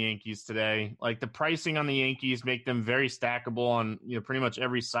love the Yankees today. Like, the pricing on the Yankees make them very stackable on pretty much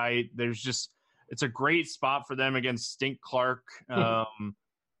every site. It's a great spot for them against Stink Clark.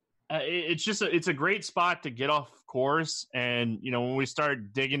 It's a great spot to get off course. And when we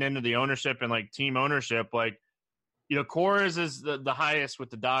start digging into the ownership and like team ownership, like, Coors is the highest with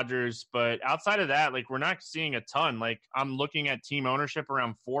the Dodgers, but outside of that, like, we're not seeing a ton. Like, I'm looking at team ownership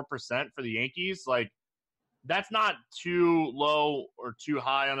around 4% for the Yankees. Like, that's not too low or too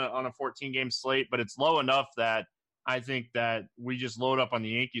high on a 14-game slate, but it's low enough that I think that we just load up on the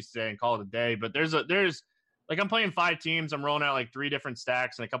Yankees today and call it a day. But there's like, I'm playing 5 teams. I'm rolling out like 3 different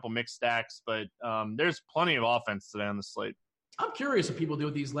stacks and a couple mixed stacks, but there's plenty of offense today on the slate. I'm curious what people do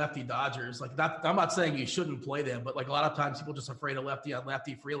with these lefty Dodgers. Like, that, I'm not saying you shouldn't play them, but like, a lot of times people are just afraid of lefty on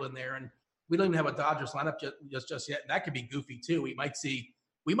lefty Freeland there, and we don't even have a Dodgers lineup just yet. And that could be goofy too. We might see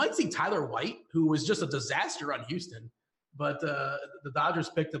Tyler White, who was just a disaster on Houston, but the Dodgers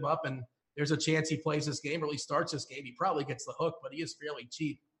picked him up, and there's a chance he plays this game or at least starts this game. He probably gets the hook, but he is fairly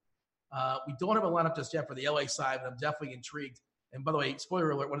cheap. We don't have a lineup just yet for the LA side, but I'm definitely intrigued. And by the way,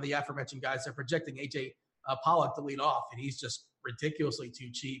 spoiler alert, one of the aforementioned guys, they're projecting AJ Pollock to lead off, and he's just ridiculously too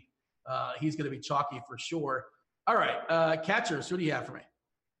cheap. He's going to be chalky for sure. All right, catchers, who do you have for me?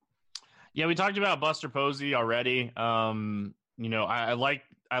 Yeah, we talked about Buster Posey already. I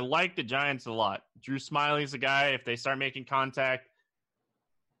like the Giants a lot. Drew Smyly's a guy. If they start making contact,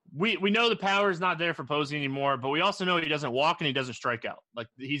 we know the power is not there for Posey anymore, but we also know he doesn't walk and he doesn't strike out. Like,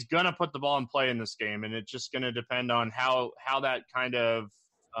 he's going to put the ball in play in this game, and it's just going to depend on how that kind of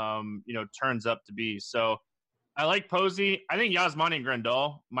turns up to be. So I like Posey. I think Yasmani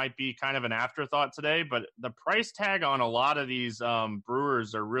Grandal might be kind of an afterthought today, but the price tag on a lot of these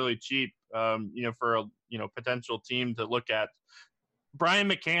Brewers are really cheap, for a potential team to look at. Brian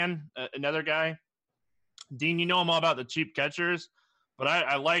McCann, another guy. Dean, you know I'm all about the cheap catchers, but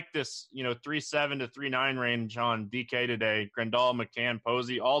I like this, 3.7 to 3.9 range on DK today. Grandal, McCann,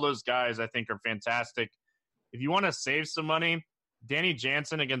 Posey, all those guys I think are fantastic. If you want to save some money, Danny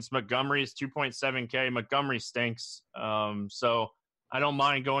Jansen against Montgomery is 2.7K. Montgomery stinks. So I don't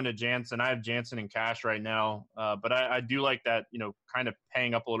mind going to Jansen. I have Jansen in cash right now. But I do like that, kind of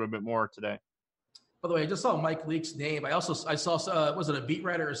paying up a little bit more today. By the way, I just saw Mike Leake's name. I saw, was it a beat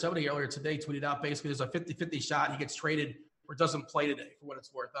writer or somebody earlier today tweeted out basically there's a 50-50 shot. He gets traded or doesn't play today for what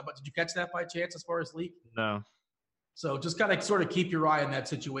it's worth. But did you catch that by chance as far as Leake? No. So just kind of sort of keep your eye on that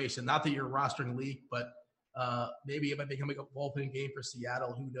situation. Not that you're rostering Leake, but maybe it might become a bullpen game for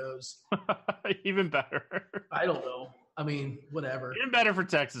Seattle. Who knows? Even better. I don't know. I mean, whatever. Even better for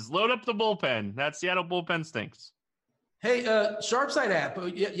Texas. Load up the bullpen. That Seattle bullpen stinks. Hey, Sharpside app,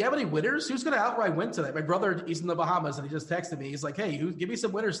 you have any winners? Who's going to outright win tonight? My brother, he's in the Bahamas, and he just texted me. He's like, hey, give me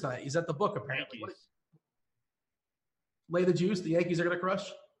some winners tonight. He's at the book, apparently. Lay the juice. The Yankees are going to crush?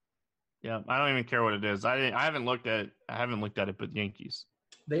 Yeah, I don't even care what it is. I haven't looked at it, but Yankees.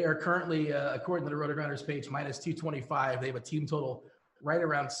 They are currently, according to the Roto-Grinders page, minus 225. They have a team total right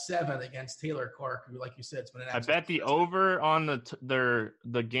around 7 against Taylor Clark, who, like you said, it's been an I bet the over on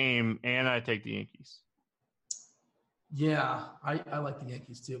the game, and I take the Yankees. Yeah, I like the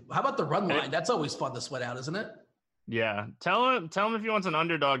Yankees too. How about the run line? That's always fun to sweat out, isn't it? Yeah. Tell him if he wants an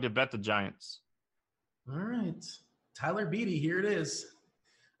underdog to bet the Giants. All right. Tyler Beatty, here it is.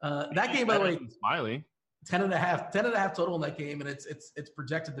 That game, by the way, Smiley. 10.5 total in that game, and it's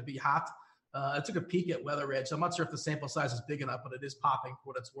projected to be hot. I took a peek at Weather Edge. I'm not sure if the sample size is big enough, but it is popping for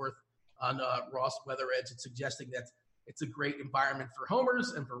what it's worth on Ross Weather Edge. It's suggesting that it's a great environment for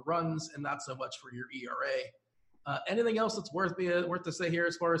homers and for runs and not so much for your ERA. Anything else that's worth to say here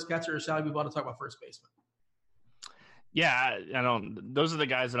as far as catcher, or shall we move on to talk about first baseman? Yeah, I don't. Those are the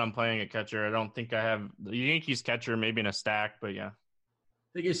guys that I'm playing at catcher. I don't think I have the Yankees catcher maybe in a stack, but yeah.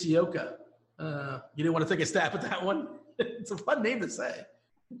 Higashioka. You didn't want to take a stab at that one? It's a fun name to say.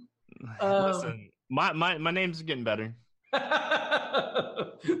 Listen, my name's getting better.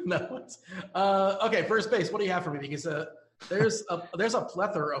 No. Okay, first base. What do you have for me? Because there's a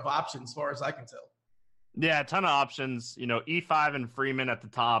plethora of options as far as I can tell. Yeah, a ton of options. E5 and Freeman at the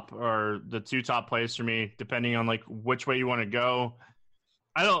top are the two top plays for me, depending on like which way you want to go.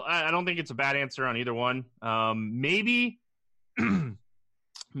 I don't think it's a bad answer on either one.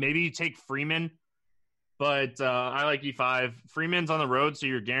 Maybe you take Freeman, but I like E5. Freeman's on the road, so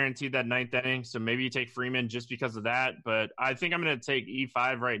you're guaranteed that 9th inning. So maybe you take Freeman just because of that. But I think I'm going to take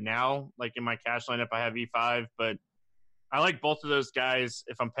E5 right now. Like in my cash lineup, I have E5, but I like both of those guys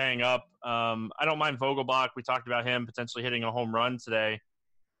if I'm paying up. I don't mind Vogelbach. We talked about him potentially hitting a home run today.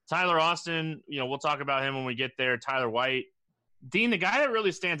 Tyler Austin, we'll talk about him when we get there. Tyler White. Dean, the guy that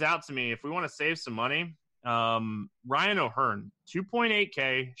really stands out to me, if we want to save some money, Ryan O'Hearn,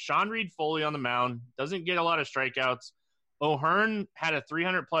 2.8K. Sean Reed Foley on the mound. Doesn't get a lot of strikeouts. O'Hearn had a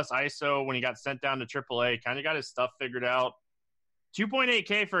 300-plus ISO when he got sent down to AAA. Kind of got his stuff figured out.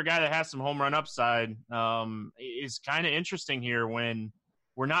 2.8K for a guy that has some home run upside is kind of interesting here when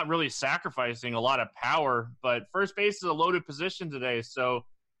we're not really sacrificing a lot of power. But first base is a loaded position today. So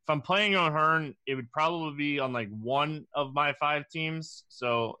if I'm playing O'Hearn, it would probably be on like one of my 5 teams.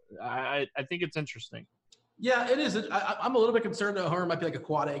 So I think it's interesting. Yeah, it is. I'm a little bit concerned that O'Hearn might be like a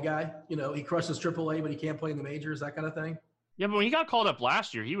quad A guy. He crushes AAA, but he can't play in the majors, that kind of thing. Yeah, but when he got called up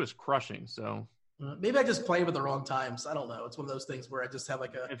last year, he was crushing. So maybe I just play him at the wrong times. I don't know. It's one of those things where I just have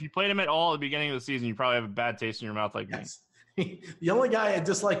like a. If you played him at all at the beginning of the season, you probably have a bad taste in your mouth like me. The only guy I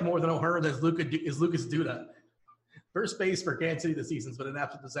dislike more than O'Hearn is Lucas Duda. First base for Kansas City this season's been an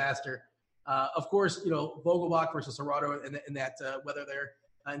absolute disaster. Of course, Vogelbach versus Serrato in that weather there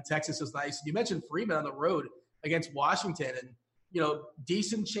in Texas is nice. You mentioned Freeman on the road against Washington, and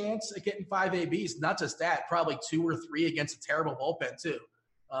decent chance at getting 5 ABs. Not just that, probably 2 or 3 against a terrible bullpen too.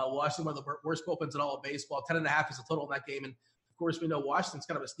 Washington, one of the worst bullpens in all of baseball. 10.5 is the total in that game. And, of course, we know Washington's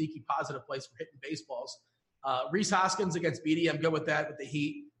kind of a sneaky positive place for hitting baseballs. Rhys Hoskins against Beatty, I'm good with that with the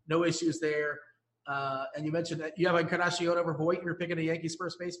Heat. No issues there. And you mentioned that you have Encarnacion over Voit. You're picking a Yankees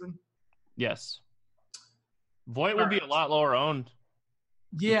first baseman? Yes. Voit would be a lot lower owned.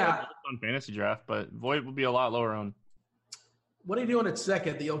 Yeah. On fantasy draft, but Voit would be a lot lower owned. What are you doing at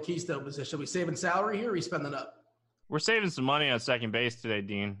second, the old Keystone position? Are we saving salary here or are we spending up? We're saving some money on second base today,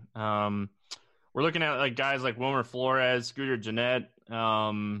 Dean. We're looking at like guys like Wilmer Flores, Scooter Gennett.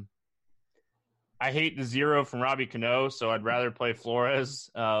 I I hate the 0 from Robbie Cano, so I'd rather play Flores.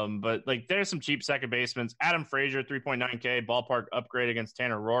 But like, there's some cheap second basemen. Adam Frazier, 3.9K, ballpark upgrade against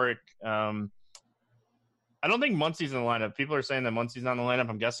Tanner Roark. I don't think Muncy's in the lineup. People are saying that Muncy's not in the lineup.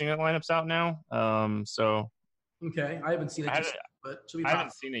 I'm guessing that lineup's out now. Okay, I haven't seen it. I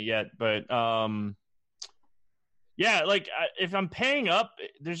haven't seen it yet, but yeah, like if I'm paying up,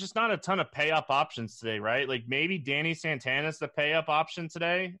 there's just not a ton of pay up options today, right? Like maybe Danny Santana's the pay up option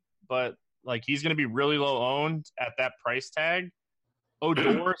today, but like he's going to be really low owned at that price tag.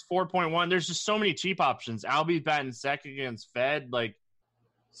 Odor's 4.1. There's just so many cheap options. Albie's batting second against Fed. Like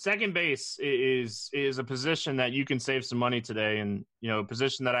second base is a position that you can save some money today, and a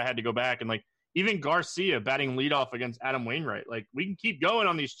position that I had to go back and like. Even Garcia batting leadoff against Adam Wainwright. Like, we can keep going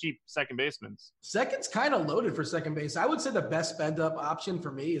on these cheap second basemen. Second's kind of loaded for second base. I would say the best spend-up option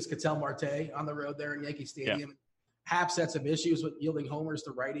for me is Ketel Marte on the road there in Yankee Stadium. Yeah. Haps had some issues with yielding homers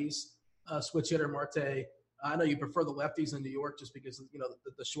to righties. Switch hitter Marte. I know you prefer the lefties in New York just because,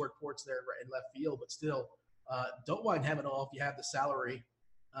 the short ports there in left field, but still, don't mind having it all if you have the salary.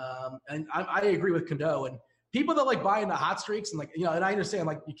 And I agree with Cano. And people that like buying the hot streaks and and I understand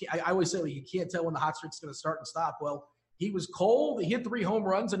I always say you can't tell when the hot streak's going to start and stop. Well, he was cold. He hit 3 home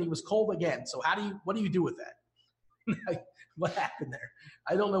runs and he was cold again. So what do you do with that? What happened there?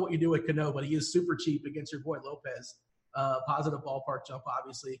 I don't know what you do with Cano, but he is super cheap against your boy Lopez. Positive ballpark jump,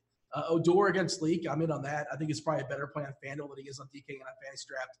 obviously. Odor against Leak, I'm in on that. I think he's probably a better play on FanDuel than he is on DK and on Fantasy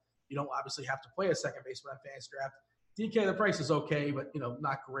Draft. You don't obviously have to play a second baseman on Fantasy Draft. DK, the price is okay, but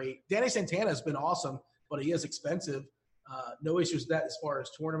not great. Danny Santana has been awesome, but he is expensive. No issues with that as far as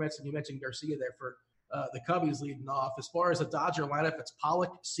tournaments. And you mentioned Garcia there for the Cubbies leading off. As far as the Dodger lineup, it's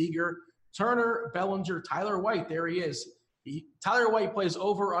Pollock, Seager, Turner, Bellinger, Tyler White. There he is. Tyler White plays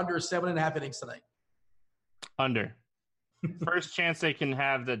over under 7.5 innings tonight. Under. First chance they can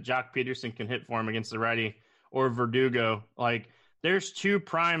have that Jock Peterson can hit for him against the righty or Verdugo. Like, there's 2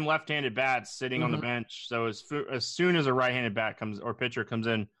 prime left-handed bats sitting on the bench. So as soon as a right-handed bat comes or pitcher comes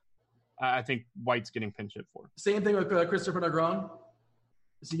in, I think White's getting pinch hit for. Same thing with Christopher Negron.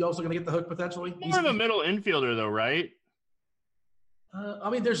 Is he also going to get the hook potentially? More of a middle infielder, though, right?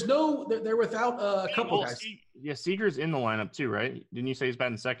 They're without a couple guys. Seager's in the lineup too, right? Didn't you say he's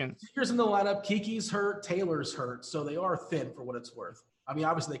batting second? Seager's in the lineup. Kiki's hurt. Taylor's hurt. So they are thin for what it's worth. I mean,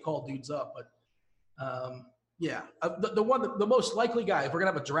 obviously they call dudes up, but yeah. The most likely guy, if we're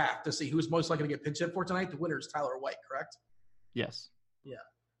going to have a draft to see who's most likely to get pinch hit for tonight, the winner is Tyler White, correct? Yes. Yeah.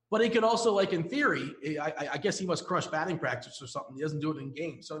 But he could also, in theory, I guess he must crush batting practice or something. He doesn't do it in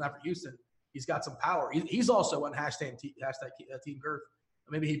games. So not for Houston. He's got some power. He's also on hashtag Team Girth.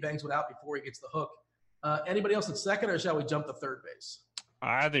 Maybe he bangs one out before he gets the hook. Anybody else at second, or shall we jump to third base?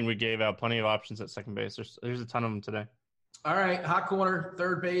 I think we gave out plenty of options at second base. There's a ton of them today. All right, hot corner,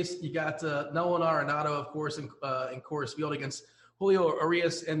 third base. You got Nolan Arenado, of course, in Coors Field against Julio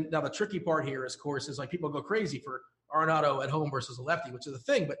Urias. And now the tricky part here, of course, is people go crazy for Arenado at home versus a lefty, which is a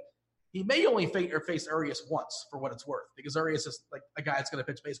thing, but he may only face Urias once for what it's worth, because Urias is a guy that's going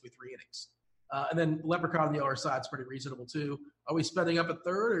to pitch basically 3 innings. And then Leprechaun on the other side is pretty reasonable too. Are we spending up at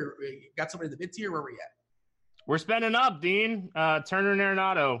third, or got somebody in the mid-tier? Where are we at? We're spending up, Dean. Turner and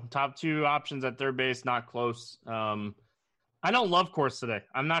Arenado, top 2 options at third base, not close. I don't love Coors today.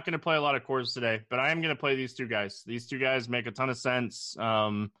 I'm not going to play a lot of Coors today, but I am going to play these 2 guys. These 2 guys make a ton of sense.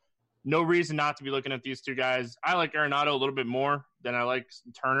 No reason not to be looking at these 2 guys. I like Arenado a little bit more than I like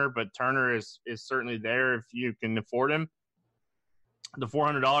Turner, but Turner is certainly there if you can afford him. The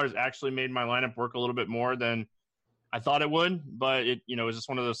 $400 actually made my lineup work a little bit more than I thought it would, but it was just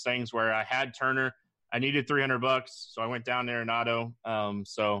one of those things where I had Turner. I needed $300, so I went down to Arenado.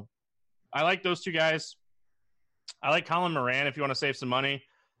 So I like those 2 guys. I like Colin Moran if you want to save some money.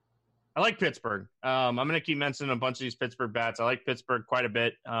 I like Pittsburgh. I'm going to keep mentioning a bunch of these Pittsburgh bats. I like Pittsburgh quite a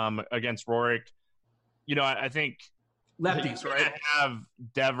bit against Roark. I think lefties, right? Have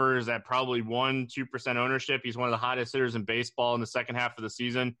Devers at probably 1-2% ownership. He's one of the hottest hitters in baseball in the second half of the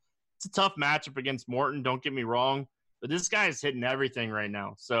season. It's a tough matchup against Morton, don't get me wrong, but this guy is hitting everything right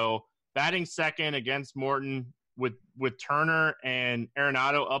now. So batting second against Morton with Turner and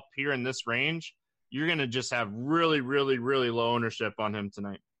Arenado up here in this range, you're going to just have really, really, really low ownership on him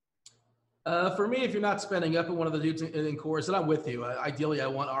tonight. For me, if you're not spending up at one of the dudes in Coors, and I'm with you. Ideally, I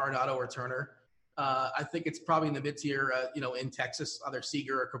want Arenado or Turner. I think it's probably in the mid-tier, in Texas, either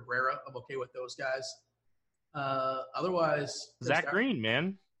Seager or Cabrera. I'm okay with those guys. Otherwise, Zach Green,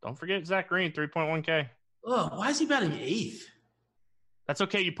 man. Don't forget Zach Green, 3.1K. Oh, why is he batting 8th? That's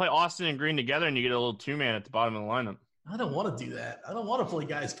okay. You play Austin and Green together, and you get a little 2-man at the bottom of the lineup. I don't want to do that. I don't want to play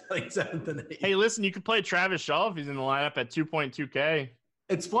guys batting 7th and 8th. Hey, listen, you could play Travis Shaw if he's in the lineup at 2.2K.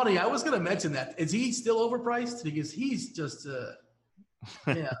 It's funny. I was going to mention that. Is he still overpriced? Because he's just,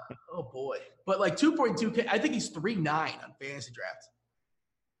 yeah. Oh boy. But like 2.2K, I think he's 3.9 on fantasy draft.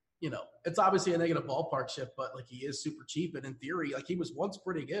 It's obviously a negative ballpark shift, but like he is super cheap. And in theory, like he was once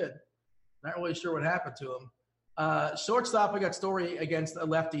pretty good. Not really sure what happened to him. Shortstop, I got Story against a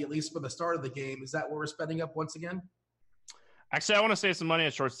lefty, at least for the start of the game. Is that where we're spending up once again? Actually, I want to save some money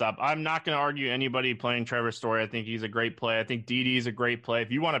at shortstop. I'm not going to argue anybody playing Trevor Story. I think he's a great play. I think Didi is a great play.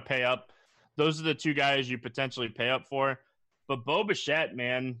 If you want to pay up, those are the two guys you potentially pay up for. But Bo Bichette,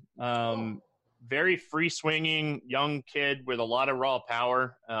 man, very free-swinging young kid with a lot of raw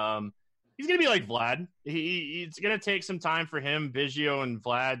power. He's going to be like Vlad. It's going to take some time for him, Biggio and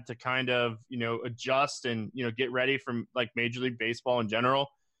Vlad, to kind of, adjust and, get ready from like Major League Baseball in general.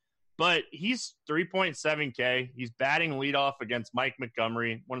 But he's 3.7K. He's batting leadoff against Mike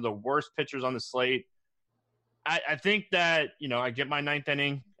Montgomery, one of the worst pitchers on the slate. I think that, I get my ninth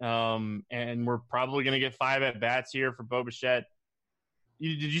inning, and we're probably going to get 5 at-bats here for Bo Bichette.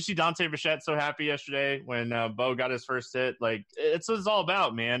 Did you see Dante Bichette so happy yesterday when Bo got his first hit? Like, it's what it's all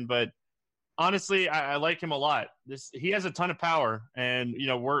about, man. But honestly, I like him a lot. He has a ton of power, and,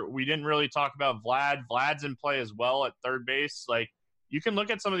 we didn't really talk about Vlad. Vlad's in play as well at third base. Like, you can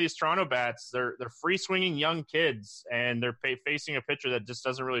look at some of these Toronto bats. They're free-swinging young kids, and they're facing a pitcher that just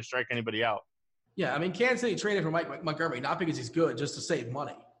doesn't really strike anybody out. Yeah, I mean, Kansas City traded for Mike Montgomery, not because he's good, just to save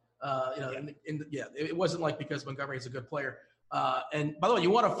money. It wasn't like because Montgomery is a good player. And by the way, you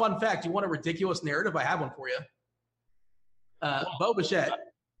want a fun fact? You want a ridiculous narrative? I have one for you. Bo Bichette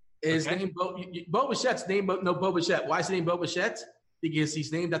is named Bo Bichette's named Bo Bichette. Why is he named Bo Bichette? Because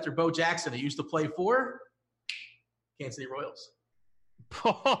he's named after Bo Jackson. He used to play for Kansas City Royals.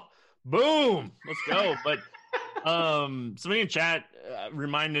 Boom, let's go. But somebody in chat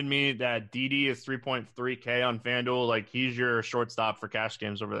reminded me that Didi is 3.3K on FanDuel. Like, he's your shortstop for cash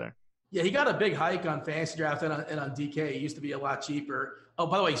games over there. Yeah, he got a big hike on fantasy draft and on DK. He used to be a lot cheaper. Oh,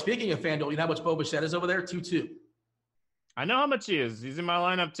 by the way, speaking of FanDuel, you know how much Bo Bichette is over there? 2.2. I know how much he is. He's in my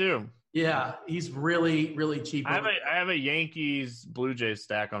lineup too. Yeah, he's really, really cheap. I have a Yankees Blue Jays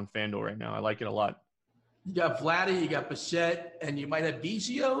stack on FanDuel right now. I like it a lot. You got Vladdy, you got Bichette, and you might have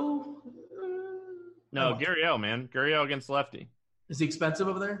Biggio. No, Gurriel, man. Gurriel against lefty. Is he expensive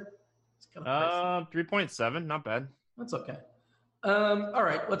over there? It's kind of 3.7, not bad. That's okay. All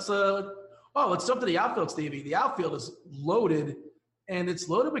right, let's jump to the outfield, Stevie. The outfield is loaded, and it's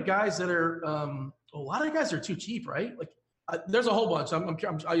loaded with guys that are a lot of guys are too cheap, right? Like, there's a whole bunch.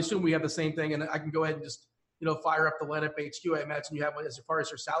 I assume we have the same thing, and I can go ahead and just fire up the lineup HQ. I imagine you have as far as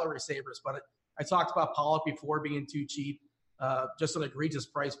your salary savers, but I talked about Pollock before being too cheap, just an egregious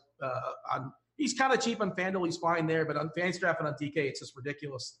price on. He's kind of cheap on FanDuel. He's fine there, but on FanStrap and on DK, it's just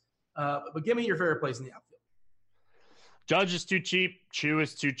ridiculous. But give me your favorite plays in the outfield. Judge is too cheap. Chu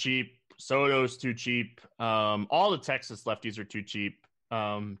is too cheap. Soto's too cheap. All the Texas lefties are too cheap,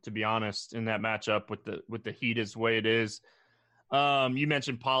 to be honest, in that matchup with the heat is the way it is. You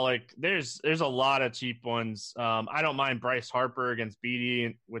mentioned Pollock. There's a lot of cheap ones. I don't mind Bryce Harper against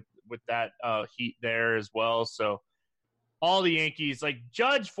Beatty with that heat there as well. So all the Yankees, like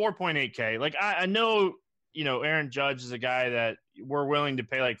Judge 4.8K. Like I know, Aaron Judge is a guy that we're willing to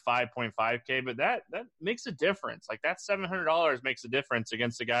pay like 5.5K, but that makes a difference. Like that $700 makes a difference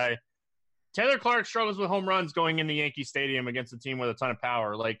against a guy. Taylor Clark struggles with home runs going into Yankee Stadium against a team with a ton of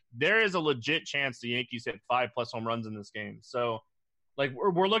power. Like there is a legit chance the Yankees hit 5+ home runs in this game. So like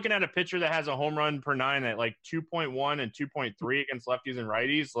we're looking at a pitcher that has a home run per 9 at like 2.1 and 2.3 against lefties and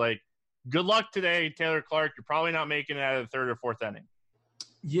righties. Like good luck today, Taylor Clark. You're probably not making it out of the third or fourth inning.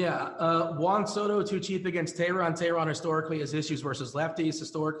 Yeah. Juan Soto too cheap against Tehran. Tehran historically has issues versus lefties.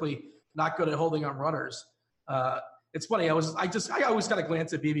 Historically not good at holding on runners. It's funny. I always got a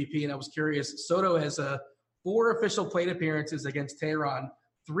glance at BBP and I was curious. Soto has 4 official plate appearances against Tehran.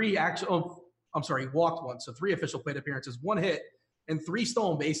 He walked one. So 3 official plate appearances, 1 hit, and 3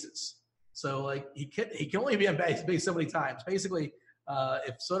 stolen bases. So like he can only be on base so many times. Basically,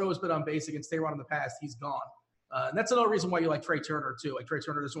 if Soto has been on base against Tehran in the past, he's gone. And that's another reason why you like Trey Turner too. Like Trey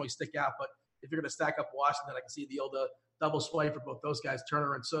Turner doesn't really stick out, but if you're going to stack up Washington, I can see the old double swipe for both those guys,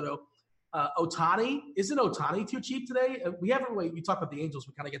 Turner and Soto. Ohtani, isn't Ohtani too cheap today? We talk about the Angels,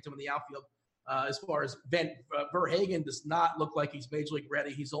 we kind of get to him in the outfield. As far as Verhagen does not look like he's major league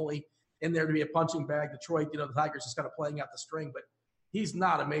ready. He's only in there to be a punching bag. Detroit, the Tigers just kind of playing out the string, but he's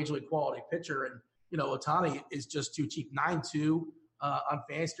not a major league quality pitcher. And, Ohtani is just too cheap. 9.2 on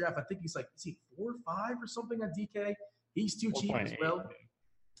FanStrap. I think he's like, is he 4 or 5 or something on DK? He's too cheap as well.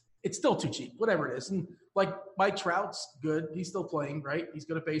 It's still too cheap, whatever it is. And like Mike Trout's good. He's still playing, right? He's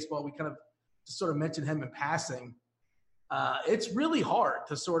good at baseball. We kind of just sort of mentioned him in passing. It's really hard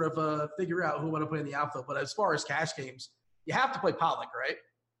to sort of figure out who want to play in the outfield. But as far as cash games, you have to play Pollock, right?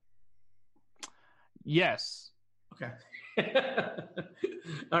 Yes. Okay.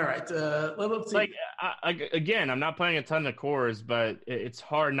 All right. Let's see. Like again, I'm not playing a ton of cores, but it's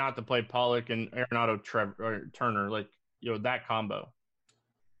hard not to play Pollock and Arenado Turner, like that combo.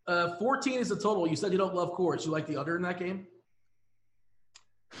 14 is the total. You said you don't love cores. You like the under in that game?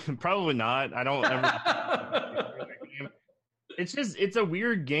 Probably not. I don't ever. It's a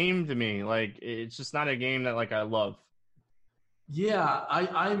weird game to me. Like it's just not a game that like I love. Yeah,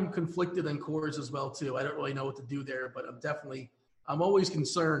 I'm conflicted in cores as well too. I don't really know what to do there, but I'm always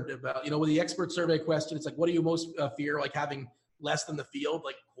concerned about, with the expert survey question, it's like, what do you most fear? Like having less than the field,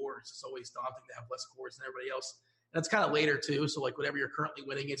 like cores. It's always daunting to have less cores than everybody else. And it's kind of later too. So like whatever you're currently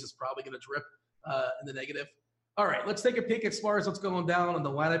winning is probably going to drip in the negative. All right, let's take a peek as far as what's going down on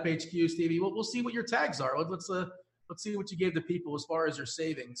the lineup HQ, Stevie. We'll see what your tags are. Let's see what you gave the people as far as your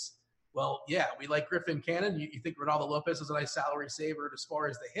savings. Well, yeah, we like Griffin Cannon. You think Ronaldo Lopez is a nice salary saver as far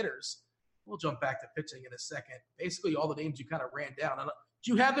as the hitters. We'll jump back to pitching in a second. Basically, all the names you kind of ran down.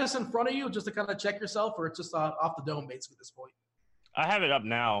 Do you have this in front of you just to kind of check yourself, or it's just off the dome basically at this point? I have it up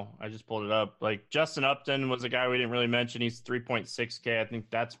now. I just pulled it up. Like Justin Upton was a guy we didn't really mention. He's 3.6K. I think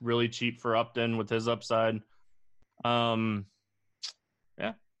that's really cheap for Upton with his upside. Yeah.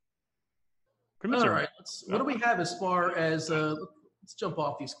 Pretty much all right. What do we have as far as let's jump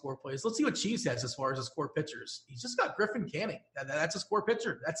off these core plays. Let's see what Cheese has as far as his core pitchers. He's just got Griffin Canning. That's his core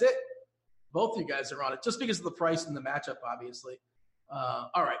pitcher. That's it. Both of you guys are on it just because of the price and the matchup, obviously.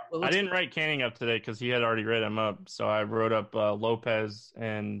 All right. Well, I didn't write Canning up today because he had already read him up. So I wrote up Lopez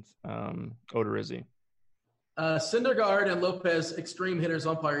and Odorizzi. Syndergaard and Lopez, extreme hitters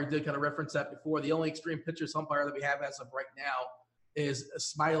umpire. You did kind of reference that before. The only extreme pitchers umpire that we have as of right now is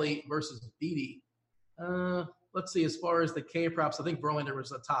Smiley versus Beatty. Let's see, as far as the K props, I think Verlander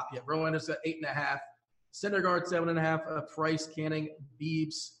was the top. Yeah, Verlander's at 8.5. Syndergaard, 7.5. Price, Canning,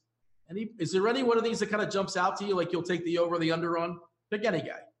 Biebs. Is there any one of these that kind of jumps out to you, like you'll take the over, the under on? Pick any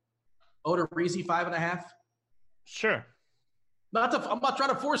guy. Odorizzi, 5.5. Sure. I'm not trying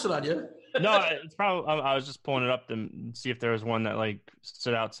to force it on you. No, it's probably. I was just pulling it up to see if there was one that like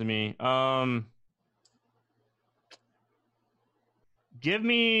stood out to me. I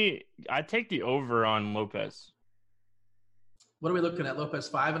take the over on Lopez. What are we looking at? Lopez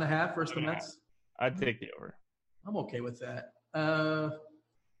 5.5 versus the Mets? I'd take the over. I'm okay with that.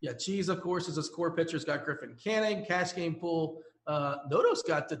 Yeah, Cheese, of course, is a score pitcher. He's got Griffin Canning, cash game pool. Noto's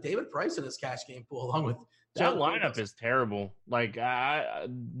got David Price in his cash game pool, along with that lineup is terrible. Like,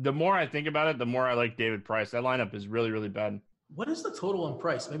 the more I think about it, the more I like David Price. That lineup is really, really bad. What is the total on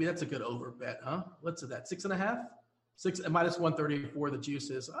Price? Maybe that's a good over bet, huh? What's that? 6.5? 6 minus 134. The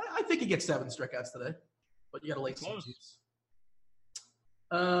juice is. I think he gets 7 strikeouts today, but you got to lay some juice.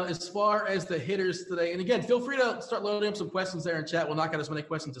 As far as the hitters today, and again, feel free to start loading up some questions there in chat. We'll knock out as many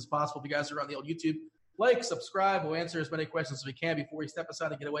questions as possible. If you guys are on the old YouTube, like, subscribe. We'll answer as many questions as we can before we step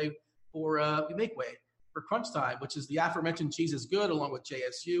aside and get away we make way for Crunch Time, which is the aforementioned Cheese is Good, along with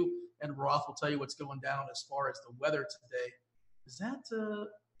JSU, and Roth will tell you what's going down as far as the weather today. Is that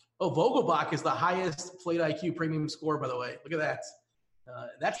Vogelbach is the highest plate IQ premium score, by the way. Look at that.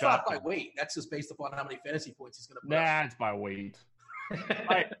 That's not by weight. That's just based upon how many fantasy points he's going to put up. It's by weight.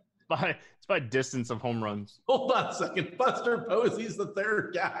 It's by distance of home runs. Hold on a second. Buster Posey's the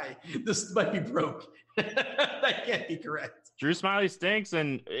third guy. This might be broke. That can't be correct. Drew Smiley stinks,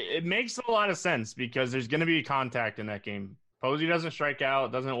 and it makes a lot of sense because there's going to be contact in that game. Posey doesn't strike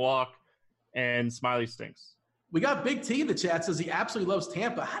out, doesn't walk, and Smiley stinks. We got Big T in the chat, says he absolutely loves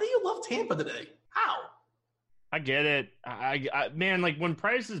Tampa. How do you love Tampa today? How? I get it. I man, like when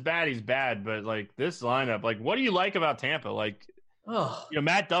Price is bad, he's bad. But like this lineup, like what do you like about Tampa? Like,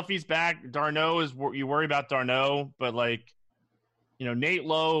 Matt Duffy's back. Darno you worry about Darno, but like, Nate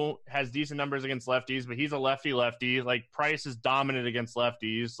Lowe has decent numbers against lefties, but he's a lefty. Like Price is dominant against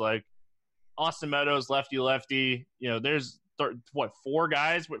lefties. Like Austin Meadows, lefty. There's 5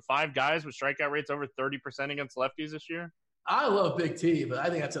 guys with strikeout rates over 30% against lefties this year. I love Big T, but I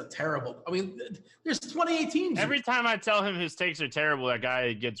think that's a terrible. I mean, there's 28 teams. Every time I tell him his takes are terrible, that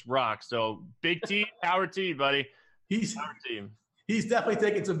guy gets rocked. So Big T, power to you, buddy. He's definitely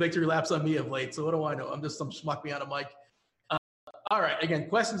taking some victory laps on me of late. So what do I know? I'm just some schmuck behind a mic. All right. Again,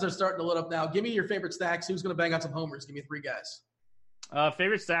 questions are starting to load up now. Give me your favorite stacks. Who's going to bang out some homers? Give me 3 guys.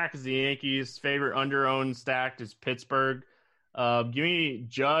 Favorite stack is the Yankees. Favorite under-owned stack is Pittsburgh. Give me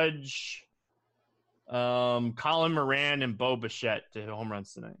Judge, Colin Moran, and Bo Bichette to hit home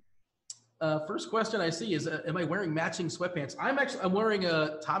runs tonight. First question I see is, am I wearing matching sweatpants? I'm wearing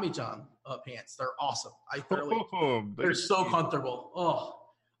Tommy John pants. They're awesome. They're so comfortable. Oh,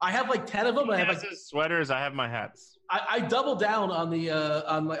 I have like 10 of them. I have sweaters. I have my hats. I double down on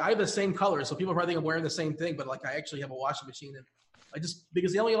I have the same colors, so people probably think I'm wearing the same thing, but like I actually have a washing machine, and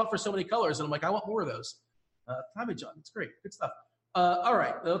because they only offer so many colors, and I'm like, I want more of those. Tommy John, it's great, good stuff. All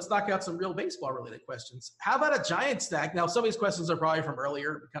right, let's knock out some real baseball-related questions. How about a Giant stack? Now, some of these questions are probably from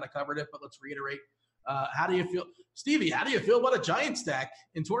earlier. We kind of covered it, but let's reiterate. How do you feel, Stevie? How do you feel about a Giant stack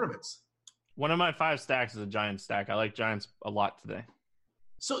in tournaments? One of my 5 stacks is a Giant stack. I like Giants a lot today.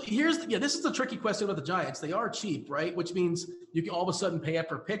 So this is the tricky question about the Giants. They are cheap, right? Which means you can all of a sudden pay up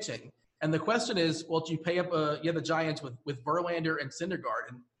for pitching. And the question is, well, do you pay up? You have the Giants with Verlander and Syndergaard,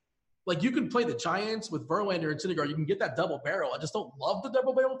 and like you can play the Giants with Verlander and Syndergaard. You can get that double barrel. I just don't love the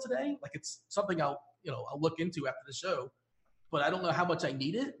double barrel today. Like it's something I'll look into after the show, but I don't know how much I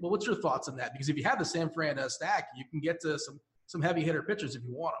need it. Well, what's your thoughts on that? Because if you have the San Fran stack, you can get to some heavy hitter pitchers if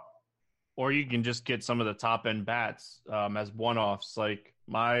you want them. Or you can just get some of the top end bats as one-offs. Like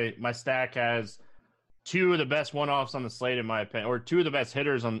my stack has 2 of the best one-offs on the slate, in my opinion, or 2 of the best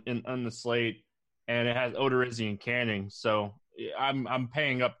hitters on the slate, and it has Odorizzi and Canning. So I'm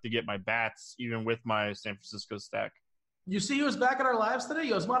paying up to get my bats, even with my San Francisco stack. You see who was back in our lives today?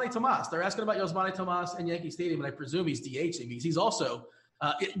 Yosmani Tomas. They're asking about Yosmani Tomas in Yankee Stadium, and I presume he's DHing because he's also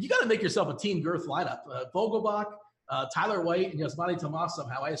you got to make yourself a Team Girth lineup. Vogelbach, Tyler White, and Yosmani Tomas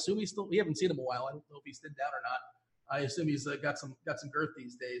somehow. I assume we haven't seen him in a while. I don't know if he's thinned down or not. I assume he's got some girth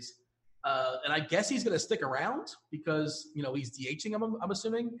these days. And I guess he's going to stick around because, he's DHing him, I'm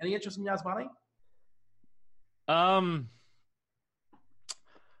assuming. Any interest in Yasmani?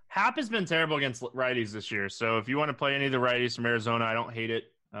 Happ has been terrible against righties this year. So if you want to play any of the righties from Arizona, I don't hate it.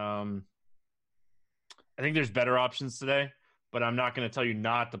 I think there's better options today, but I'm not going to tell you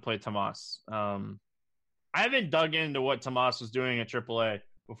not to play Tomas. I haven't dug into what Tomas was doing at AAA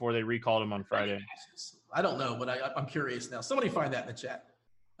before they recalled him on Friday. I don't know, but I'm curious now. Somebody find that in the chat.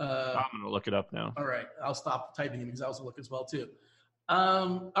 I'm going to look it up now. All right. I'll stop typing him because I was going to look as well, too.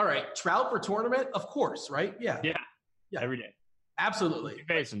 All right. Trout for tournament? Of course, right? Yeah. Every day. Absolutely.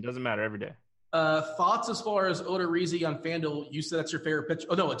 Basin, doesn't matter, every day. Thoughts as far as Odorizzi on FanDuel? You said that's your favorite pitch.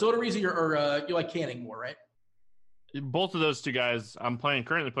 Oh, no, it's Odorizzi or you like Canning more, right? Both of those two guys. I'm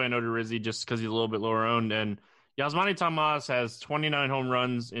currently playing Odorizzi just because he's a little bit lower owned. And Yasmani Tomas has 29 home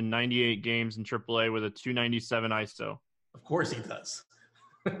runs in 98 games in AAA with a 297 ISO. Of course he does.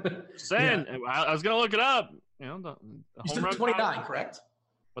 Saying, yeah. I was going to look it up. You said 29, correct?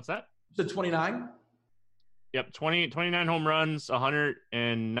 What's that? You said 29? Yep, 29 home runs,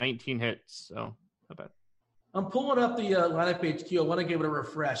 119 hits. So, not bad. I'm pulling up the lineup page, Q. I want to give it a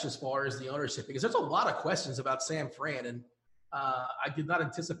refresh as far as the ownership because there's a lot of questions about San Fran, and I did not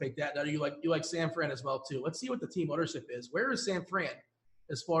anticipate that. Now, you like San Fran as well too. Let's see what the team ownership is. Where is San Fran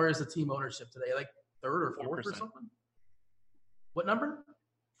as far as the team ownership today? Like 3rd or 4th 4%. Or something? What number?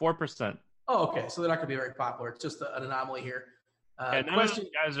 4%. Oh, okay. So they're not going to be very popular. It's just an anomaly here. None of these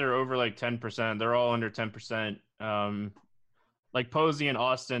guys are over like 10%. They're all under 10%. Like Posey and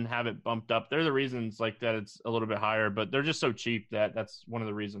Austin have it bumped up. They're the reasons like that it's a little bit higher, but they're just so cheap that's one of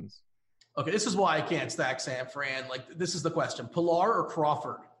the reasons. Okay, this is why I can't stack San Fran. Like, this is the question. Pilar or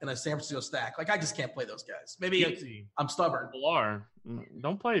Crawford in a San Francisco stack? Like, I just can't play those guys. Maybe I'm stubborn. Pilar.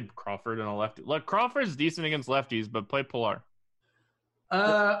 Don't play Crawford on a lefty. Look, Crawford's decent against lefties, but play Pilar.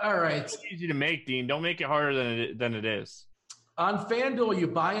 All right. It's easy to make, Dean. Don't make it harder than it is. On FanDuel, you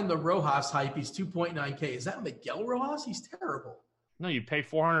buy in the Rojas hype. He's 2.9K. Is that Miguel Rojas? He's terrible. No, you pay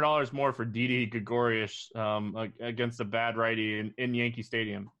 $400 more for Didi Gregorius against a bad righty in Yankee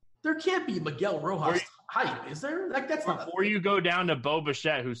Stadium. There can't be Miguel Rojas hype, is there? Like that's not. Or you go down to Bo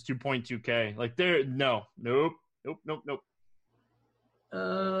Bichette, who's 2.2K. Like nope.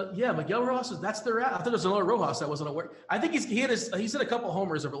 Yeah, Miguel Rojas. That's their. I thought there was another Rojas I wasn't aware. I think he's hit a couple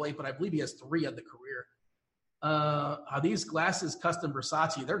homers over late, but I believe he has 3 on the career. Are these glasses custom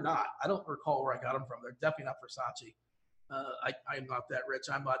Versace? They're not. I don't recall where I got them from. They're definitely not Versace. I'm not that rich.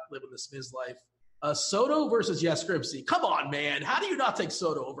 I'm not living the Smiths life. Soto versus Yastrzemski. Come on, man. How do you not take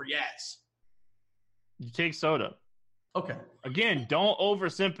Soto over Yas? You take Soto. Okay. Again, don't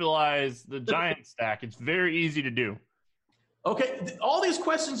oversimplify the Giants stack. It's very easy to do. Okay. All these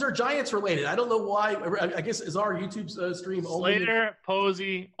questions are Giants related. I don't know why. I guess is our YouTube stream only? Slater,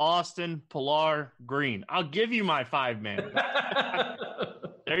 Posey, Austin, Pilar, Green. I'll give you my 5-man.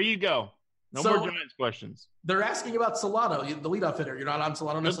 There you go. No more Giants questions. They're asking about Solano, the leadoff hitter. You're not on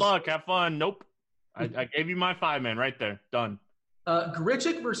Solano. Good luck. Have fun. Nope. I gave you my 5-man right there. Done.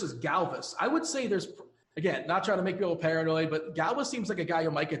 Grichuk versus Galvis. I would say there's, again, not trying to make people paranoid, but Galvis seems like a guy who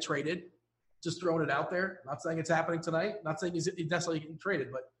might get traded. Just throwing it out there. Not saying it's happening tonight. Not saying he's necessarily getting traded,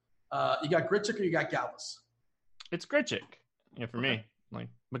 but you got Grichuk or you got Galvis? It's Grichuk. Yeah, for me. Like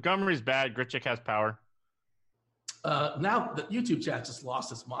Montgomery's bad. Grichuk has power. Now the YouTube chat just lost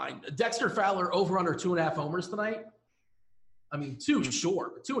his mind. Dexter Fowler over under 2.5 homers tonight. I mean, 2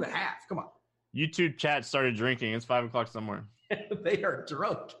 short, but 2.5. Come on. YouTube chat started drinking. It's 5 o'clock somewhere. They are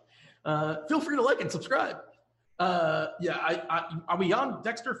drunk. Feel free to like and subscribe. Are we on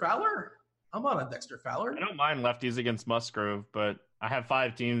Dexter Fowler? I'm on a Dexter Fowler. I don't mind lefties against Musgrove, but I have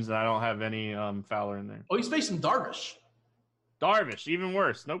 5 teams and I don't have any Fowler in there. Oh, he's facing Darvish. Darvish, even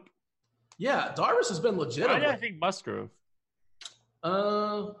worse. Nope. Yeah, Darvish has been legitimate. Why did I think Musgrove?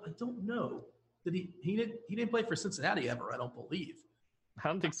 I don't know. He didn't play for Cincinnati ever, I don't believe. I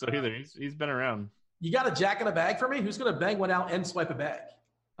don't think so either. He's been around. You got a jack in a bag for me? Who's going to bang one out and swipe a bag?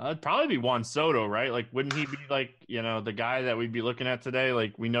 It'd probably be Juan Soto, right? Like, wouldn't he be like, the guy that we'd be looking at today?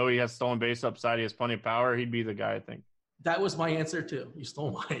 Like, we know he has stolen base upside. He has plenty of power. He'd be the guy, I think. That was my answer, too. You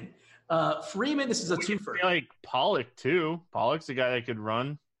stole mine. Freeman, this is a twofer. Like Pollock, too. Pollock's a guy that could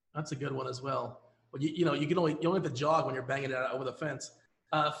run. That's a good one as well. But, you only have to jog when you're banging it out over the fence.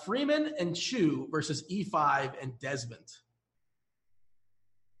 Freeman and Chu versus E5 and Desmond.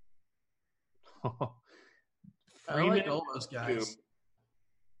 I like all those guys.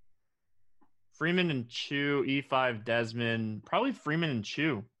 Freeman and Chu, E5, Desmond. Probably Freeman and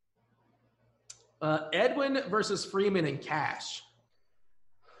Chu. Edwin versus Freeman and Cash.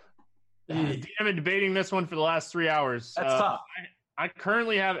 I've been debating this one for the last 3 hours. That's tough. I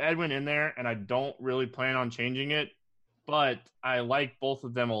currently have Edwin in there, and I don't really plan on changing it, but I like both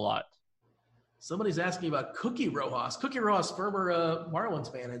of them a lot. Somebody's asking about Cookie Rojas. Cookie Rojas, former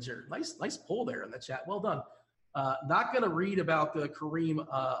Marlins manager. Nice pull there in the chat. Well done. Not going to read about the Kareem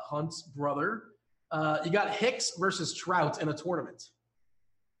Hunt's brother. You got Hicks versus Trout in a tournament.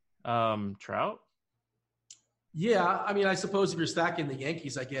 Trout? Yeah, I mean, I suppose if you're stacking the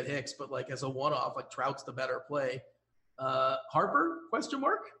Yankees, I get Hicks, but like as a one-off, like Trout's the better play. Harper? Question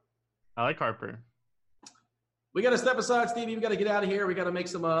mark? I like Harper. We got to step aside, Stevie. We got to get out of here. We got to make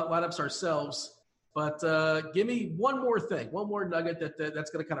some lineups ourselves. But give me one more thing, one more nugget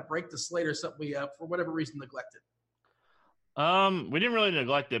that's going to kind of break the slate or something we for whatever reason neglected. We didn't really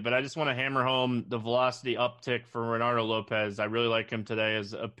neglect it, but I just want to hammer home the velocity uptick for Reynaldo Lopez. I really like him today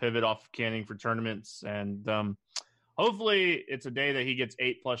as a pivot off of Canning for tournaments, and hopefully it's a day that he gets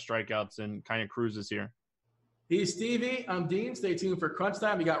 8+ strikeouts and kind of cruises here. He's Stevie. I'm Dean. Stay tuned for Crunch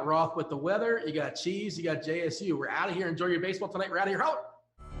Time. You got Roth with the weather. You got Cheese. You got JSU. We're out of here. Enjoy your baseball tonight. We're out of here. Holler.